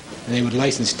 and they would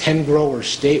license 10 growers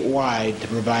statewide to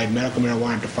provide medical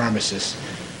marijuana to pharmacists.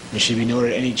 It should be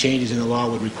noted any changes in the law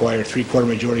would require a 3/4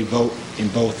 majority vote in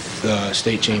both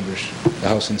state chambers, the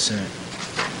House and Senate.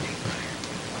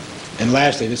 And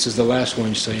lastly, this is the last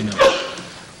one, just so you know.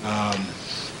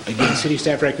 Again, city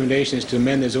staff recommendation is to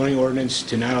amend the zoning ordinance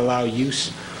to not allow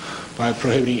use by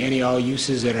prohibiting any all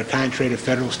uses that are contrary to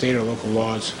federal, state, or local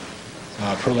laws,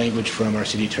 per language from our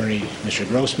city attorney, Mr.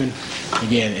 Grossman.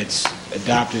 Again, it's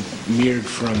adopted, mirrored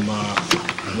from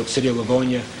the city of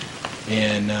Livonia,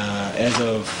 and as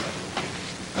of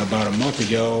about a month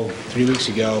ago, 3 weeks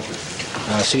ago,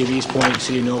 City of East Point,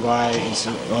 City of Novi, and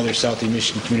some other Southeast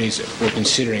Michigan communities were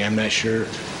considering. I'm not sure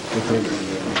if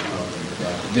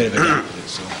they have adopted it.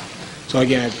 So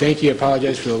again, thank you. I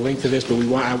apologize for the length of this, but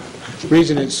the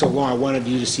reason it's so long, I wanted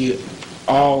you to see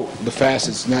all the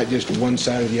facets, not just one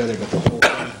side or the other, but the whole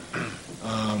thing,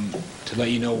 to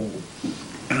let you know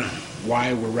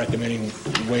why we're recommending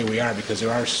the way we are, because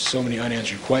there are so many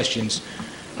unanswered questions.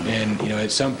 And, you know,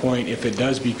 at some point, if it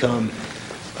does become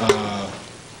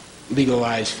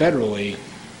legalized federally,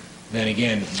 then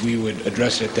again, we would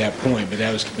address it at that point. But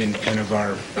that has been kind of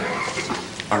our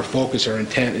focus, our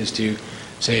intent is to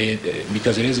say,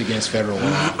 because it is against federal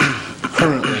law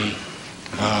currently,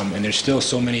 and there's still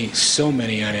so many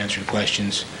unanswered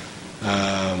questions,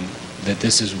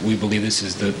 that we believe this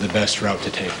is the best route to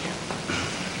take.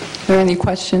 Are there any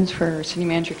questions for City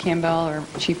Manager Campbell or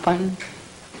Chief Button?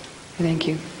 Thank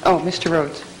you. Oh, Mr.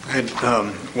 Rhodes. I had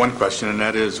one question, and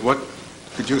that is,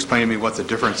 could you explain to me what the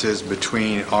difference is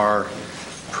between our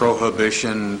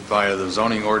prohibition via the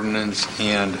zoning ordinance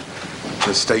and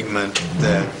the statement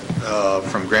that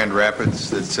from Grand Rapids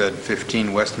that said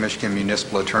 15 West Michigan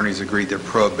municipal attorneys agreed that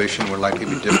prohibition would likely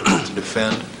be difficult to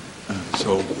defend?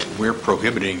 So we're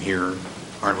prohibiting here,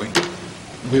 aren't we?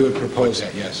 We would propose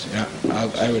that, yes. Yeah,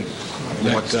 I would.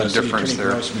 What's the difference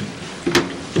there?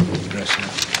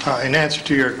 In answer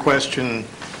to your question,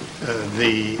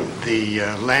 the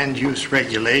land use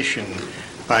regulation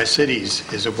by cities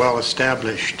is a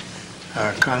well-established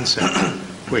concept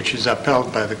which is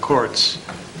upheld by the courts,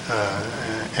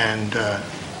 and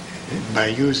by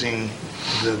using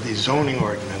the zoning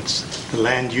ordinance, the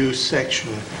land use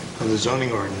section of the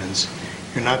zoning ordinance,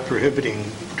 you're not prohibiting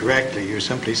directly. You're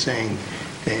simply saying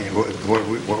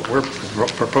what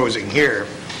we're proposing here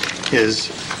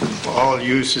is all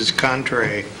uses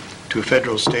contrary to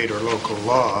federal, state, or local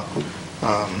law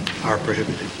are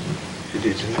prohibited.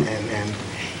 And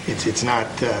it's not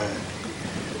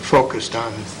focused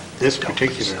on this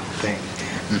particular thing.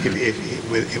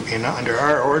 Under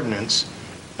our ordinance,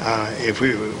 if we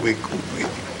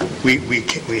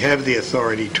have the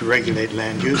authority to regulate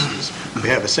land uses, we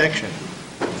have a section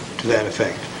to that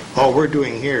effect. All we're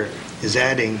doing here is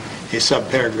adding a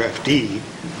subparagraph D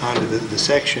onto the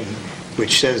section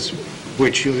which says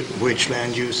which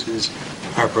land uses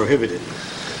are prohibited.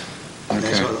 And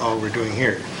that's all we're doing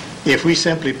here. If we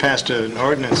simply passed an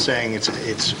ordinance saying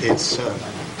it's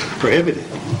prohibited,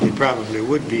 it probably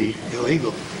would be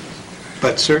illegal.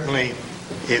 But certainly,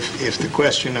 if the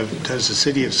question of does the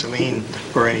city of Saline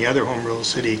or any other home rule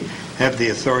city have the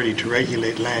authority to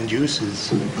regulate land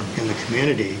uses in the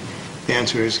community, the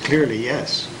answer is clearly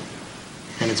yes.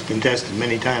 And it's been tested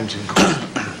many times in court.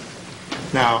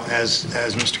 Now, as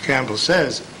Mr. Campbell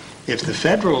says, if the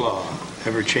federal law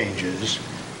ever changes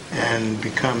and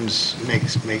makes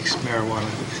marijuana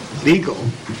legal,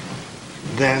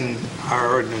 then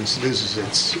our ordinance loses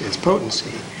its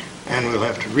potency, and we'll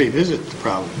have to revisit the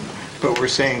problem. But we're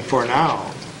saying for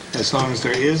now, as long as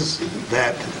there is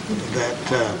that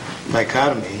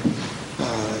dichotomy,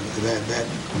 that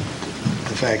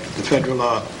the fact that the federal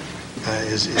law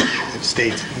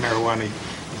states marijuana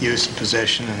use,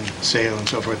 possession, and sale, and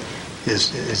so forth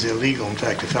is illegal, in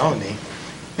fact, a felony.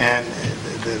 And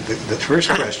the first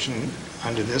question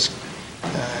under this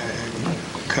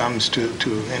comes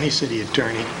to any city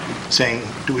attorney saying,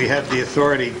 do we have the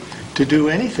authority to do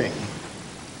anything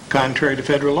contrary to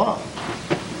federal law?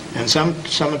 And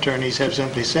some attorneys have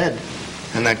simply said,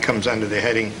 and that comes under the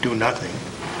heading, do nothing,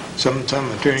 some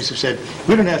attorneys have said,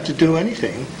 we don't have to do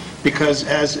anything because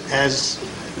as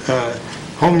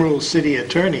home rule city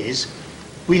attorneys,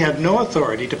 we have no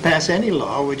authority to pass any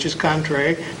law which is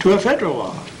contrary to a federal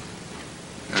law.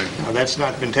 Now, that's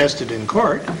not been tested in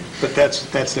court, but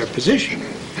that's their position.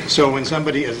 So when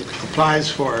somebody applies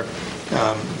for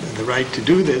the right to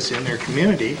do this in their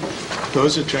community,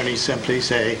 those attorneys simply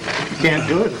say, you can't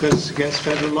do it because it's against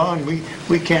federal law, and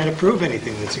we can't approve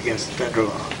anything that's against the federal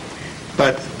law.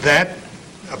 But that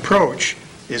approach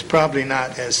is probably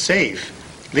not as safe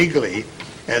legally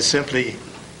as simply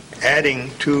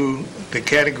adding to the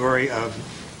category of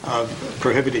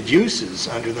prohibited uses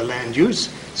under the land use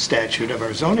statute of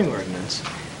our zoning ordinance,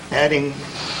 adding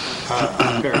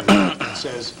a paragraph that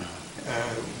says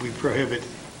we prohibit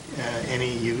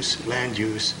any use, land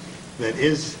use, that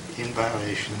is in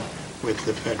violation with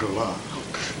the federal law.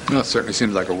 Well, it certainly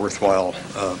seems like a worthwhile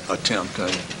attempt.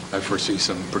 I foresee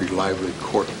some pretty lively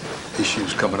court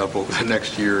issues coming up over the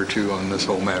next year or two on this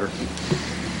whole matter.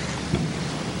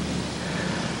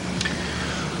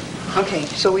 Okay,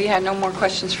 so we had no more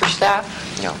questions for staff?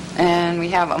 No. And we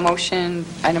have a motion,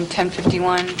 item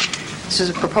 1051. This is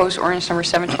a proposed ordinance number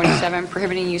 727,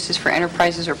 prohibiting uses for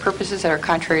enterprises or purposes that are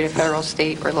contrary to federal,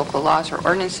 state, or local laws or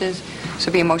ordinances. So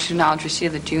it'll be a motion to acknowledge receipt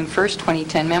of the June 1st,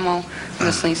 2010 memo from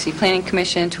the Saline City Planning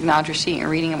Commission to acknowledge receipt and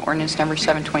reading of ordinance number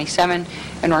 727,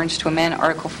 an ordinance to amend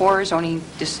Article 4, zoning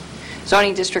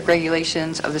district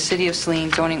regulations of the City of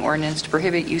Saline zoning ordinance to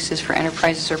prohibit uses for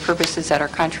enterprises or purposes that are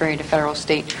contrary to federal,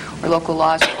 state, or local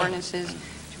laws or ordinances,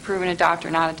 to approve and adopt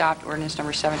or not adopt ordinance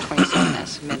number 727 as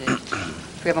submitted.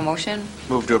 Do we have a motion?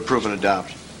 Move to approve and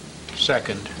adopt.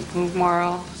 Second. Move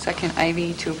Morrow, second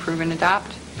Ivy to approve and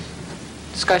adopt.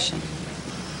 Discussion.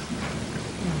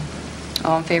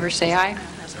 All in favor, say aye.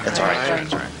 That's all right. Sorry.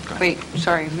 That's all right. Go ahead. Wait,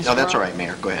 sorry, Mr. No, that's all Morrow? right,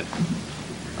 Mayor. Go ahead.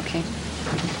 Okay.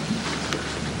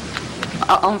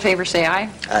 All in favor, say aye.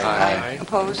 Aye.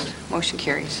 Opposed? Motion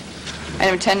carries.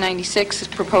 Item 1096 is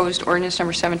proposed ordinance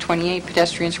number 728,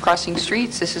 pedestrians crossing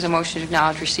streets. This is a motion to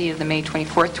acknowledge receipt of the May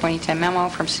 24th, 2010 memo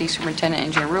from City Superintendent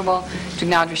Engineer Rubel to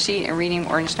acknowledge receipt and reading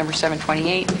ordinance number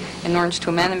 728, an ordinance to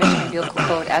amend the Michigan Vehicle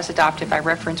Code as adopted by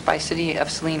reference by City of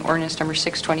Saline ordinance number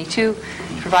 622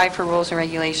 to provide for rules and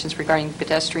regulations regarding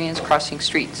pedestrians crossing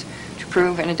streets, to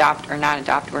approve and adopt or not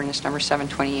adopt ordinance number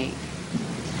 728.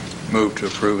 Move to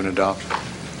approve and adopt.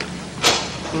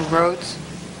 Move Rhodes.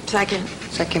 Second.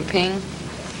 Second Ping.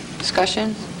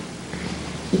 Discussion?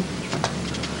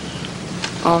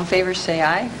 All in favor, say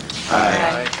aye.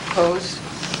 Aye. Opposed?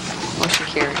 Motion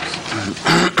carries.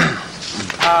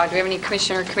 Do we have any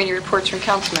commissioner or committee reports from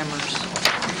council members?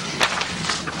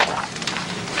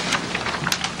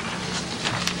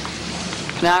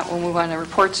 If not, we'll move on to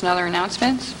reports and other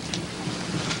announcements.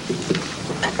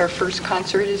 Our first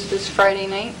concert is this Friday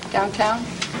night downtown,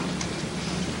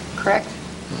 correct?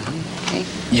 Okay.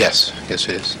 Yes, yes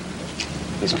it is.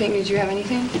 Ms. Ping, did you have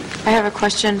anything? I have a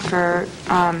question for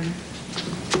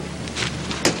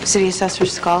City Assessor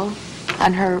Skull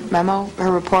on her memo,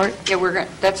 her report. Yeah,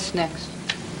 that's next.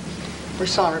 We're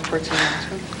still on reports and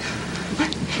announcements.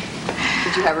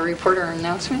 Did you have a report or an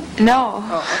announcement? No.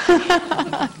 Oh,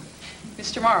 okay.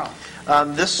 Mr. Morrow.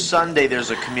 This Sunday, there's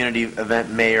a community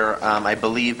event, Mayor, I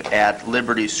believe at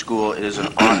Liberty School. It is an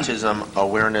autism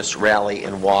awareness rally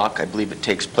and walk. I believe it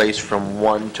takes place from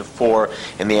 1 to 4,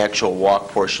 and the actual walk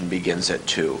portion begins at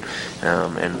 2.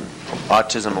 And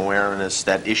autism awareness,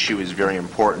 that issue is very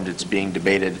important. It's being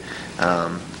debated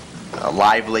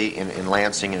lively in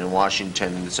Lansing and in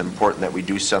Washington. It's important that we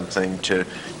do something to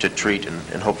treat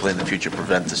and hopefully in the future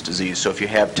prevent this disease. So if you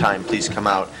have time, please come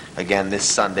out again this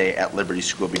Sunday at Liberty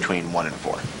School between 1 and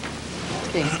 4.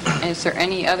 Okay. And is there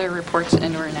any other reports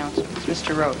and or announcements?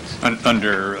 Mr. Rhodes.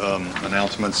 Under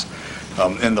announcements,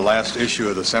 in the last issue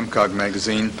of the SEMCOG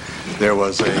magazine, there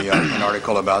was an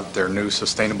article about their new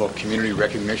Sustainable Community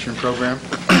Recognition Program.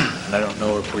 And I don't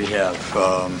know if we have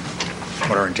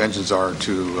what our intentions are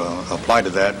to apply to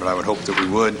that, but I would hope that we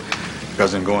would,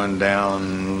 because in going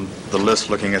down the list,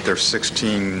 looking at their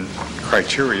 16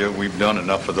 criteria, we've done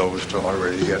enough of those to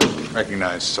already get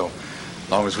recognized. So as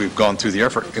long as we've gone through the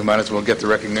effort, we might as well get the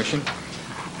recognition.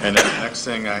 And then the next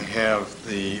thing, I have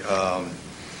the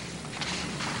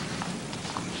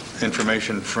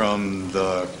information from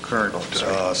the current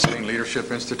Saline Leadership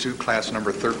Institute, class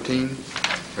number 13,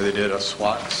 where they did a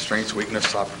SWOT, strengths,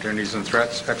 weakness, opportunities, and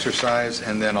threats exercise,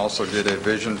 and then also did a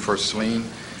vision for Saline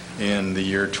in the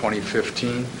year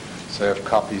 2015. So I have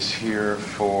copies here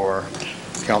for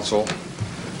council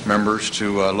members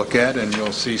to look at, and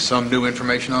you'll see some new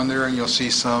information on there, and you'll see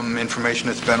some information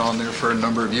that's been on there for a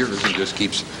number of years. It just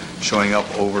keeps showing up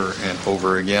over and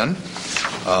over again.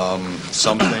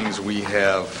 Some things we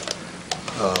have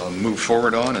moved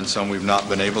forward on, and some we've not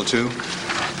been able to.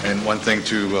 And one thing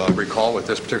to recall with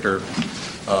this particular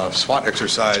SWAT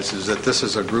exercise is that this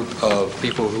is a group of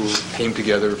people who came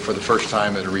together for the first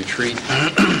time at a retreat.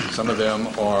 Some of them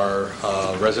are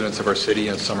residents of our city,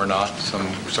 and some are not.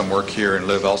 Some work here and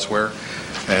live elsewhere.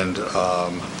 And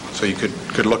so you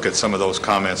could look at some of those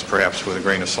comments perhaps with a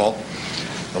grain of salt.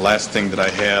 The last thing that I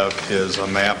have is a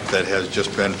map that has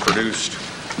just been produced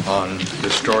on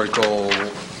historical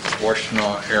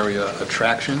Washtenaw area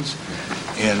attractions,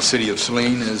 and City of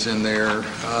Saline is in there,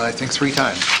 I think, 3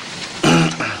 times.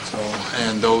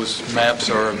 And those maps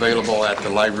are available at the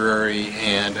library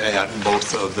and at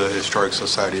both of the Historic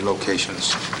Society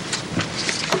locations.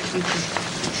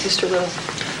 Mr.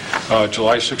 Little.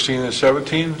 July 16 and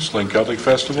 17, Saline Celtic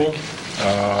Festival.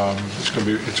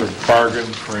 It's a bargain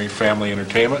for any family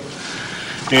entertainment,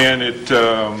 and it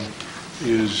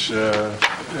is.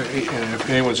 If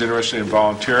anyone's interested in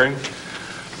volunteering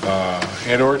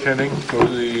and/or attending, go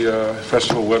to the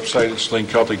festival website at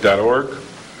salineceltic.org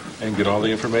and get all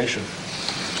the information.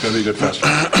 It's going to be a good festival.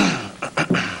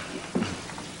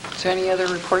 Is there any other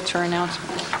reports or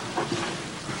announcements?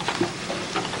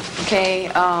 Okay,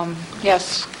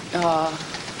 yes,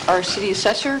 our city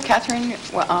assessor, Catherine,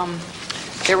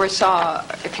 there was,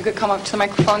 if you could come up to the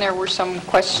microphone, there were some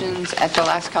questions at the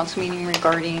last council meeting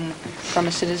from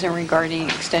a citizen regarding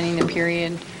extending the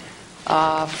period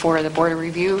for the Board of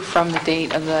Review from the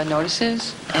date of the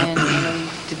notices. And I know you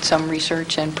did some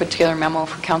research and put together a memo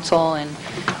for council, and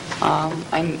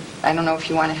I don't know if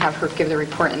you want to have her give the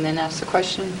report and then ask the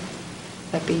question.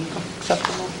 Would that be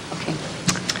acceptable? Okay.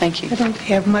 Thank you. I don't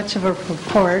have much of a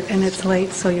report, and it's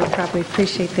late, so you'll probably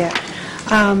appreciate that.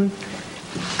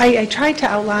 I tried to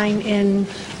outline in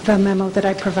the memo that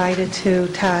I provided to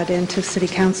Todd and to City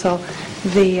Council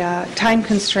the time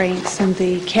constraints and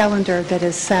the calendar that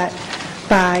is set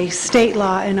by state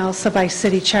law and also by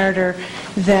city charter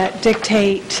that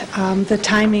dictate the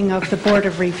timing of the Board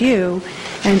of Review,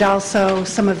 and also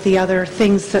some of the other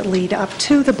things that lead up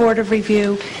to the Board of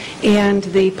Review and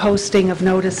the posting of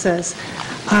notices.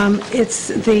 It's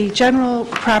the General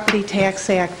Property Tax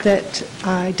Act that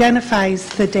identifies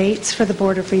the dates for the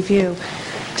Board of Review.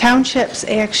 Townships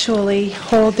actually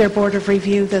hold their Board of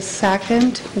Review the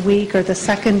second week or the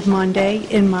second Monday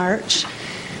in March.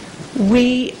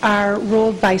 We are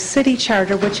ruled by city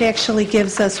charter, which actually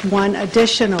gives us one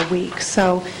additional week.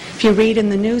 So if you read in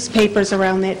the newspapers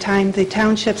around that time, the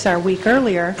townships are a week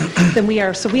earlier than we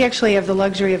are. So we actually have the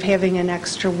luxury of having an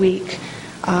extra week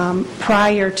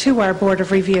prior to our Board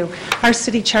of Review. Our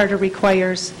city charter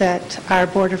requires that our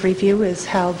Board of Review is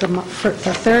held the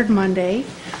third Monday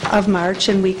of March,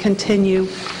 and we continue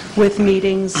with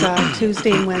meetings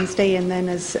Tuesday and Wednesday, and then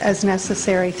as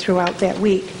necessary throughout that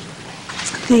week.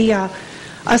 The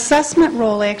assessment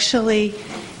roll actually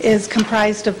is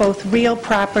comprised of both real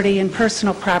property and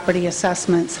personal property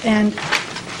assessments, and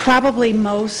probably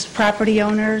most property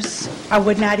owners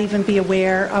would not even be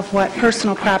aware of what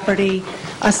personal property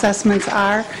assessments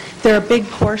are. They're a big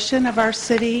portion of our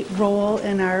city roll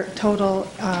in our total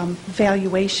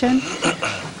valuation.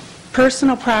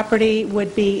 Personal property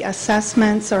would be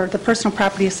assessments, or the personal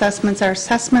property assessments are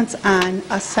assessments on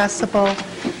assessable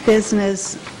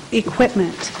business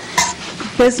equipment.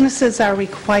 Businesses are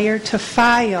required to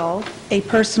file a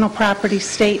personal property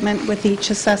statement with each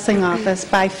assessing office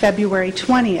by February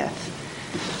 20th.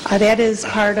 That is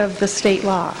part of the state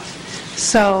law.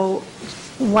 So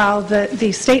while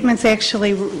the statements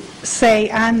actually say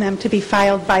on them to be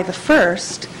filed by the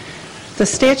 1st, the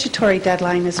statutory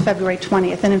deadline is February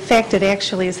 20th, and in fact it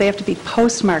actually is, they have to be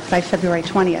postmarked by February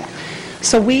 20th.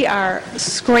 So we are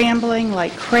scrambling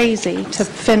like crazy to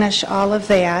finish all of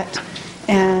that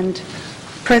and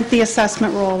print the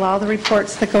assessment roll, all the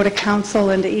reports that go to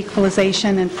council and to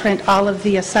equalization, and print all of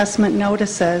the assessment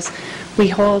notices. We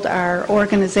hold our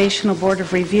organizational Board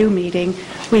of Review meeting.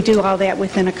 We do all that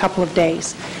within a couple of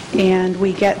days. And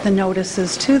we get the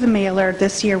notices to the mailer.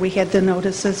 This year we had the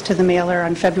notices to the mailer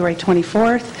on February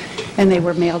 24th, and they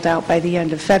were mailed out by the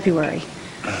end of February.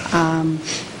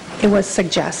 It was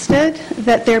suggested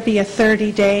that there be a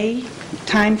 30-day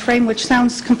time frame, which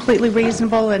sounds completely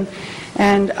reasonable,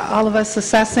 and all of us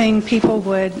assessing people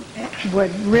would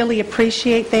really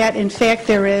appreciate that. In fact,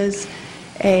 there is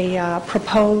a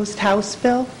proposed House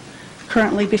bill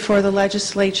currently before the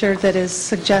legislature that is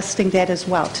suggesting that as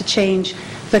well, to change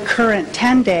the current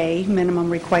 10-day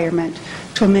minimum requirement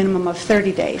to a minimum of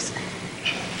 30 days.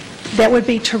 That would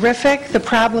be terrific. The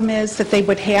problem is that they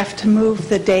would have to move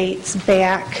the dates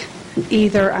back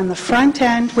either on the front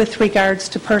end with regards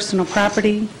to personal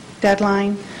property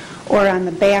deadline, or on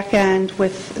the back end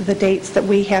with the dates that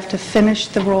we have to finish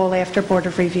the roll after Board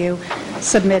of Review,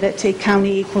 submit it to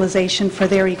County Equalization for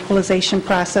their equalization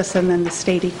process, and then the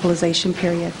state equalization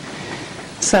period.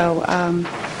 So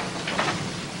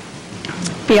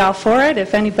be all for it.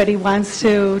 If anybody wants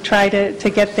to try to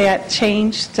get that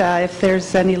changed, if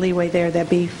there's any leeway there, that'd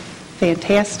be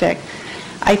fantastic.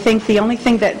 I think the only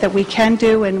thing that we can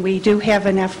do, and we do have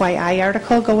an FYI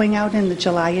article going out in the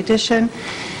July edition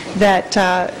that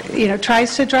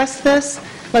tries to address this,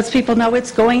 lets people know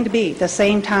it's going to be the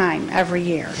same time every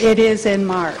year. It is in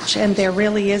March, and there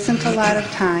really isn't a lot of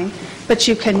time, but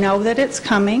you can know that it's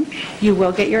coming. You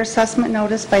will get your assessment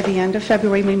notice by the end of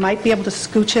February. We might be able to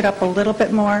scooch it up a little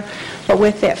bit more, but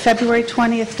with that February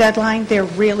 20th deadline, there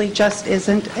really just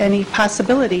isn't any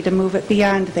possibility to move it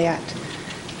beyond that,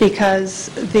 because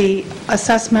the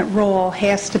assessment roll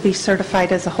has to be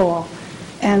certified as a whole,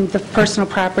 and the personal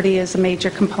property is a major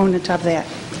component of that.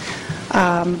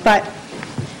 But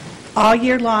all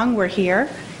year long, we're here,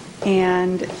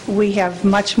 and we have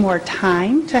much more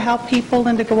time to help people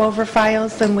and to go over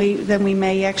files than we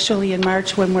may actually in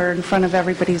March when we're in front of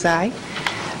everybody's eye.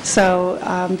 So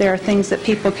there are things that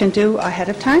people can do ahead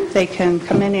of time. They can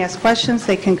come in, ask questions,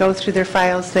 they can go through their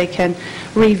files, they can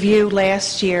review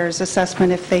last year's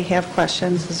assessment if they have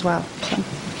questions as well. So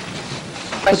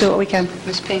we'll do what we can.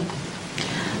 Ms. Payne.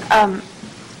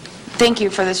 Thank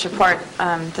you for this report.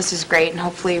 This is great, and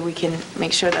hopefully we can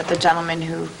make sure that the gentleman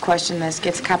who questioned this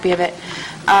gets a copy of it.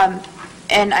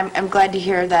 And I'm glad to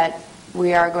hear that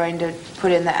we are going to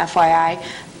put in the FYI.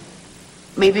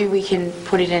 Maybe we can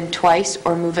put it in twice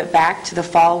or move it back to the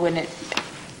fall when it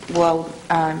will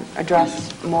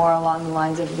address more along the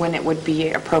lines of when it would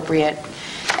be appropriate.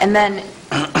 And then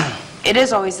it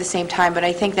is always the same time, but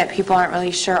I think that people aren't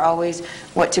really sure always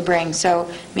what to bring. So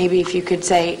maybe if you could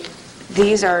say,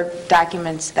 these are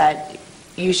documents that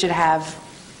you should have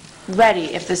ready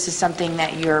if this is something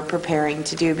that you're preparing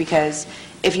to do, because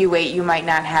if you wait, you might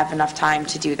not have enough time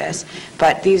to do this.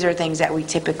 But these are things that we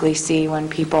typically see when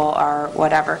people are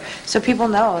whatever. So people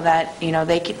know that,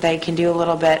 they can do a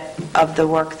little bit of the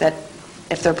work that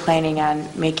if they're planning on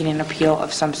making an appeal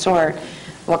of some sort,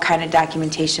 what kind of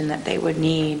documentation that they would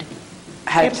need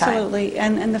ahead of time. Absolutely.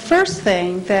 And the first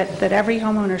thing that every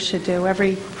homeowner should do,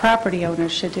 every property owner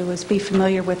should do, is be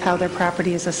familiar with how their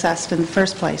property is assessed in the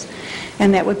first place.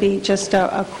 And that would be just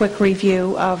a quick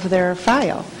review of their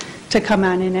file to come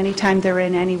on in any time they're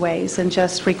in anyways, and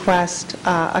just request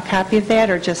a copy of that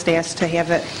or just ask to have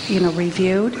it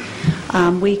reviewed.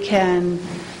 We can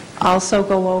also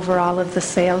go over all of the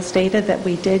sales data that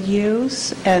we did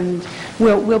use, and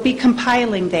we'll be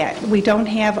compiling that. We don't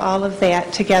have all of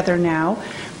that together now,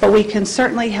 but we can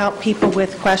certainly help people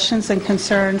with questions and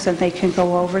concerns, and they can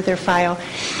go over their file.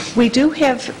 We do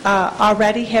have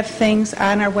already have things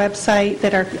on our website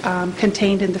that are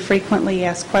contained in the frequently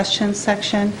asked questions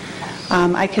section.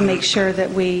 I can make sure that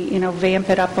we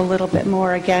vamp it up a little bit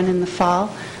more again in the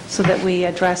fall, so that we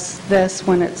address this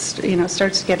when it's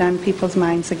starts to get on people's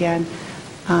minds again.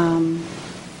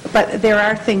 But there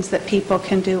are things that people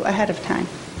can do ahead of time.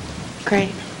 Great.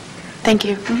 Thank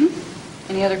you.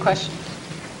 Any other questions?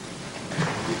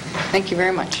 Thank you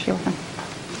very much. You're welcome.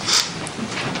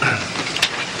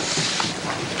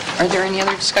 Are there any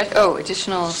other discussion? Oh,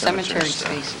 additional cemetery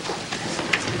spaces.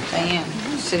 Diane,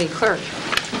 city clerk,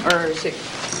 or is it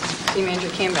City Manager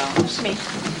Campbell? It's me.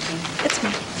 It's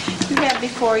me. You have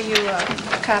before you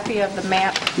a copy of the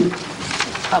map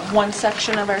of one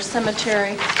section of our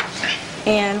cemetery,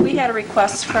 and we had a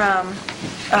request from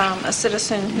a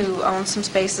citizen who owns some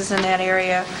spaces in that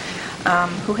area,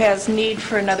 who has need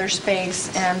for another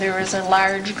space, and there is a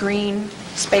large green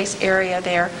space area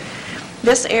there.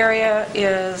 This area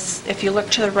is, if you look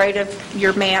to the right of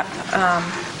your map,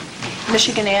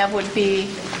 Michigan Ave would be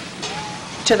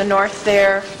to the north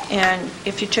there, and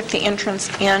if you took the entrance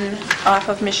in off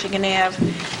of Michigan Ave,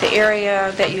 the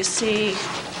area that you see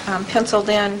penciled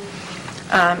in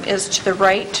is to the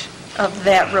right of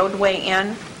that roadway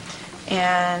in.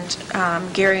 And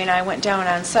Gary and I went down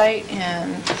on site,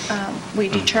 and we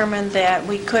determined that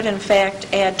we could in fact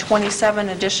add 27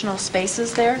 additional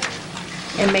spaces there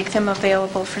and make them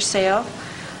available for sale.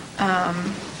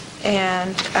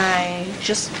 And I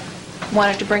just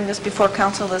wanted to bring this before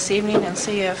council this evening and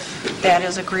see if that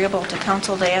is agreeable to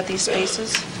council to add these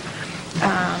spaces.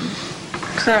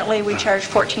 Currently, we charge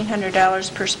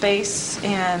 $1,400 per space,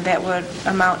 and that would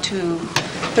amount to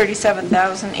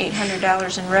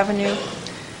 $37,800 in revenue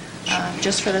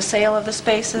just for the sale of the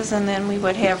spaces, and then we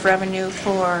would have revenue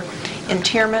for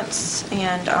interments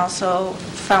and also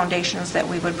foundations that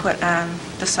we would put on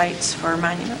the sites for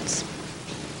monuments.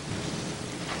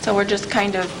 So we're just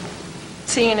kind of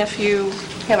seeing if you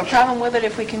have a problem with it,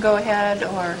 if we can go ahead,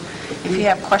 or if you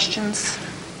have questions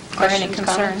or any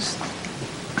concerns.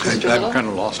 I'm kind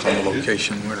of lost on the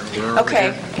location. Where are we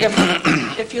Okay, here?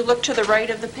 if you look to the right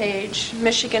of the page,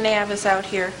 Michigan Ave is out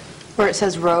here. Where it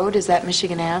says road, is that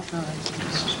Michigan Ave?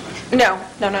 No.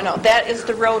 That is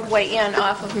the roadway in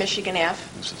off of Michigan Ave.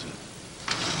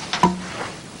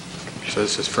 So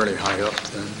this is fairly high up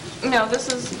then? No,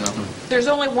 there's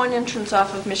only one entrance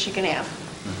off of Michigan Ave.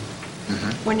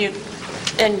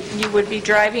 And you would be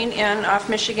driving in off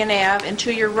Michigan Ave, and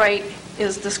to your right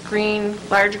is this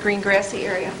large green grassy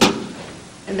area.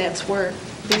 And that's where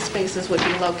these spaces would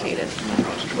be located.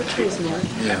 Which way is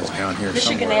north? Yeah, it's down here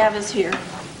Michigan somewhere. Ave is here.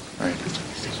 Right.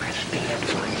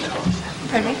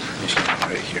 Pardon me? Michigan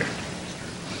right here.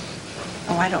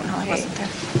 Oh, I don't know. I wasn't there.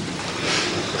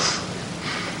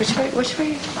 Which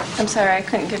way? I'm sorry, I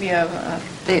couldn't give you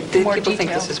more People think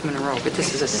detail. this is Monroe, but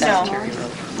this is a cemetery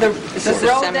road. The This is a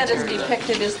road that is cemetery road.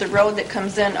 depicted is the road that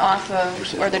comes in off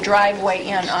of, or the driveway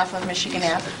in off of Michigan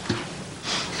Ave.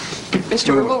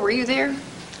 Mr. Rubel, were you there?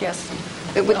 Yes.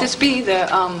 Would this be the,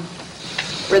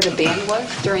 where the band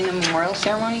was during the memorial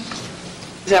ceremony?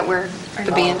 Is that where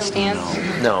the band stands?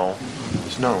 No.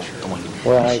 Well,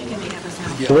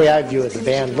 the way I view it, the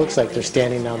band looks like they're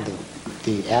standing on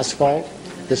the asphalt.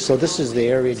 So this is the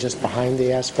area just behind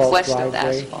the asphalt West of the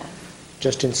driveway, asphalt.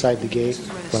 just inside the gate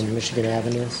from Michigan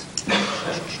Avenue.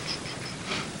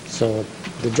 So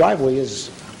the driveway is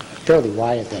fairly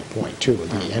wide at that point, too.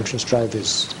 The entrance drive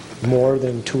is more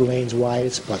than 2 lanes wide.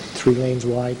 It's about 3 lanes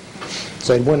wide.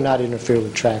 So it would not interfere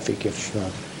with traffic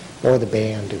or the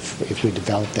band if we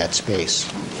develop that space.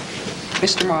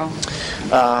 Mr. Morrow?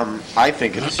 I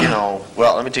think it's,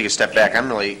 well, let me take a step back. I'm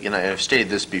really, I've stated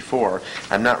this before,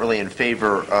 I'm not really in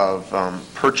favor of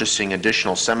purchasing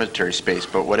additional cemetery space,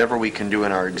 but whatever we can do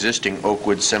in our existing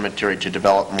Oakwood Cemetery to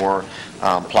develop more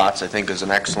plots, I think is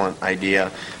an excellent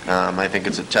idea. I think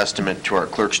it's a testament to our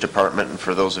clerk's department, and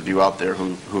for those of you out there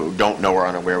who don't know or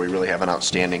aren't aware, we really have an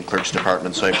outstanding clerk's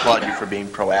department, so I applaud you for being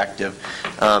proactive.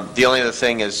 The only other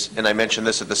thing is, and I mentioned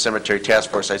this at the Cemetery Task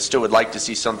Force, I still would like to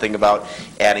see something about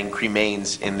adding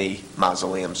cremains in the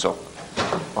mausoleum, so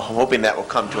I'm hoping that will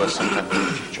come to us sometime in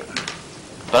the future.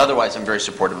 But otherwise, I'm very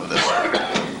supportive of this.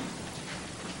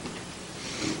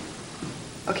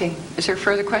 Okay, is there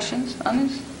further questions on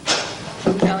this?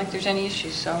 Doesn't sound like there's any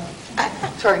issues, so.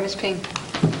 Sorry, Ms. Ping.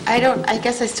 I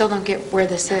guess I still don't get where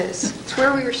this is. It's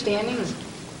where we were standing.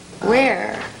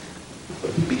 Where?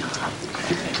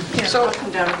 So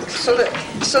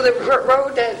the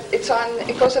road that it's on,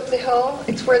 it goes up the hill,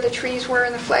 it's where the trees were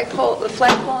and the flagpole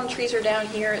and trees are down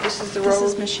here. This is the road. This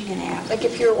is Michigan Ave. Like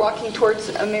if you're walking towards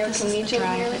American Legion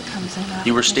here.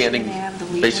 You were standing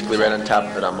basically right on top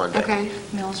of it on Monday. Okay.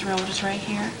 Mills Road is right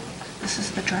here. This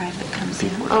is the drive that comes in.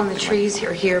 Oh, and the trees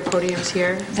are here, podium's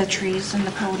here? The trees and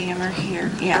the podium are here.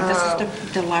 Yeah, this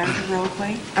is the larger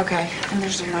roadway. Okay. And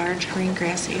there's a large green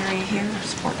grass area here.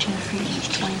 It's 14 feet, there's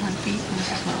 21 feet. And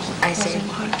this is where it I goes see. in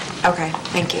here. Okay,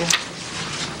 thank you.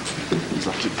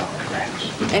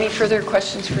 Any further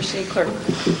questions for City Clerk?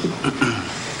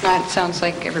 Not, it sounds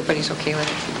like everybody's okay with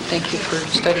it. Thank you for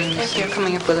studying this and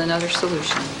coming up with another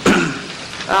solution.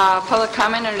 Public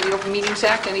comment under the Open Meetings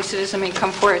Act. Any citizen may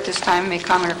come forward at this time, make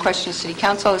comment or question to City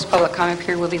Council. This public comment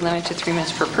period will be limited to 3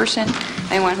 minutes per person.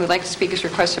 Anyone who would like to speak is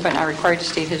requested but not required to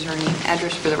state his or her name,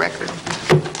 address for the record.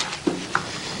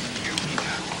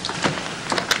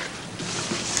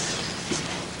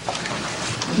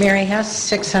 Mary Hess,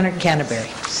 600 Canterbury,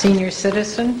 senior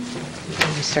citizen,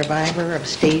 a survivor of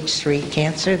stage 3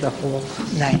 cancer, the whole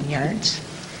 9 yards.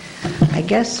 I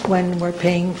guess when we're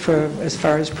paying for, as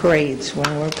far as parades,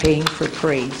 when we're paying for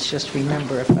parades, just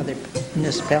remember if other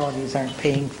municipalities aren't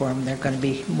paying for them, there are going to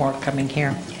be more coming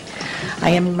here.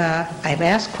 I've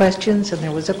asked questions, and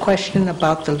there was a question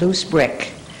about the loose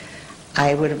brick.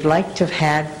 I would have liked to have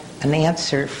had an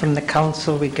answer from the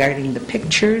council regarding the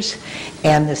pictures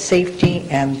and the safety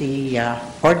and the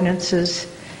ordinances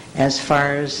as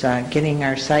far as getting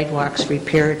our sidewalks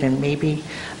repaired and maybe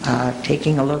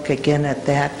taking a look again at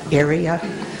that area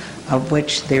of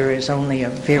which there is only a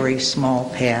very small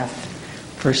path.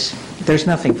 There's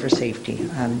nothing for safety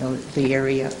on the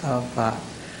area of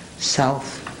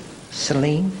South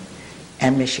Saline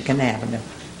and Michigan Avenue.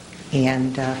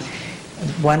 And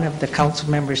one of the council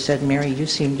members said, Mary, you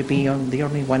seem to be the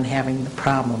only one having the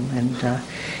problem, and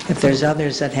if there's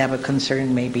others that have a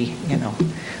concern, maybe,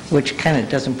 which kind of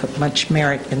doesn't put much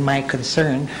merit in my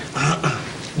concern,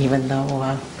 even though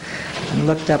I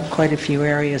looked up quite a few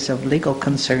areas of legal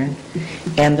concern.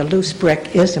 And the loose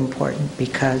brick is important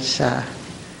because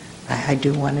I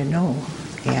do want to know,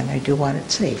 and I do want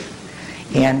it safe.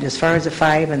 And as far as the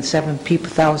 5,000 and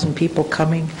 7,000 people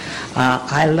coming,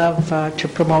 I love to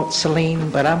promote Saline,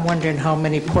 but I'm wondering how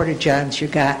many porta-johns you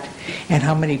got and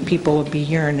how many people will be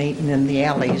urinating in the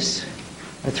alleys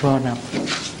or throwing up.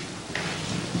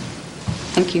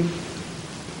 Thank you.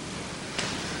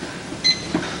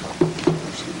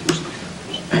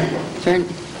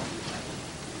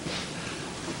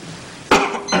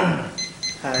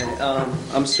 Hi,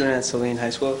 I'm a student at Saline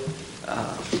High School.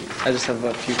 I just have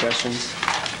a few questions.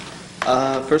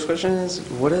 First question is,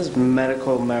 what is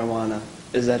medical marijuana?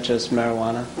 Is that just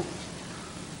marijuana?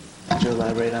 Could you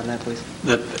elaborate on that, please?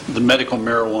 The Medical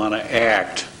Marijuana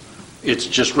Act, it's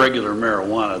just regular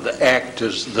marijuana. The act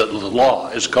is, the law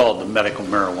is called the Medical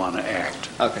Marijuana Act.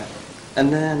 Okay.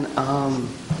 And then,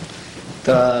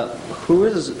 who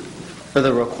is, for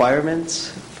the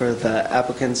requirements for the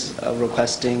applicants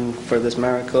requesting for this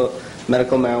medical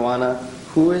marijuana,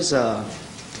 who is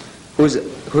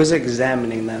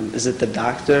examining them? Is it the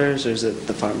doctors or is it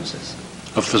the pharmacist?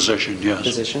 A physician, yes.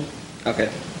 Physician? Okay.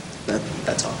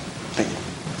 That's all. Thank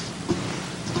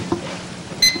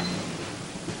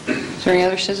you. Is there any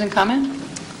other citizen comment?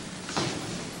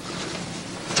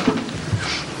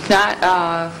 If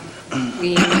not, we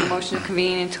need a motion to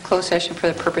convene into closed session for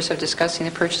the purpose of discussing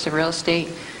the purchase of real estate.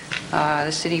 The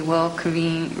city will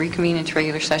reconvene into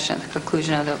regular session at the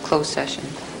conclusion of the closed session.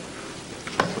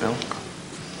 Well.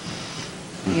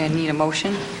 You need a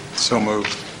motion? So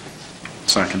moved.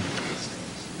 Second.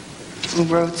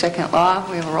 Move Rhodes, second Law.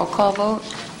 We have a roll call vote.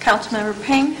 Councilmember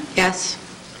Ping? Yes.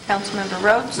 Councilmember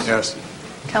Rhodes? Yes.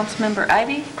 Councilmember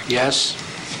Ivy? Yes.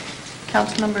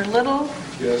 Councilmember Little?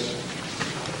 Yes.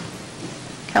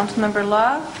 Councilmember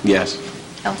Law? Yes.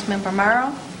 Councilmember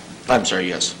Morrow? I'm sorry,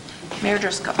 yes. Mayor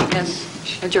Driscoll?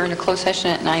 Yes. Adjourn to closed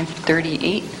session at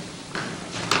 9:38.